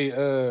just how they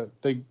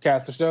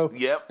cast the show.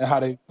 Yep. And how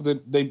they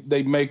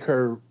make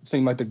her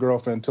seem like the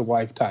girlfriend to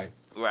wife type.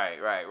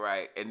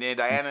 Right. And then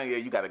Diana, yeah,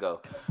 you gotta go.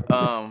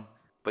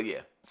 But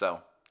yeah, so.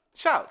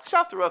 Shouts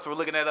to Russ for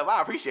looking that up.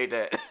 I appreciate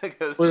that.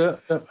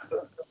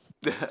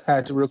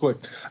 Had to real quick.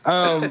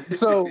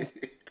 So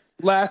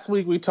last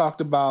week we talked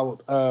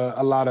about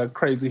a lot of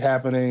crazy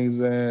happenings,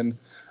 and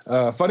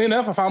funny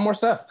enough, I found more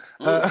stuff.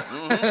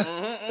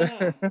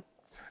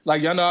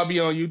 Like y'all know, I'll be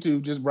on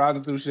YouTube just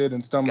browsing through shit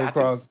and stumble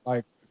across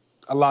like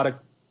a lot of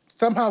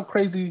somehow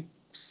crazy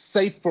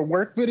safe for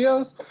work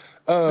videos.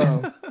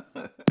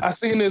 I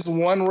seen this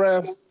one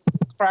ref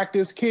crack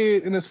this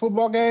kid in this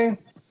football game.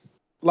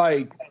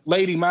 Like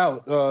laid him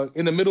out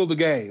in the middle of the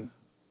game.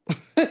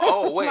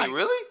 Oh wait, like,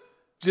 really?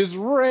 Just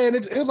ran.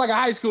 It was like a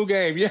high school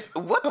game. Yeah.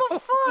 What the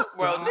fuck,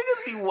 bro?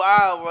 Niggas be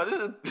wild, bro. This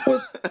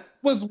is.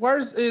 What's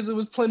worse is it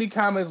was plenty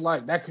comments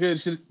like that kid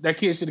should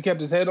have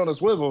kept his head on a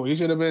swivel. He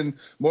should have been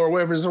more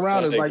aware of his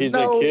surroundings. Like he's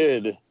a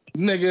kid.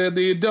 Nigga,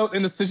 the adult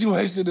in the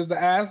situation is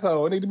the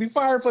asshole. I need to be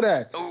fired for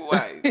that. Oh,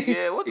 right.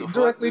 Yeah, what the fuck?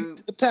 Directly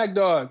attack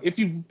dog. If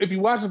you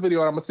watch the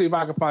video, I'm gonna see if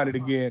I can find it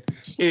again.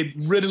 It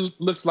really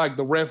looks like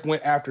the ref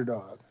went after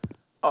dog.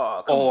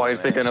 Oh, I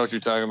think I know what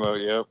you're talking about.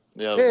 Yep.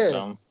 Yeah. That's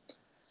dumb.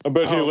 I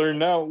bet he learned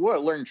now.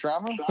 What? Learn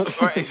trauma?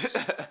 Right.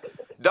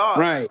 Dog.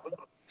 Right.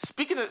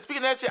 Speaking of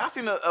that shit, I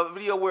seen a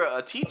video where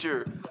a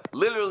teacher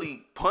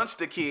literally punched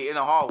the kid in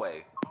the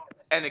hallway,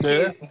 and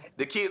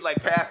the kid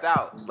like passed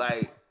out.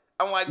 Like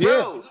I'm like,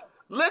 bro,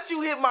 let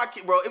you hit my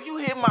kid, bro. If you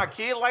hit my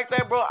kid like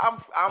that, bro,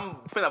 I'm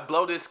finna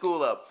blow this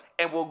school up,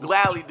 and will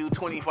gladly do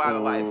 25 to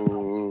life.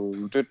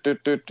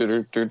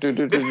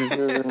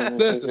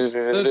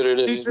 Listen,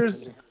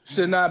 teachers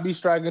should not be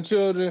striking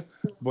children,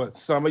 but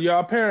some of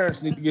y'all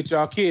parents need to get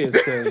y'all kids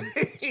because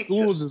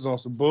schools is on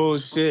some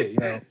bullshit,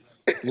 yo.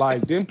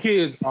 Like them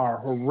kids are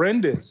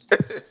horrendous.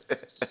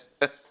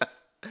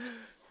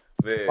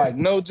 Man. Like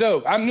no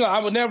joke. I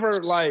would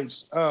never like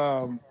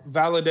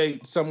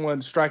validate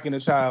someone striking a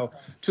child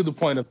to the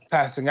point of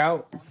passing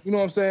out. You know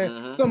what I'm saying?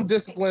 Mm-hmm. Some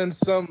discipline,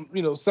 some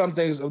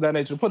things of that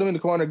nature. Put them in the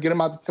corner, get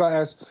them out the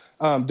class.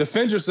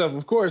 Defend yourself,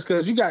 of course,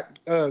 because you got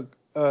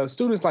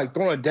students like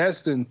throwing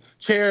desks and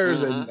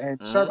chairs and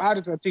sharp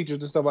objects at teachers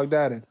and stuff like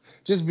that, and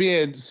just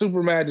being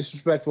super mad,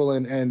 disrespectful,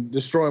 and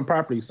destroying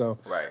property. So,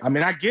 right. I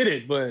mean, I get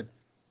it, but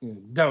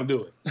don't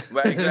do it.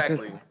 Right,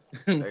 exactly.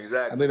 Exactly.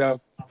 I think that was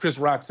Chris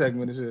Rock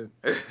segment and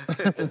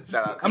shit.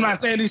 Shout out. I'm not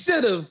saying he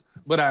should have,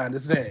 but I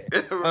understand.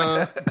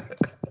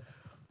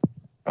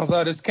 I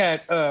saw this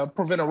cat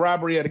prevent a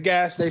robbery at a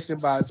gas station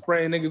by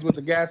spraying niggas with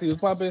the gas he was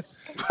pumping.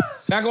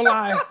 Not gonna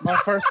lie, my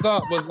first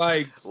thought was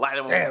like,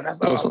 damn, that's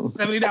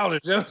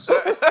 $70, Joe.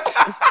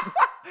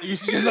 You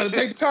should just let him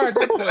take the car at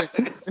that point.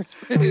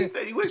 He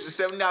said you wasted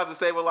 $70 to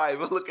save a life.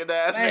 Look at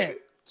that nigga.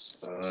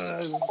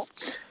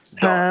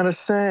 How to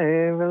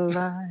save a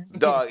life.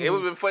 Dog, it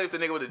would have been funny if the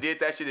nigga would have did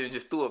that shit and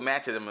just threw a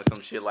match at him or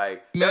some shit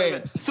like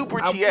that. Super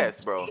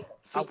TS, bro.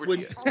 Super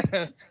TS.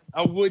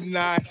 I would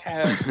not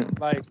have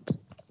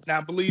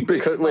not believed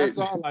because I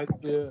saw I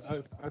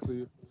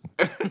see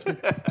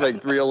it.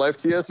 Like real life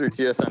TS or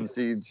TS on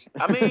Siege?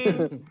 I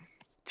mean,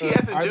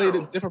 TS in Are general. they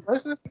a different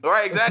person?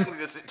 Right, exactly.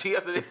 The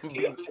TS that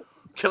be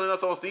killing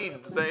us on Siege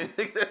is the same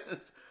thing.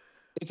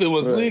 If it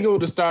was legal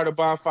to start a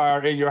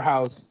bonfire in your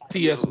house,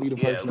 TS would be the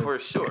first. Yeah, for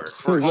sure.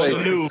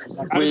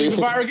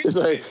 It's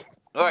like,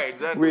 all right,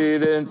 exactly. We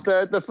didn't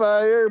start the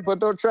fire, but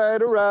don't try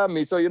to rob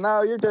me, so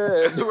now you're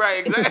dead.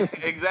 Right,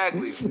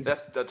 exactly.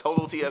 That's the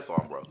total TS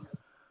song, bro.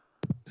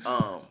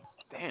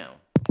 Damn.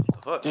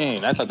 Fuck.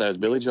 Dang, I thought that was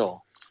Billy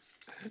Joel.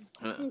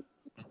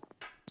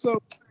 So,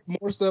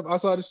 more stuff. I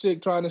saw this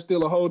chick trying to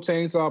steal a whole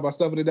chainsaw by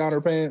stuffing it down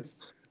her pants.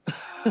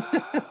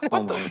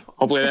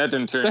 Hopefully that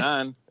didn't turn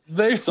on.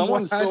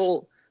 Someone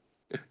stole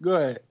Go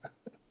ahead.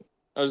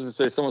 I was just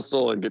say someone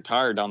stole a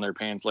guitar down their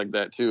pants like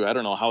that too. I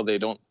don't know how they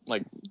don't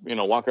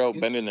walk out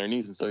bending their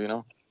knees and stuff. They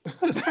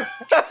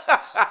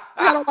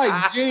got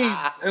like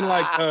jeans and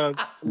like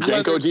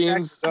Janko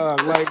jeans.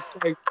 Like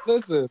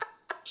listen,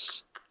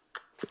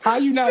 how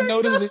you not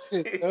notice this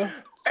shit? Bro?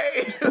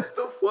 Hey, what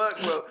the fuck,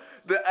 bro?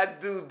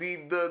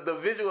 The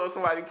visual of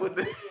somebody putting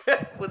the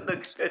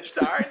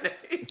guitar in their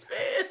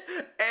head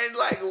and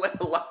like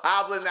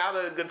hobbling out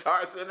of the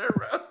Guitar Center,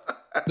 bro.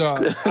 No,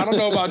 I don't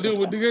know about dude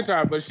with the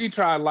guitar, but she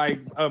tried like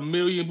a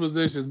million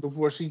positions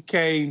before she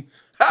came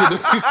to the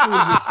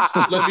conclusion.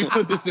 Let me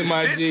put this in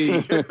my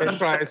jeans and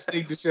try and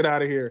sneak the shit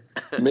out of here.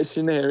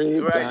 Missionary.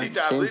 Right, she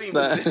tried bleeding.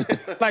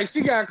 Like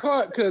she got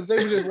caught because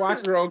they were just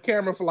watching her on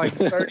camera for like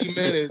 30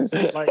 minutes.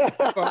 Like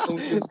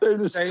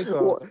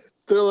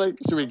they're like,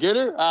 should we get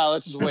her?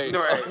 Let's just wait.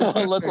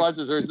 Right. Let's watch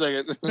this for a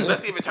second.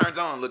 Let's see if it turns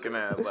on. Looking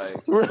at it, like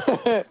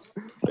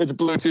it's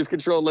Bluetooth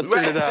controlled. Let's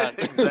turn it on.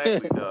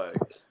 Exactly, dog.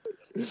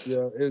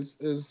 Yeah, it's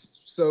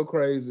so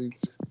crazy.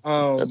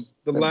 The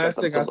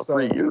last thing I saw.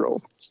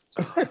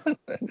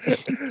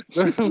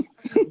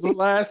 The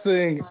last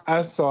thing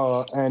I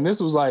saw, and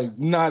this was like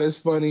not as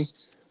funny,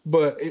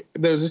 but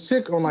there's a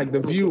chick on like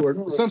The View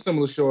or some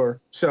similar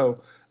show,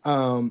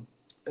 and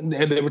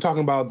they were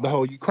talking about the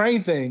whole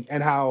Ukraine thing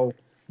and how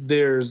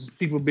there's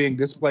people being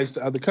displaced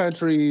to other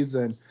countries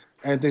and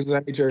things of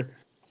that nature.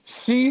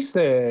 She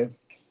said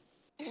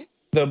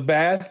the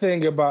bad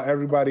thing about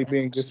everybody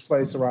being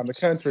displaced around the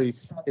country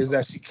is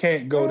that she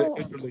can't go to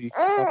Italy.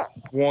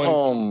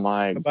 Oh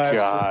my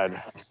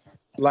God.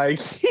 Like,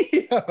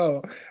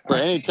 yo. For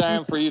any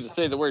time for you to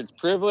say the words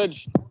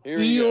privilege, here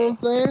you go. know what I'm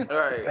saying? All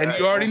right, and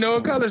you already know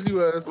what colors you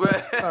was.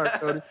 Sorry,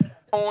 Cody.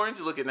 Orange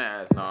looking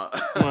ass, no.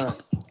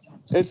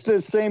 It's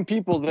the same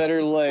people that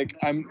are like,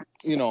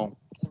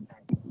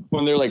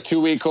 when they're like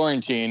 2-week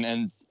quarantine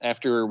and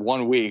after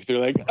 1 week, they're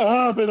like,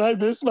 but I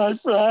miss my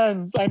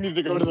friends. I need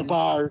to go to the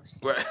bar.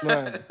 Right.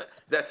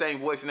 That same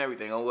voice and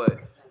everything on what?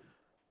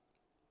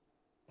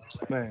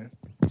 Man.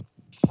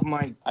 I'm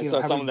like, I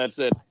saw someone that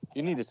said,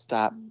 you need to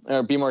stop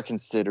or be more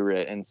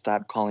considerate and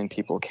stop calling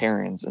people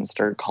Karens and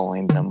start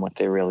calling them what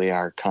they really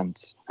are,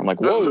 cunts. I'm like,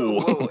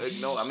 whoa.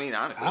 No, I mean,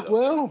 honestly.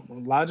 Well,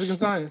 logic and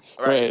science.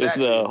 Right,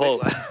 exactly. It's the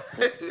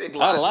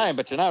whole, out of line,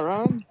 but you're not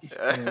wrong.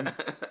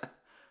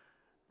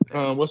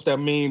 What's that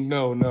meme?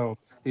 No.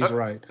 He's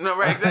right. No,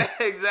 right,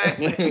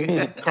 exactly.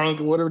 Crunk,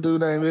 whatever dude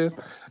name is.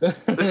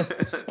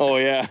 Oh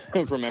yeah,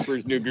 from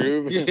Emperor's New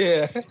Groove.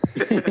 Yeah.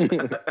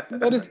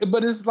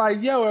 but it's like,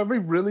 yo, have we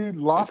really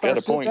lost our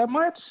shit that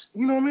much?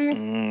 You know what I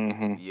mean?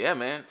 Mm-hmm. Yeah,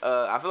 man.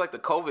 I feel like the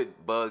COVID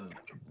bug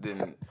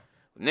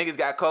niggas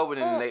got COVID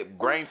and their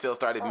brain cells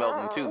started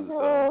melting too.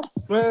 So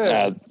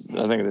I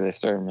think they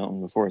started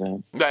melting before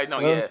that. Right? No,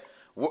 yeah.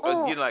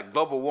 Like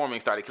global warming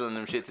started killing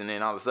them shits, and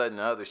then all of a sudden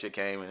the other shit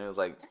came, and it was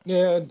like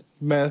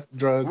meth,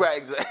 drugs.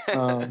 Right.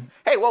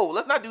 Hey, whoa,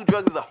 let's not do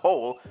drugs as a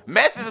whole.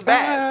 Meth is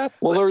bad.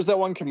 Well, there was that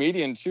one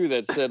comedian too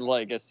that said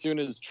like as soon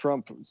as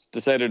Trump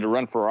decided to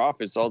run for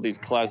office, all these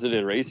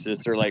closeted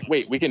racists are like,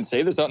 wait, we can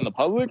say this out in the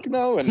public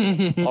now,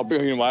 and all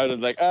being wild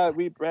and like,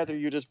 we'd rather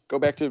you just go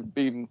back to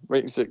being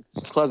racist,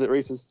 closet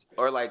racist,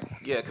 or like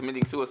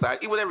committing suicide,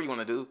 whatever you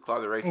want to do,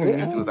 closet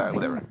racist, suicide,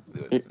 whatever.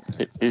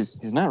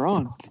 He's not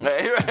wrong.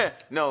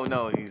 No,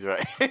 he's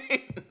right.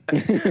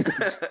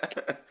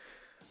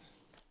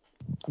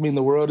 I mean,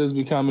 the world is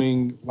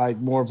becoming like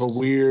more of a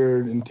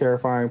weird and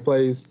terrifying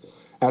place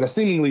at a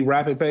seemingly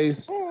rapid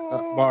pace.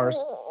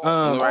 Bars.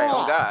 Right.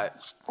 Oh God.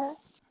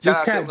 This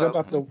cat jumped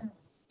out the.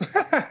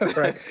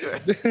 Right.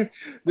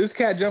 This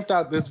cat jumped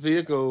out this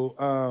vehicle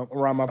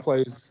around my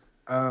place.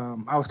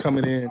 I was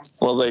coming in.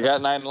 Well, they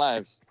got 9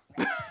 lives.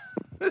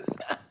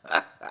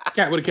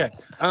 Cat with a cat.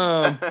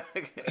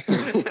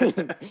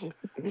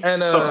 And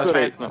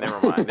never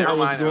mind. I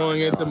was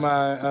going into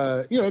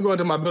my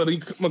building.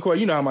 McCoy,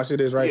 you know how my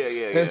shit is, right?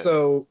 Yeah. And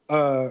so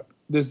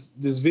this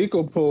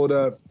vehicle pulled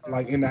up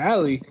like in the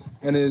alley,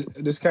 and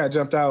this cat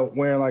jumped out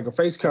wearing like a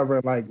face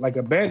covering, like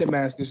a bandit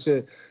mask and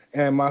shit.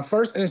 And my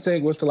first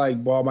instinct was to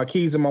like ball my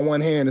keys in my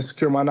one hand and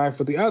secure my knife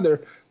with the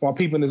other while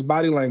peeping his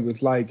body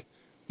language, like.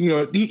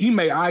 He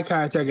made eye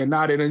contact and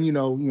nodded and,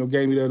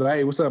 gave me the,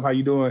 hey, what's up? How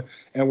you doing?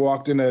 And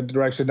walked in a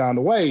direction down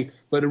the way.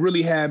 But it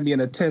really had me in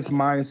a tense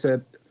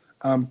mindset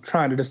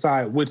trying to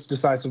decide which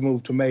decisive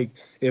move to make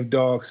if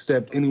dog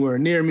stepped anywhere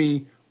near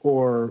me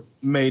or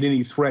made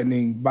any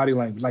threatening body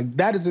language. Like,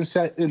 that is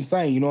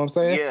insane. You know what I'm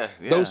saying? Yeah.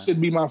 Those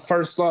should be my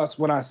first thoughts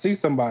when I see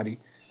somebody.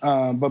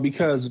 But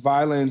because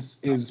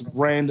violence is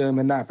random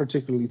and not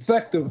particularly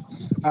selective,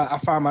 I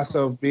find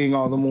myself being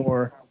all the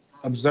more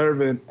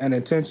observant and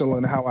intentional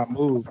in how I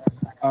move.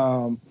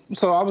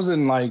 So I was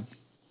in like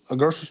a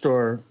grocery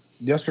store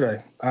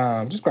yesterday,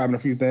 just grabbing a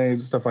few things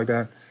and stuff like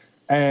that.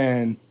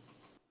 And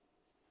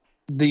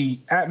the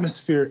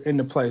atmosphere in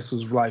the place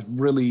was like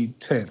really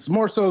tense,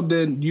 more so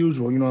than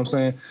usual. You know what I'm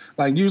saying?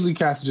 Like usually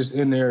cats are just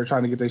in there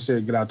trying to get their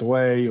shit, get out the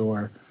way,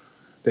 or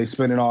they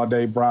spend it all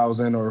day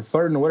browsing or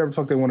flirting or whatever the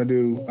fuck they want to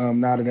do.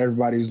 Now that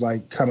everybody's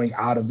like coming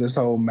out of this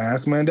whole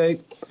mask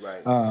mandate.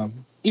 Right.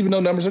 even though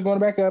numbers are going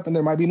back up and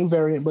there might be a new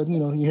variant, but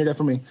you hear that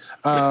from me.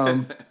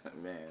 Man.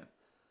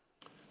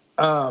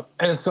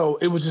 And so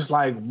it was just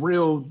like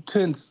real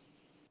tense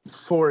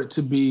for it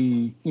to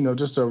be,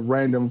 just a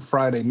random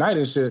Friday night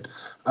and shit.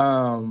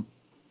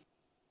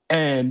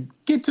 And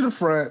get to the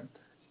front,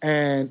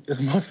 and this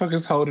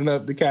motherfucker's holding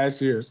up the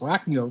cashier, so I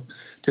can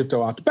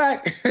tiptoe out the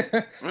back.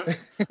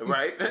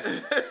 Right.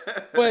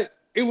 But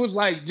it was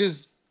like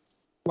just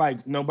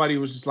like nobody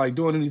was just like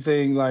doing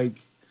anything.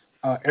 Like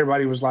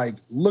everybody was like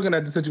looking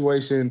at the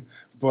situation,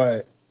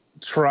 but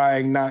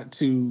trying not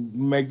to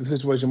make the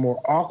situation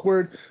more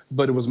awkward,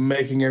 but it was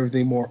making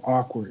everything more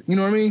awkward. You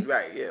know what I mean?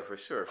 Right. Yeah. For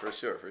sure.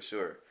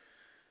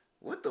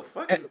 What the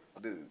fuck is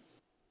dude?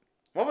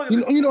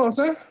 You know what I'm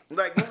saying?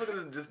 Like, motherfuckers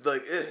is just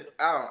like,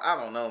 I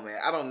don't know, man.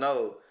 I don't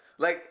know.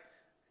 Like,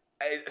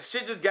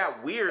 shit just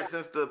got weird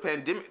since the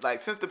pandemic.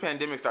 Like, since the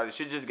pandemic started,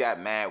 shit just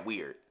got mad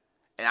weird.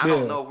 And I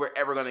don't know if we're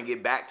ever gonna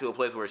get back to a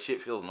place where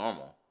shit feels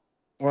normal.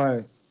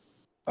 Right.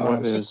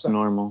 What is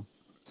normal?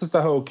 It's just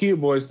the whole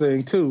Kid Boys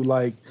thing too.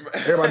 Like,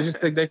 everybody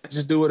just think they can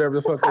just do whatever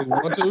the fuck they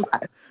want to.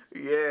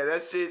 Yeah,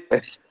 that shit.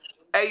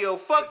 Hey, yo,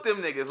 fuck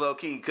them niggas, low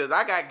key, because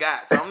I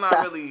got, so I'm not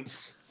really.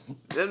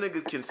 Them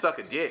niggas can suck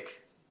a dick.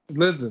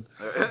 Listen,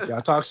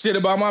 y'all talk shit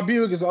about my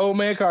Buick. It's an old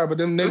man car, but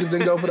them niggas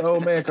didn't go for the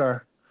old man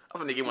car.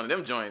 I'm finna get one of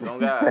them joints. On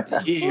God.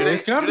 Yeah, do they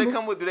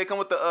come with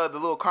the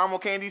little caramel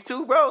candies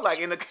too, bro? Like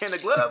in the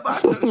glove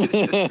box.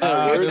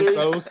 They're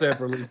sold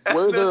separately.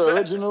 Where the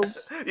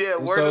originals? Yeah,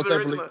 where the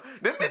original?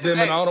 Them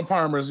and all the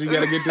Palmers. You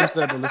gotta get them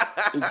separately.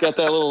 He's got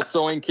that little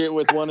sewing kit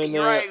with one in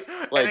there. Right.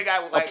 Like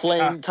a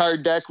plain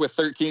card deck with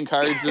 13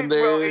 cards in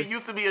there. Bro, it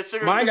used to be a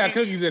sugar. Mine got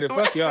cookies in it.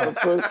 Fuck y'all.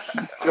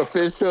 A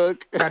fish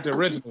hook. Got the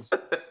originals.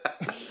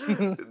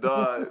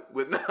 Dog,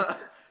 fuck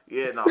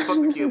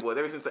the Kid Boys.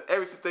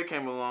 Ever since they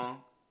came along,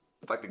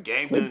 it's like the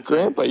game didn't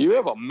Grandpa, you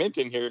have a mint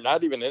in here,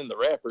 not even in the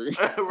wrapper.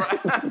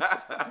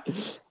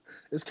 Right.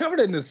 It's covered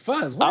in this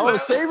fuzz. I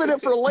was saving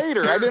it for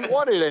later. I didn't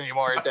want it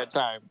anymore at that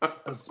time.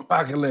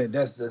 Spocklet,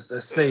 that's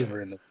a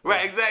savor in the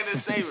right, exactly,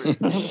 savor.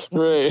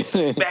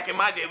 Right. Back in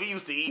my day, we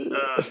used to eat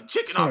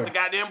chicken off the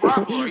goddamn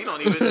bar floor. You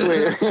don't even.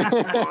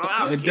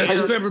 And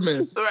just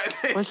peppermints.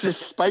 Right. What's this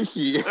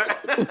spicy?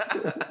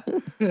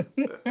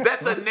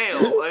 That's a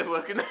nail. Like,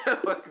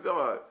 come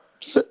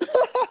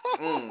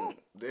on.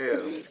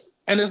 Damn.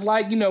 And it's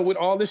like, with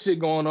all this shit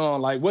going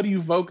on, like, what do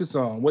you focus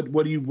on? What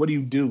do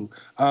you do?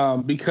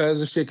 Because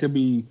the shit could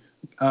be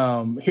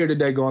here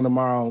today, gone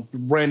tomorrow.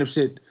 Random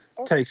shit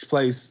takes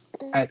place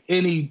at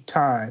any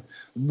time.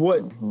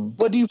 What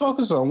do you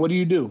focus on? What do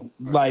you do?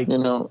 Like,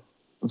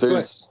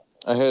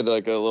 I had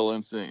like a little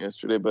incident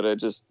yesterday, but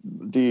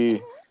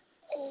the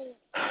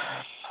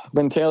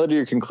mentality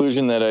or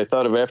conclusion that I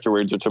thought of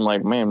afterwards, which I'm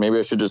like, man, maybe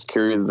I should just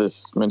carry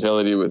this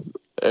mentality with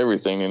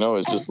everything.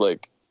 It's just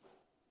like,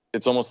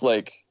 it's almost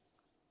like,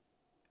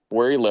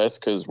 worry less,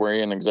 because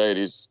worry and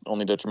anxiety is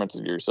only detrimental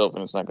to yourself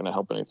and it's not going to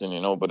help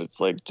anything, but it's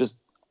like,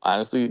 just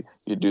honestly,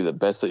 you do the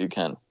best that you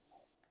can.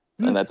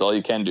 And that's all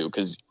you can do,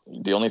 because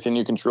the only thing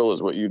you control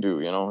is what you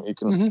do. You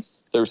can.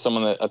 There was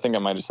someone that I think I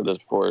might have said this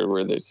before,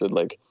 where they said,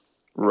 like,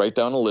 write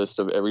down a list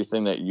of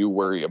everything that you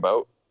worry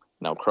about.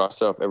 Now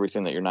cross off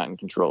everything that you're not in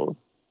control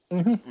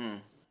of.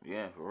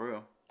 Yeah, for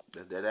real.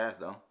 That's dead ass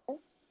though.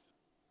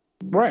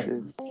 Right.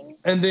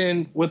 And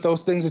then with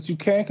those things that you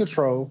can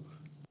control,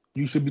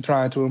 you should be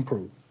trying to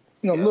improve.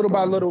 Little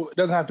by little. It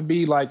doesn't have to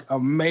be like a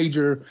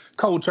major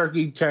cold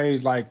turkey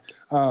change. Like,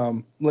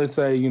 let's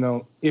say,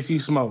 if you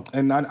smoke,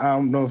 and I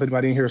don't know if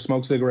anybody in here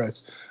smokes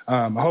cigarettes.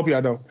 I hope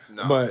y'all don't.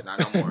 No, but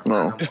not no more.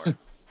 No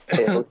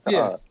more.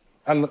 Yeah.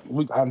 I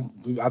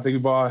think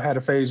we've all had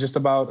a phase just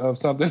about of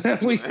something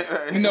that we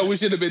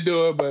should have been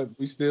doing, but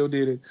we still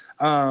did it.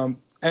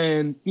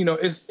 And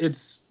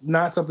it's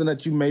not something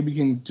that you maybe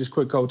can just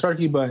quit cold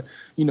turkey, but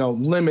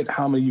limit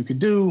how many you could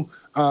do,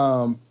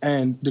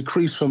 and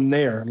decrease from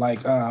there. Like,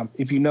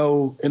 if in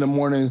the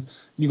morning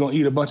you're gonna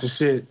eat a bunch of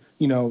shit,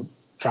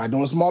 try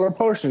doing smaller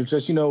portions,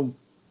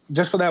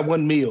 just for that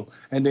one meal,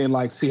 and then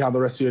like see how the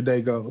rest of your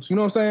day goes. You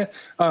know what I'm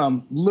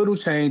saying? Little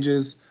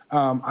changes.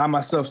 I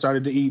myself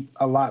started to eat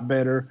a lot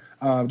better,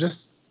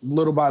 just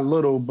little by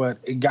little, but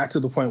it got to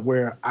the point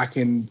where I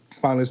can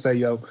finally say,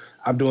 yo,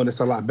 I'm doing this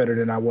a lot better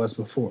than I was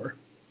before.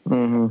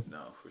 No,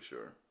 for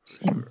sure.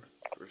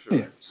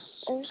 Yeah.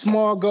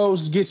 Small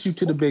goals get you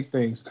to the big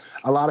things.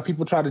 A lot of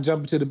people try to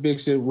jump into the big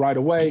shit right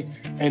away,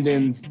 and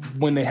then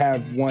when they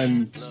have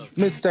one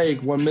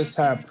mistake, one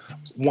mishap,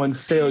 one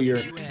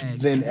failure,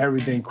 then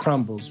everything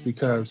crumbles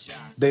because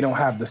they don't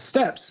have the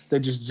steps. They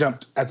just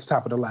jumped at the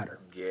top of the ladder.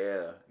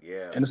 Yeah.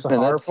 And it's a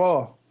hard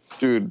fall.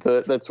 Dude,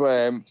 that's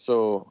why I'm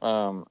so,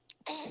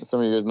 some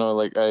of you guys know,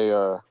 like,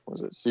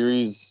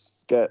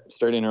 Siri's got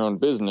starting her own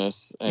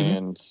business,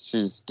 and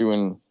she's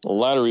doing a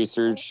lot of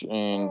research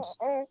and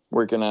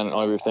working on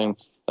everything.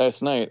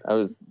 Last night, I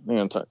was,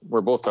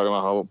 we're both talking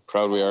about how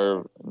proud we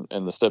are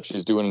and the steps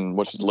she's doing and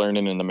what she's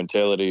learning and the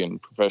mentality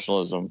and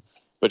professionalism.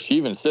 But she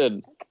even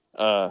said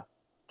that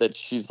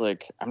she's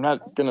like, I'm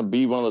not going to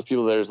be one of those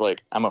people that is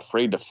like, I'm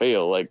afraid to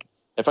fail. Like,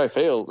 if I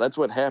fail, that's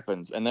what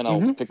happens. And then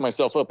I'll pick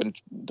myself up and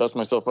dust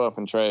myself off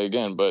and try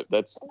again. But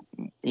that's,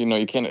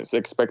 you can't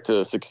expect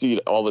to succeed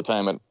all the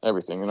time at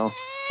everything,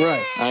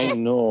 Right. I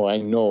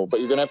know. But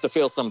you're going to have to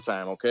fail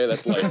sometime, okay?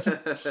 That's life.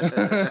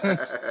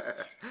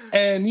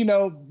 And,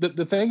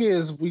 the thing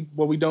is,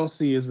 what we don't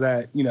see is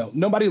that,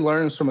 nobody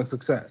learns from a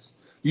success.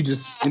 You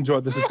just enjoy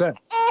the success.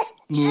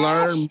 You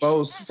learn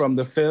most from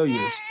the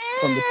failures,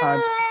 from the time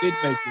you did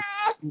make it.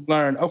 You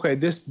learn, okay,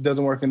 this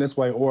doesn't work in this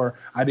way, or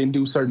I didn't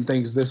do certain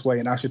things this way,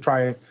 and I should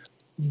try it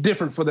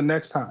different for the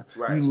next time.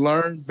 Right. You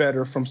learn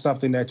better from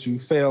something that you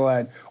fail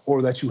at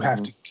or that you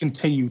have to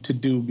continue to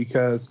do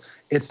because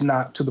it's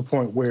not to the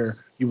point where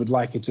you would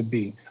like it to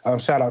be.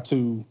 Shout out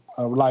to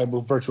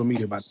Reliable Virtual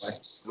Media, by the way.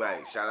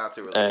 Right. Shout out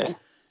to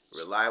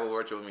Reliable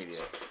Virtual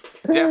Media.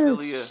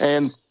 Definitely.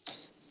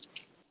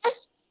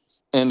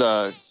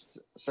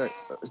 Sorry,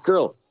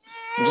 girl.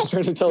 I'm just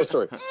trying to tell a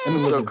story.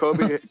 So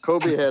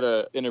Kobe had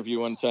an interview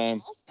one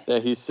time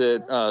that he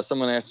said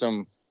someone asked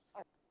him,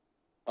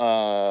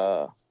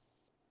 what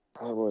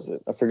was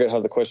it? I forget how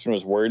the question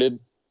was worded,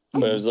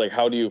 but it was like,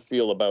 how do you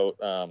feel about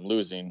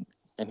losing?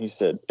 And he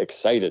said,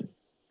 excited.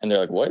 And they're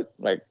like, what?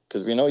 Like,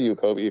 because we know you,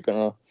 Kobe.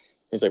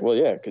 He's like, well,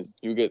 yeah, because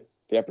you get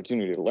the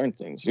opportunity to learn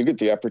things. You get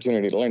the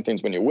opportunity to learn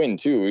things when you win,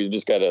 too. You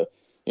just got to,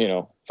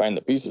 find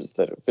the pieces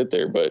that fit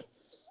there. But,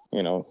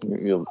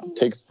 you'll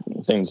take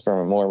things from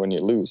it more when you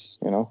lose,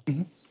 Oh,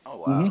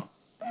 wow.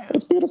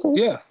 That's beautiful.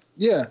 Yeah.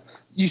 Yeah.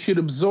 You should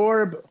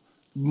absorb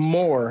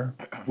more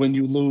when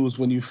you lose,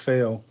 when you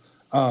fail,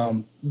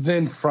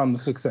 than from the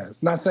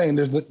success. Not saying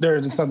there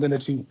isn't something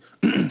that you,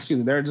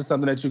 there isn't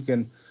something that you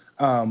can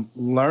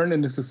learn in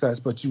the success,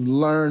 but you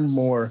learn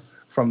more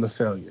from the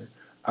failure.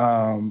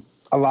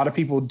 A lot of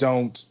people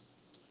don't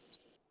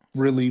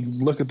really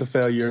look at the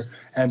failure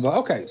and go,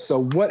 okay,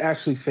 so what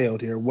actually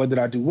failed here? What did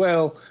I do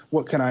well?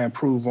 What can I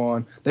improve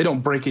on? They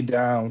don't break it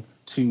down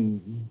to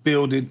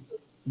build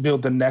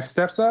the next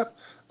steps up.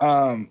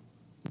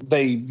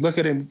 They look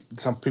at it,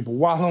 some people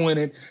wallow in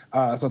it.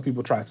 Some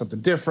people try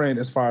something different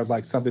as far as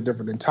like something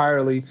different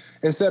entirely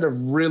instead of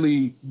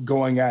really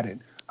going at it.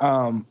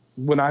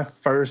 When I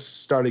first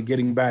started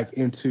getting back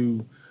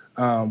into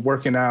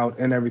working out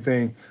and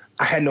everything,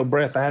 I had no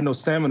breath. I had no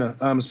stamina,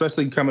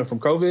 especially coming from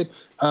COVID.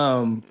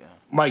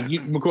 Mike,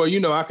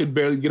 McCoy, I could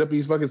barely get up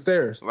these fucking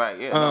stairs. Right,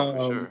 yeah,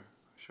 no, for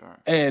sure.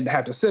 And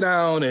have to sit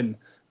down and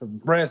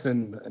rest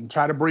and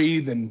try to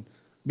breathe and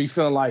be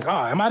feeling like,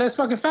 am I this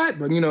fucking fat?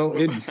 But,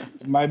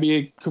 it might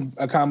be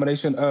a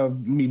combination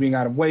of me being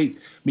out of weight,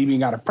 me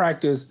being out of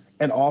practice,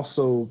 and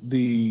also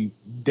the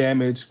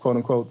damage, quote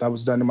unquote, that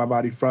was done to my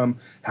body from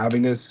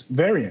having this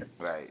variant.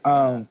 Right.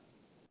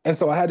 And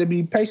so I had to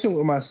be patient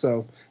with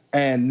myself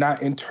and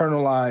not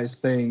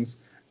internalize things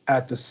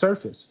at the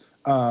surface.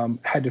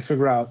 Had to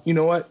figure out, you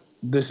know what?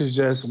 This is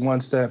just one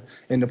step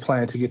in the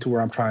plan to get to where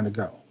I'm trying to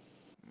go.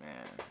 Man,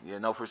 yeah,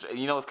 no, for sure.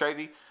 You know what's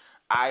crazy?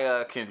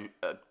 I can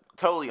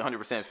totally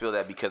 100% feel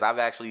that because I've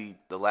actually,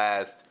 the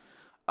last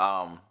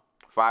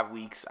 5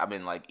 weeks, I've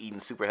been like eating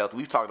super healthy.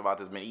 We've talked about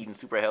this, been eating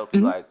super healthy,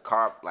 like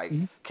carb, like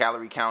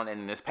calorie count.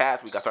 And this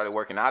past week, I started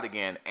working out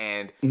again.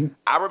 And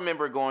I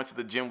remember going to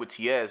the gym with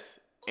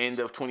TS end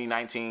of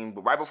 2019,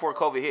 but right before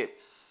COVID hit.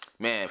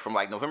 Man, from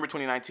like November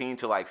 2019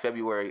 to like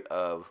February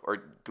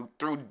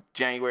through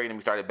January, and then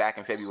we started back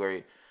in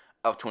February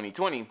of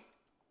 2020,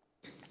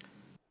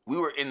 we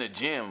were in the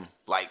gym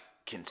like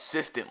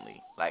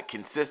consistently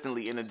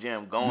in the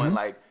gym, going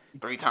like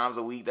 3 times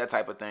a week, that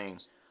type of thing.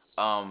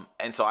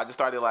 And so I just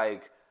started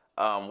like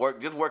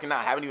working out.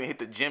 I haven't even hit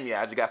the gym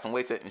yet. I just got some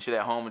weights and shit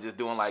at home and just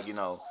doing like,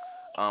 some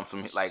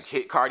like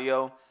HIIT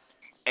cardio.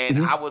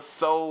 And I've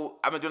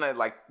been doing that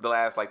like the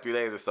last like 3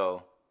 days or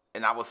so.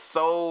 And I was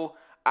so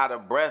out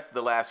of breath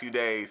the last few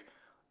days,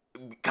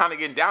 kind of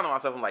getting down on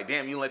myself. I'm like,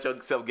 damn, you let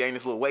yourself gain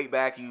this little weight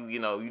back. You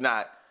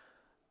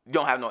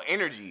don't have no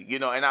energy,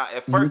 And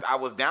at first I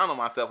was down on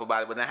myself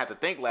about it, but then I had to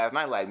think last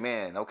night, like,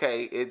 man,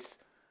 okay,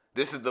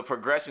 this is the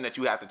progression that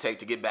you have to take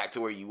to get back to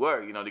where you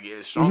were, to get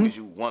as strong as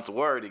you once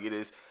were, to get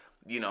as,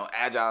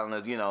 agile and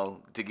as,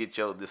 to get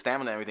the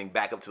stamina and everything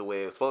back up to the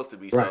way it was supposed to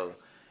be. Right.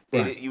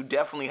 So you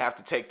definitely have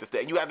to take the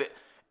step. You have to,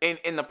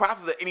 in the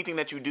process of anything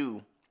that you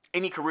do,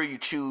 any career you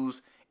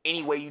choose,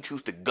 any way you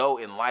choose to go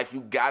in life, you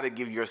got to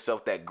give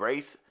yourself that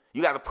grace.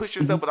 You got to push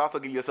yourself, but also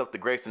give yourself the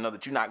grace to know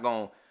that you're not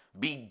going to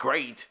be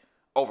great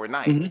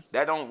overnight.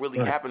 That don't really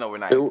happen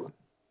overnight.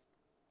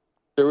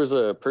 There was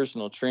a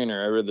personal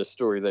trainer. I read the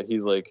story that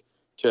he's like,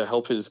 to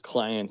help his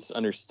clients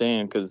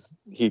understand, because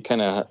he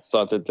kind of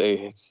thought that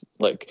they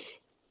like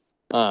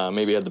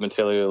maybe had the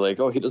mentality of like,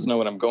 oh, he doesn't know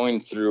what I'm going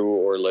through,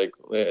 or like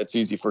it's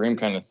easy for him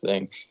kind of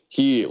thing.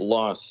 He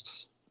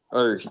lost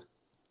a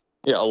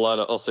lot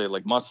of, I'll say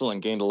like muscle,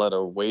 and gained a lot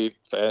of weight,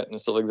 fat and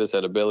stuff like this,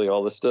 had a belly,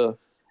 all this stuff,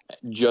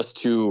 just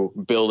to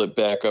build it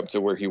back up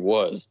to where he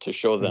was, to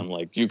show them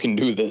like, you can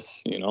do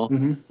this,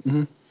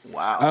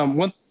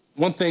 Wow.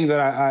 One thing that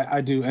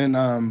I do,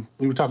 and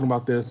we were talking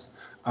about this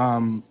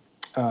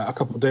a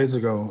couple of days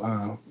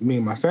ago, me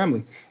and my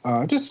family,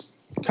 just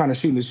kind of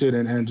shooting the shit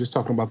and just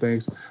talking about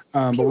things.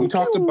 But we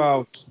talked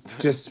about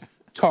just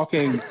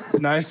talking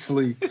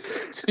nicely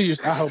to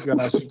yourself. I hope y'all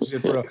not shooting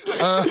shit, bro.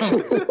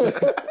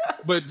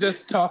 But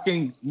just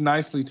talking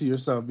nicely to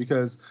yourself,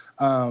 because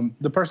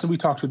the person we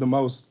talk to the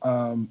most,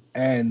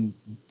 and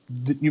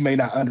you may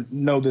not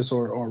know this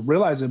or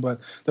realize it, but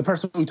the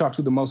person we talk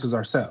to the most is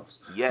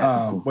ourselves.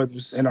 Yes. Whether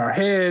it's in our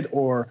head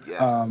or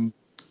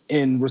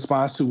in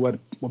response to what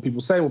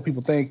people say, what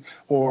people think,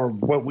 or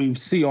what we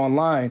see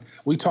online,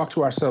 we talk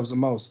to ourselves the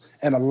most.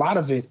 And a lot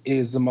of it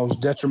is the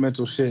most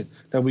detrimental shit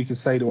that we can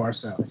say to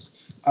ourselves.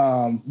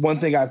 One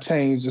thing I've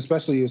changed,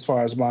 especially as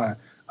far as my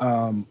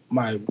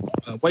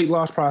weight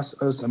loss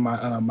process and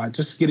my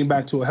just getting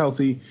back to a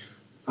healthy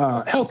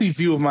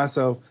view of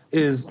myself,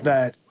 is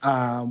that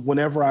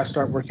whenever I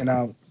start working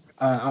out,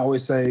 I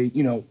always say,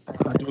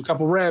 I do a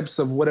couple reps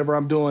of whatever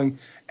I'm doing,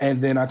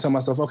 and then I tell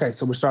myself, okay,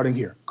 so we're starting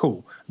here.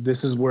 Cool.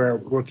 This is where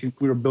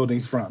we're building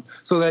from.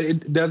 So that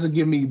it doesn't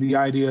give me the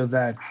idea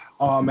that,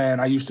 oh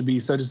man, I used to be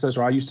such and such,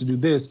 or I used to do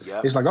this.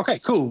 Yep. It's like, okay,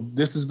 cool.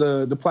 This is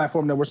the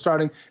platform that we're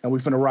starting, and we're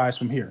finna rise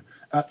from here.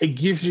 It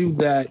gives you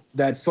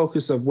that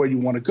focus of where you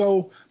want to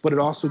go, but it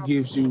also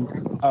gives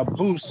you a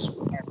boost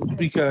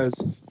because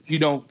you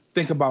don't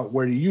think about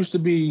where you used to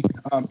be.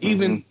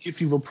 Even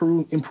if you've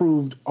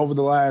improved over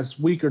the last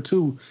week or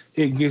two,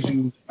 it gives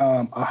you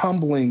a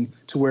humbling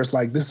to where it's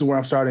like, this is where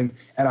I'm starting,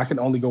 and I can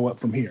only go up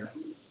from here.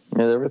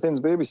 Yeah, everything's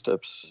baby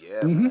steps.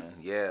 Yeah, man.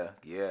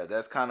 Yeah.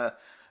 That's kind of,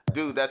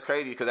 dude, that's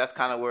crazy, because that's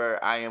kind of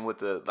where I am with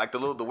the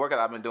workout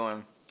I've been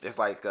doing. It's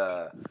like,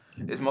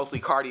 it's mostly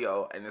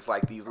cardio, and it's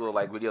like these little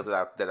like videos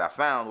that I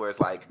found where it's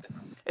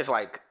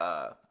like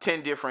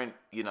 10 different,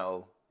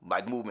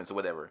 like movements or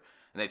whatever.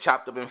 And they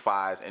chopped up in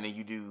 5s, and then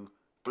you do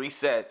 3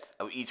 sets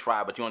of each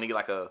 5, but you only get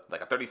like a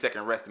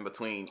 30-second rest in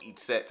between each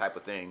set type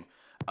of thing.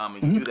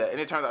 And you do that, and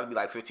it turns out to be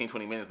like 15,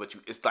 20 minutes, but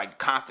it's like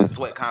constant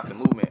sweat, constant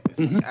movement.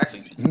 It's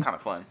actually kind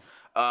of fun.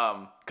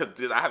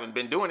 Because I haven't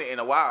been doing it in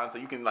a while, and so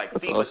you can like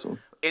see. Awesome.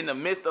 In the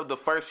midst of the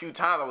first few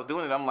times I was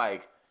doing it, I'm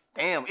like,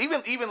 damn.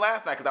 Even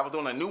last night, because I was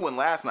doing a new one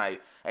last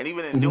night, and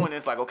even in doing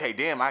this, like, okay,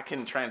 damn, I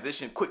can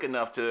transition quick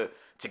enough to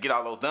get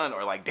all those done.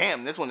 Or like,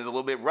 damn, this one is a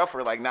little bit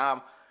rougher. Like,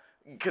 now,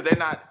 because they're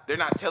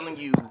not telling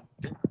you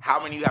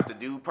how many you have to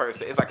do per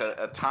se. It's like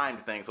a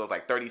timed thing, so it's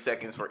like 30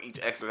 seconds for each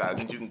exercise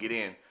that you can get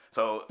in.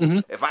 So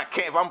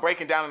if I'm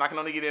breaking down and I can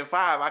only get in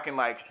 5, I can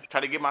like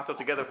try to get myself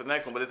together for the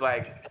next one. But it's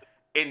like,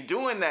 in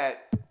doing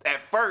that, at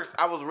first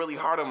I was really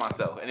hard on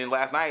myself, and then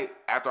last night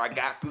after I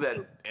got through that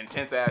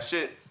intense ass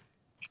shit,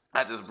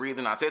 I just breathed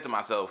and I said to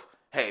myself,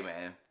 hey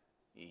man,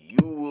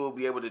 you will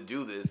be able to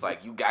do this.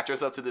 Like, you got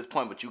yourself to this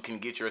point, but you can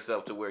get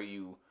yourself to where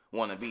you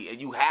want to be, and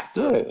you have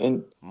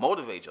to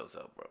motivate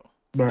yourself, bro.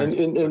 Right.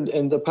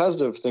 And the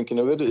positive thinking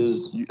of it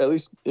is, at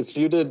least if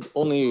you did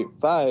only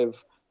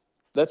 5,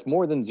 that's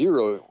more than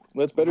 0.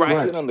 That's better than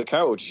sitting on the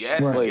couch.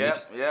 Yes, like,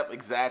 yep,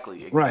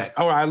 exactly. Right.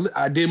 Or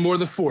I did more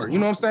than 4. You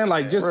know what I'm saying?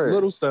 Like, just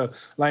little stuff.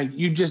 Like,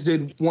 you just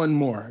did one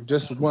more.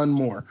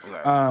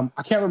 Right.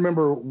 I can't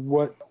remember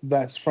what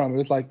that's from. It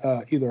was like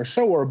either a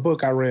show or a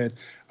book I read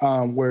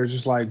where it's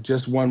just like,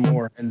 just one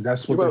more. And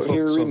that's what they're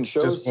focused on.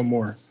 Just one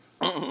more.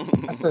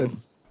 I said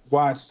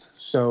watched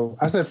show.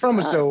 I said from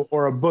a show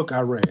or a book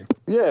I read.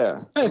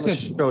 Yeah. Pay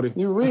attention, Cody.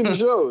 You read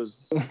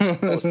shows.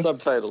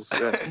 Subtitles.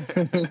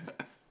 Yeah.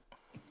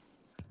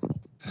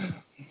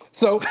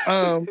 So,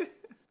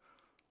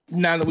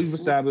 now that we've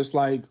established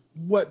like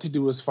what to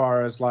do as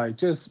far as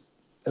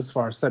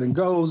setting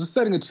goals,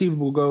 setting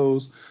achievable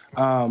goals,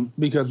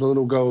 because the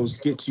little goals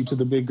get you to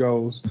the big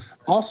goals.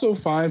 Also,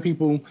 find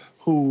people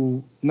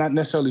who not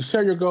necessarily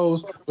share your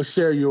goals, but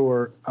share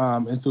your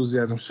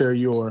enthusiasm, share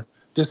your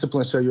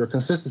discipline, share your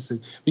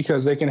consistency,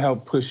 because they can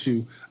help push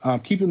you.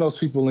 Keeping those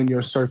people in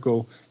your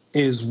circle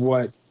is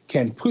what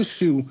can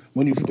push you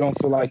when you don't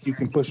feel like you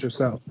can push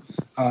yourself.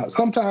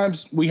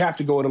 Sometimes we have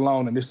to go it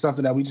alone, and it's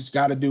something that we just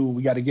got to do.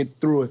 We got to get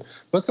through it.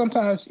 But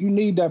sometimes you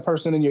need that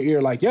person in your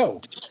ear like, yo,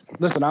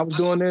 listen, I was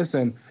doing this,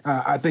 and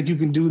I think you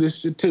can do this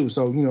shit too.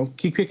 So,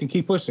 keep kicking,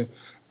 keep pushing.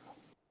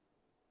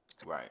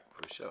 Right,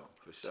 for sure.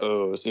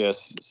 So,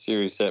 yes,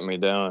 Siri sat me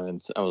down,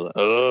 and I was like,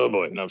 oh,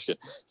 boy. No, I'm just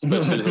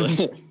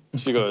kidding.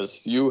 She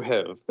goes, you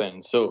have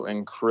been so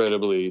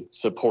incredibly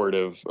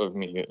supportive of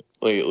me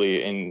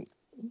lately, and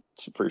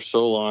for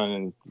so long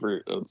and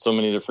for so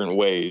many different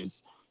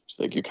ways. She's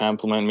like, you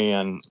compliment me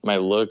on my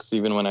looks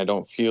even when I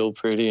don't feel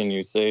pretty, and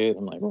you say it.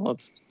 I'm like, well,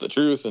 it's the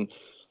truth. And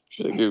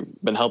she's like, you've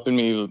been helping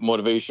me with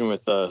motivation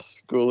with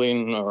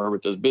schooling or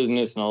with this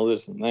business and all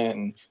this and that.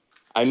 And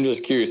I'm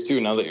just curious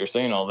too, now that you're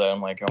saying all that,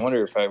 I'm like, I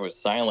wonder if I was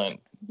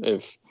silent,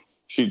 if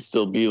she'd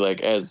still be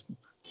like as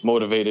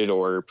motivated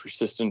or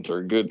persistent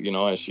or good,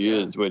 as she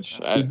is, which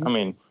I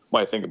mean,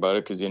 why think about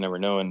it? Because you never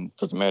know, and it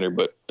doesn't matter.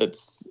 But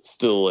it's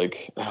still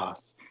like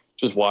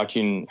just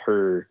watching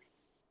her,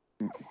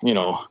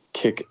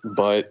 kick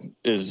butt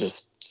is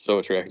just so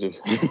attractive.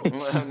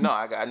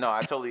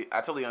 I totally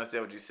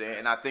understand what you're saying,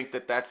 and I think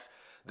that's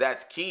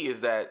key.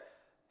 Is that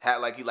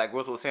like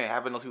Russell was saying,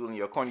 having those people in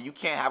your corner. You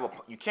can't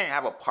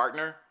have a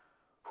partner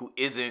who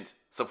isn't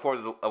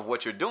supportive of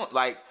what you're doing.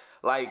 Like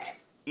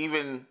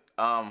even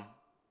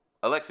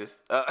Alexis.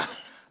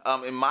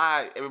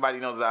 Everybody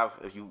knows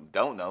if you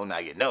don't know, now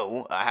you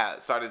know. I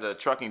had started a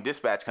trucking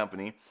dispatch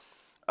company.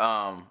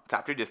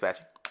 Top 3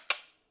 dispatching.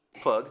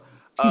 Plug.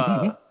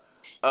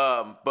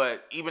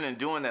 But even in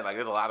doing that, like,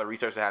 there's a lot of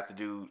research I have to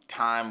do.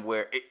 Time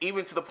where,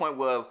 even to the point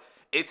where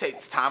it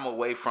takes time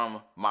away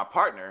from my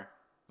partner,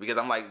 because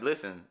I'm like,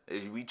 listen,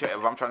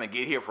 if I'm trying to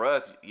get here for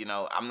us, you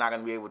know, I'm not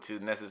gonna be able to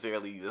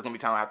necessarily. There's gonna be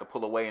time I have to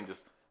pull away and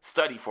just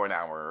study for an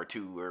hour or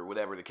 2 or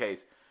whatever the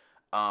case.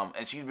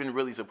 And she's been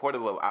really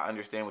supportive of. I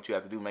understand what you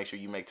have to do. Make sure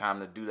you make time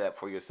to do that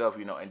for yourself,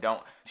 you know, and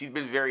don't. She's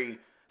been very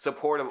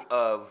supportive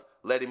of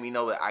letting me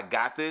know that I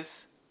got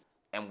this.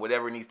 And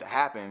whatever needs to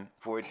happen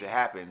for it to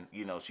happen,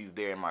 you know, she's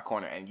there in my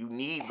corner. And you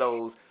need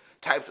those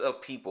types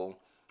of people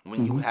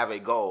when you have a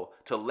goal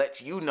to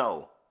let you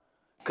know.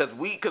 Because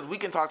we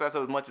can talk to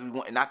ourselves as much as we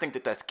want. And I think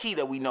that that's key,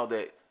 that we know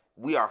that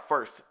we are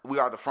first. We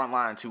are the front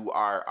line to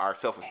our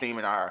self-esteem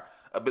and our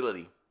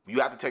ability.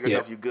 You have to take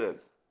yourself, you're good.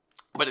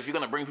 But if you're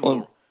going to bring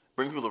people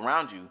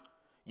around you,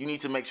 you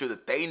need to make sure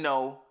that they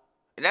know.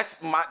 And that's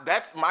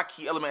my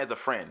key element as a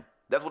friend.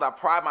 That's what I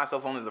pride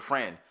myself on as a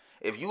friend.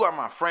 If you are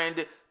my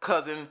friend,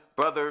 cousin,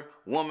 brother,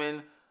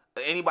 woman,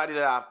 anybody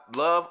that I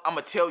love, I'm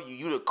going to tell you,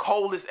 you're the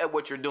coldest at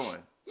what you're doing.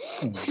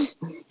 You're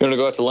going to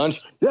go out to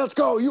lunch? Let's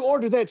go. You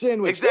ordered that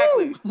sandwich.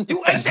 Exactly.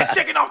 You ate that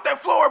chicken off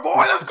that floor, boy.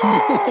 Let's go.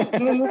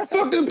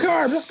 Fuck them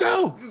carbs. Let's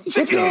go. Let's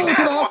go to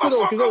the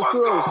hospital because that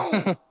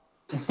was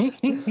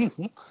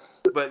gross.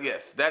 But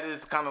yes, that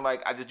is kind of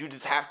like,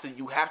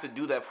 you have to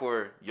do that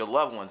for your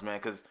loved ones, man,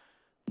 because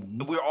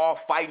we're all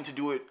fighting to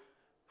do it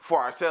for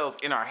ourselves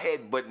in our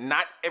head, but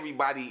not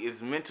everybody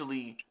is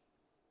mentally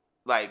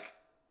like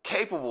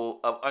capable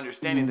of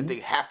understanding that they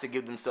have to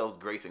give themselves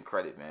grace and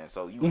credit, man.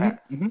 So you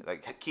have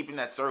like keeping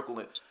that circle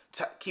and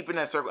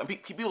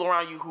people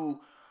around you who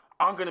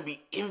aren't gonna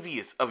be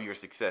envious of your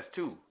success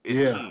too.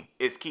 Key.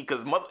 It's key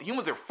because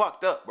humans are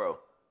fucked up, bro.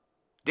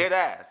 Dead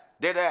ass.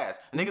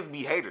 Niggas be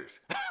haters.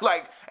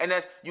 Like, and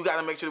that's, you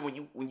gotta make sure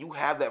that when you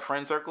have that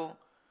friend circle,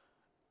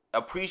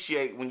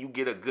 appreciate when you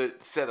get a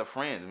good set of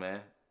friends,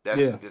 man.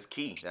 That's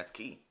key. That's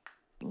key.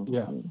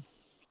 Yeah.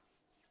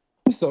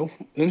 So,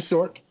 in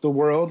short, the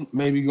world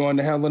may be going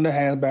to hell in a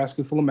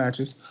handbasket full of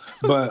matches,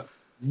 but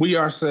we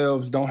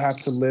ourselves don't have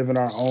to live in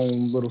our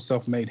own little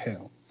self-made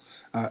hell.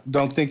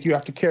 Don't think you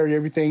have to carry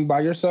everything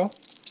by yourself.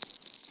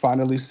 Find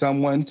at least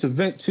someone to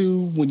vent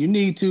to when you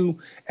need to,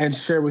 and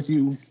share with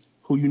you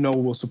who you know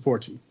will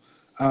support you.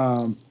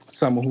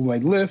 Someone who may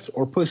lift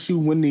or push you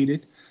when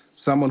needed.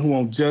 Someone who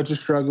won't judge your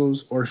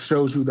struggles or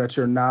shows you that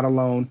you're not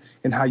alone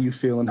in how you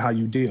feel and how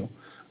you deal.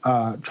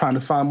 Trying to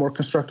find more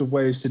constructive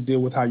ways to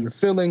deal with how you're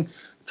feeling.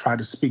 Try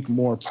to speak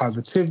more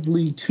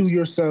positively to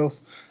yourself.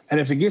 And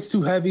if it gets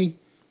too heavy,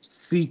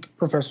 seek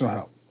professional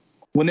help.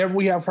 Whenever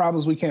we have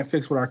problems we can't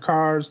fix with our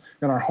cars,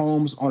 in our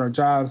homes, on our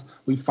jobs,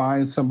 we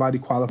find somebody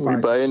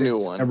qualified to fix a new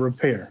one and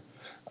repair.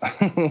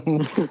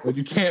 But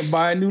you can't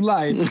buy a new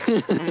life.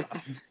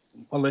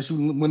 Unless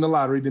you win the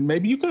lottery, then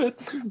maybe you could.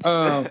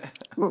 But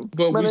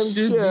we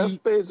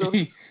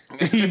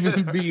should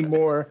even be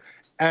more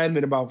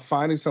adamant about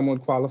finding someone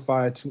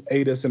qualified to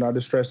aid us in our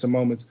distress and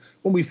moments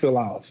when we feel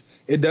off.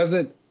 It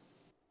doesn't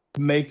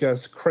make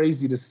us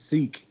crazy to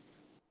seek,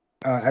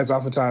 as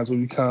oftentimes we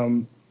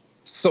become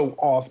so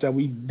off that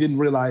we didn't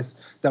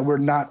realize that we're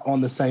not on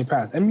the same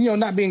path. And, you know,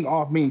 not being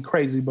off being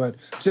crazy, but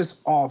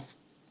just off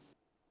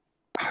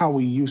how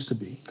we used to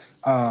be.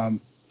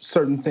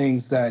 Certain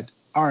things that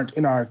aren't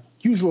in our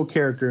usual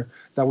character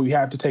that we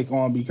have to take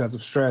on because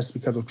of stress,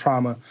 because of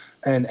trauma,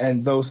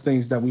 and those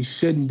things that we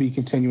shouldn't be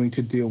continuing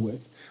to deal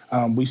with.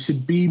 We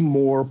should be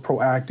more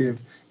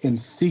proactive in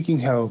seeking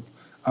help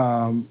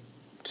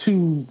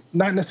to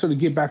not necessarily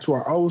get back to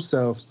our old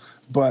selves,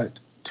 but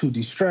to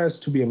de-stress,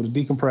 to be able to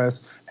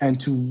decompress, and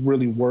to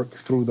really work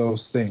through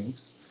those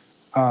things.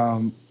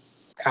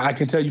 I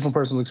can tell you from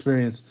personal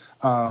experience,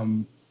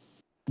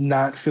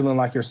 not feeling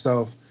like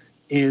yourself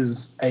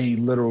is a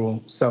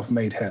literal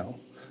self-made hell.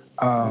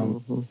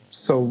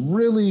 So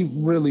really,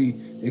 really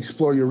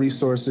explore your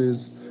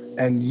resources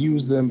and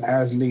use them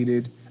as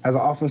needed. As I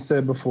often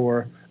said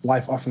before,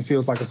 life often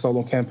feels like a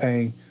solo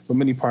campaign, but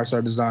many parts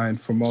are designed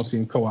for multi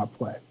and co-op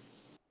play.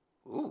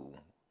 Ooh,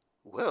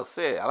 well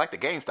said. I like the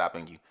GameStop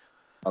in you.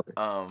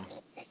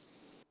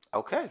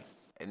 Okay.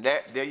 And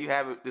there you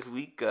have it this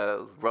week.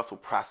 Russell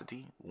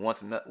Prosody.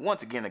 Once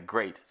again, a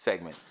great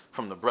segment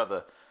from the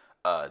brother,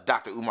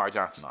 Dr. Umar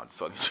Johnson. On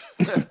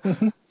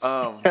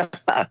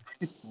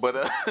but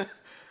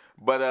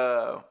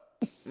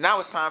now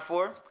it's time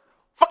for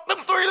Fuck Them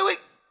Story of the Week.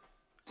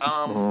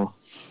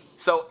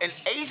 So an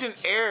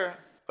Air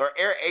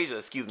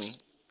Asia,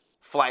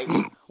 flight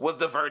was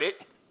diverted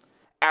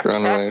after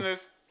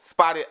passengers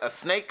spotted a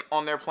snake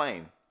on their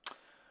plane.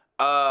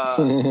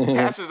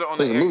 Passengers are on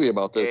There's a movie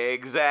about this.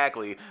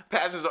 Exactly.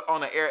 Passengers are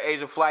on an Air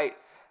Asia flight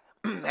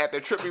had their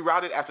trip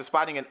rerouted after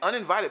spotting an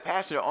uninvited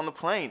passenger on the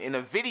plane in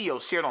a video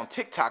shared on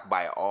TikTok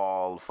by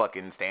all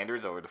fucking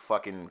standards, or the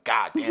fucking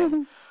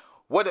goddamn.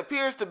 What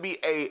appears to be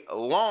a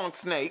long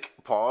snake,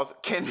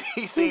 can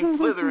be seen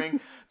slithering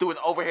through an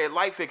overhead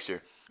light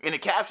fixture. In the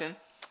caption,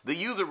 The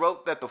user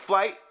wrote that the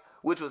flight,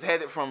 which was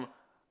headed from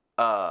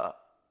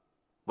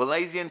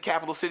Malaysian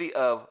capital city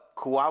of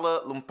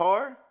Kuala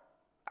Lumpur,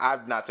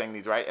 I'm not saying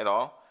these right at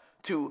all,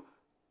 to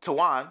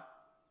Taiwan,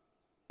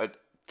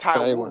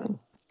 Taiwan.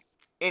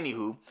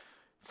 Anywho,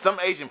 some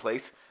Asian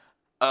place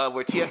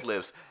where TS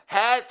lives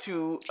had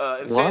to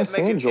Los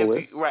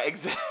Angeles. Right,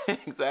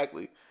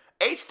 exactly.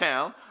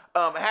 H-Town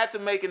had to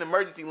make an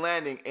emergency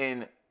landing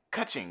in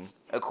Kuching,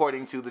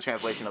 according to the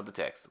translation of the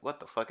text.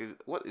 What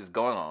is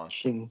going on?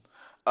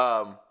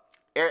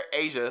 Air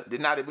Asia did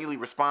not immediately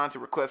respond to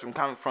requests from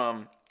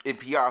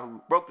NPR,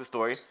 who broke the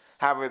story.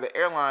 However, the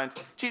airline's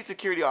chief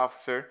security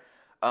officer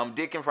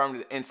did confirm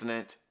the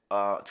incident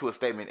to a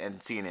statement in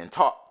CNN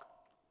Talk.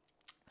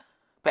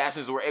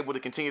 Passengers were able to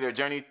continue their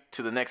journey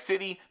to the next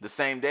city the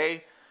same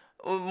day.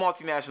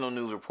 Multinational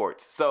news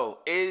reports. So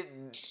it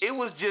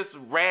was just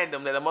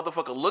random that a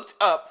motherfucker looked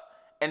up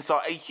and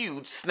saw a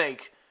huge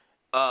snake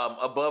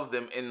above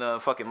them in the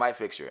fucking light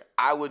fixture.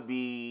 I would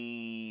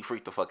be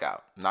freaked the fuck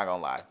out. Not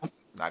gonna lie.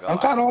 I'm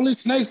tired of all these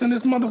snakes in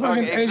this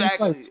motherfucking Asian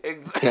place.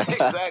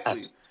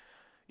 Exactly.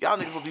 Y'all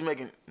niggas will be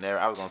making. Never.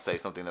 I was gonna say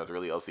something that was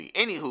really OC.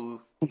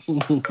 Anywho,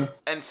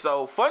 and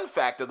so fun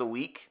fact of the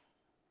week: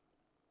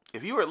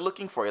 if you were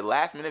looking for a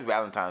last minute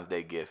Valentine's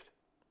Day gift,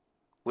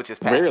 which is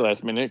very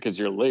last minute because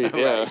you're late,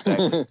 yeah, right,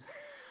 exactly.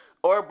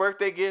 Or a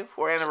birthday gift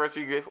or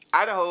anniversary gift,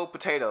 Idaho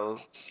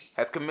Potatoes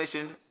has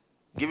commissioned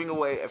giving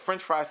away a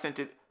French fry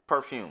scented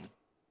perfume.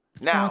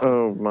 Now,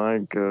 oh my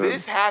god,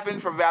 this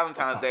happened for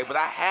Valentine's Day, but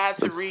I had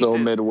to read so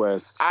this.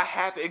 Midwest. I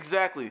had to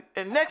exactly.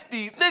 And next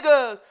these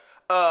niggas,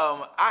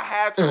 I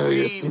had to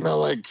read. You smell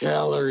like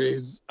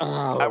calories.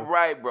 Oh.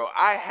 Right, bro.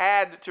 I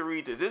had to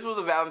read this. This was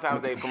a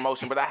Valentine's Day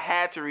promotion, but I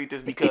had to read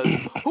this because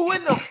who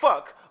in the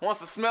fuck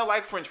wants to smell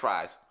like French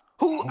fries?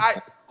 Who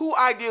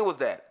idea was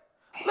that?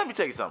 Let me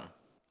tell you something.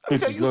 Let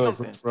me tell you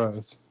something.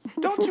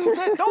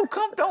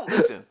 Don't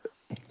listen.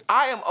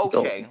 I am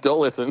okay. Don't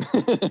listen.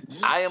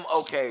 I am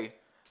okay.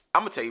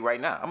 I'm gonna tell you right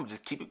now. I'm gonna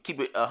just keep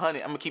it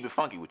 100. I'm gonna keep it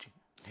funky with you,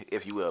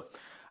 if you will.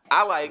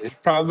 It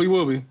probably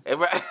will be.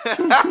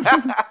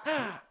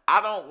 I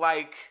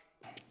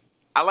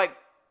like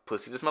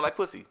pussy to smell like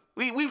pussy.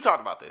 We've talked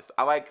about this.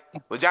 I like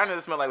vagina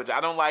to smell like vagina.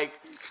 I don't like,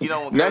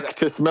 neck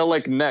to smell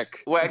like neck.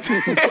 What?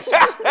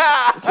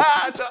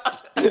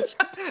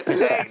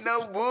 Ain't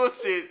no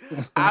bullshit.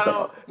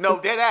 No,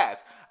 dead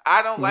ass.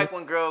 I don't like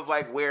when girls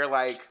wear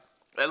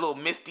that little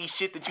misty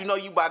shit that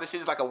you buy the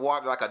shit. It's like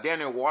a damn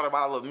near water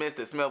bottle of mist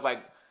that smells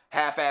like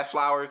half-ass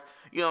flowers.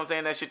 You know what I'm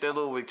saying? That shit, that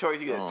little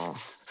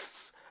Victoria's.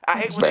 I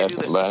hate when they do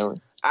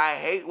that. I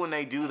hate when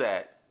they do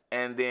that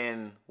and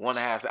then want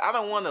to have. I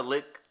don't want to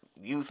lick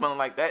you smelling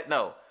like that.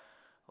 No,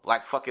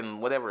 like fucking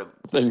whatever.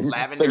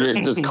 Lavender.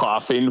 You're just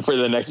coughing for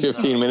the next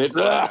 15 minutes.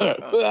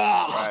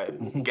 Right,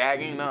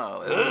 gagging.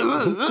 No.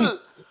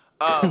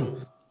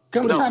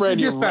 Come to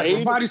spread your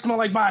face. Body smell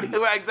like body.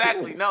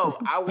 Exactly. No,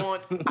 I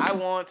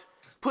want.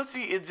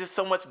 Pussy is just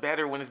so much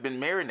better when it's been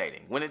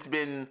marinating. When it's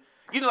been,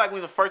 like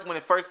when they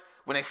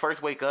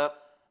first wake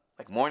up,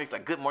 like mornings,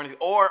 like good mornings,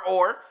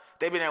 or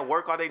they've been at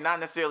work all day. Not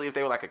necessarily if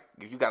they were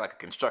if you got like a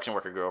construction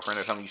worker girlfriend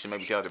or something, you should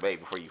maybe tell the babe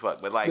before you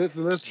fuck. But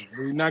listen,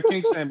 we're not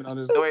kink shaming on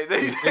this.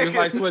 It's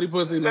like sweaty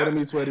pussy. Let them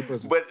eat sweaty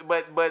pussy. But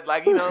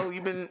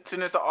you've been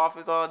sitting at the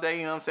office all day.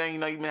 You know what I'm saying?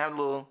 You've been having a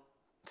little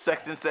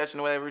sexting session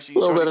or whatever.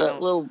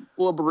 Little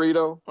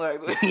burrito. Like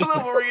little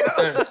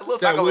burrito.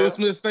 That Will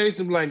Smith face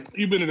and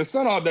you been in the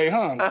sun all day,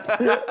 huh?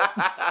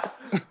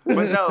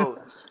 But no.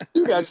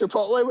 You got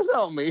Chipotle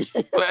without me.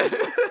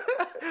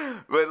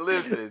 But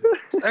listen.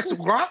 Extra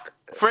guac?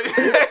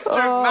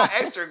 Not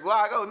extra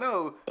guac. Oh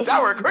no.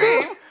 Sour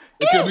cream.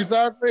 It could be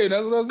sour cream.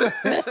 That's what I'm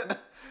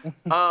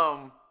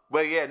saying.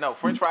 But yeah, no,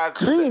 French fries.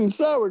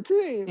 Sour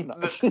cream.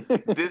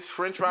 This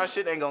French fry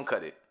shit ain't gonna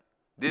cut it.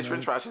 This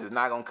French fry shit is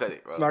not gonna cut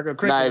it, bro. It's not gonna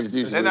crimp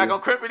it. They're not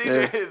gonna crimp it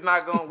either. Yeah. It's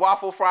not gonna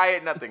waffle fry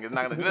it. Nothing. It's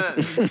not gonna do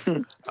nothing.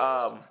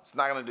 It's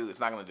not gonna do it. It's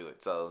not gonna do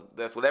it. So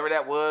that's whatever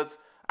that was.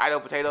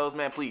 Idaho Potatoes,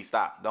 man. Please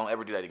stop. Don't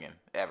ever do that again.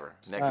 Ever.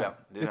 Next time.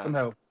 Get some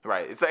help.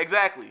 Right. It's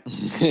exactly.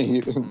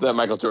 That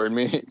Michael Jordan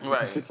me.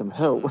 Right. Get some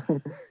help.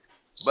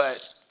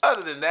 But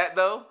other than that,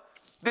 though,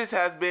 this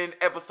has been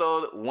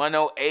episode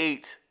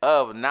 108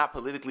 of Not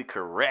Politically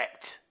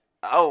Correct.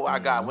 Oh my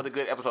God, what a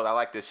good episode! I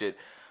like this shit.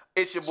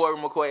 It's your boy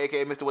McCoy,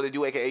 aka Mr. What It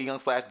Do, aka Young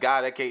Splash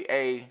God,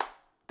 aka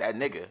that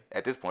nigga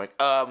at this point.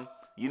 I'm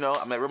at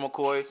Rim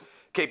McCoy,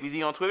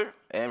 KPZ on Twitter,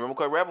 and Rim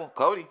McCoy Rebel.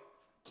 Cody.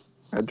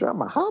 I dropped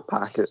my hot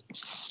pocket.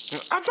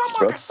 I dropped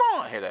my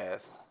croissant, head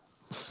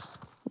ass.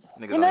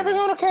 You're never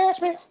gonna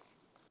catch me.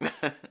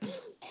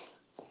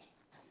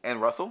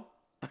 And Russell.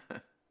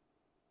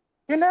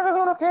 You're never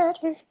gonna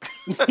catch me.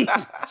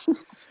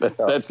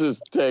 That's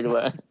his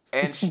tagline.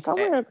 And come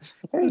in.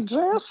 Hey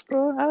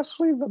Jasper,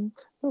 actually the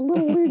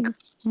Little League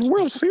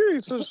World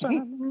Series is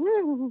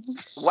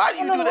why do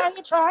you do that?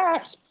 You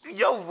try.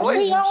 Your voice.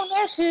 See you on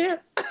next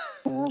year.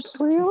 I'll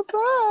see you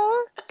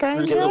try.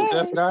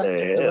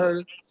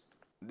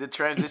 The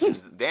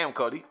transitions. Damn,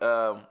 Cody.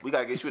 We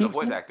gotta get you into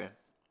voice acting.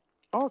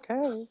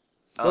 Okay.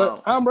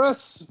 I'm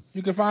Russ.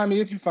 You can find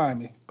me if you find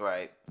me.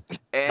 Right.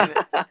 And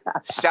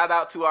shout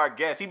out to our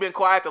guest. He been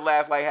quiet the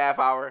last like half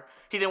hour.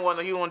 He didn't want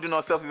to do no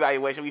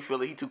self-evaluation. We feel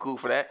that he too cool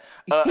for that.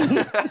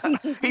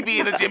 He be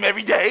in the gym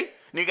every day.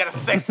 And you got a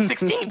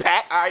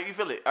 16-pack. All right, you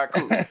feel it. All right,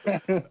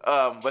 cool.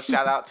 But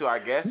shout out to our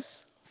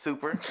guest,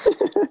 Super,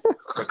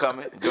 for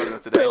coming and joining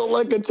us today. Built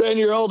like a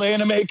 10-year-old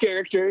anime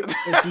character.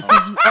 Hey,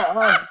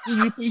 man,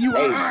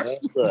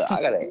 look,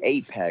 I got an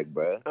 8-pack,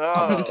 bro.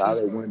 I'm a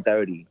solid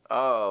 130.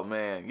 Oh,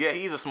 man. Yeah,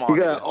 he's a small You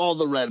got all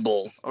the Red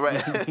Bulls. All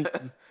right.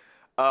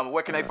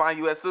 Where can they find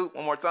you at, Soup?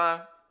 One more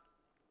time.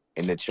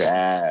 In the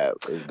trap.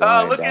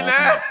 Oh, look at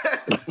that.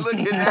 Look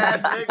at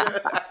that,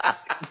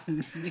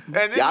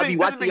 nigga. Y'all be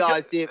watching y'all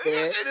shit,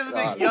 man. This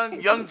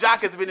big young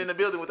jock has been in the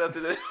building with us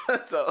today.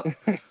 So,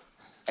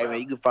 hey, man,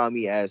 you can find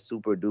me as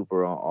Super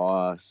Duper on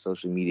all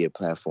social media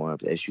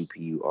platforms.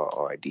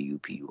 SUPURR.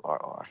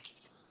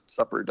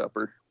 Supper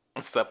Dupper.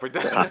 Supper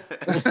Dupper.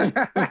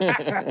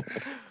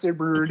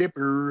 Super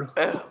Dipper.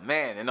 Oh,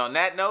 man. And on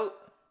that note,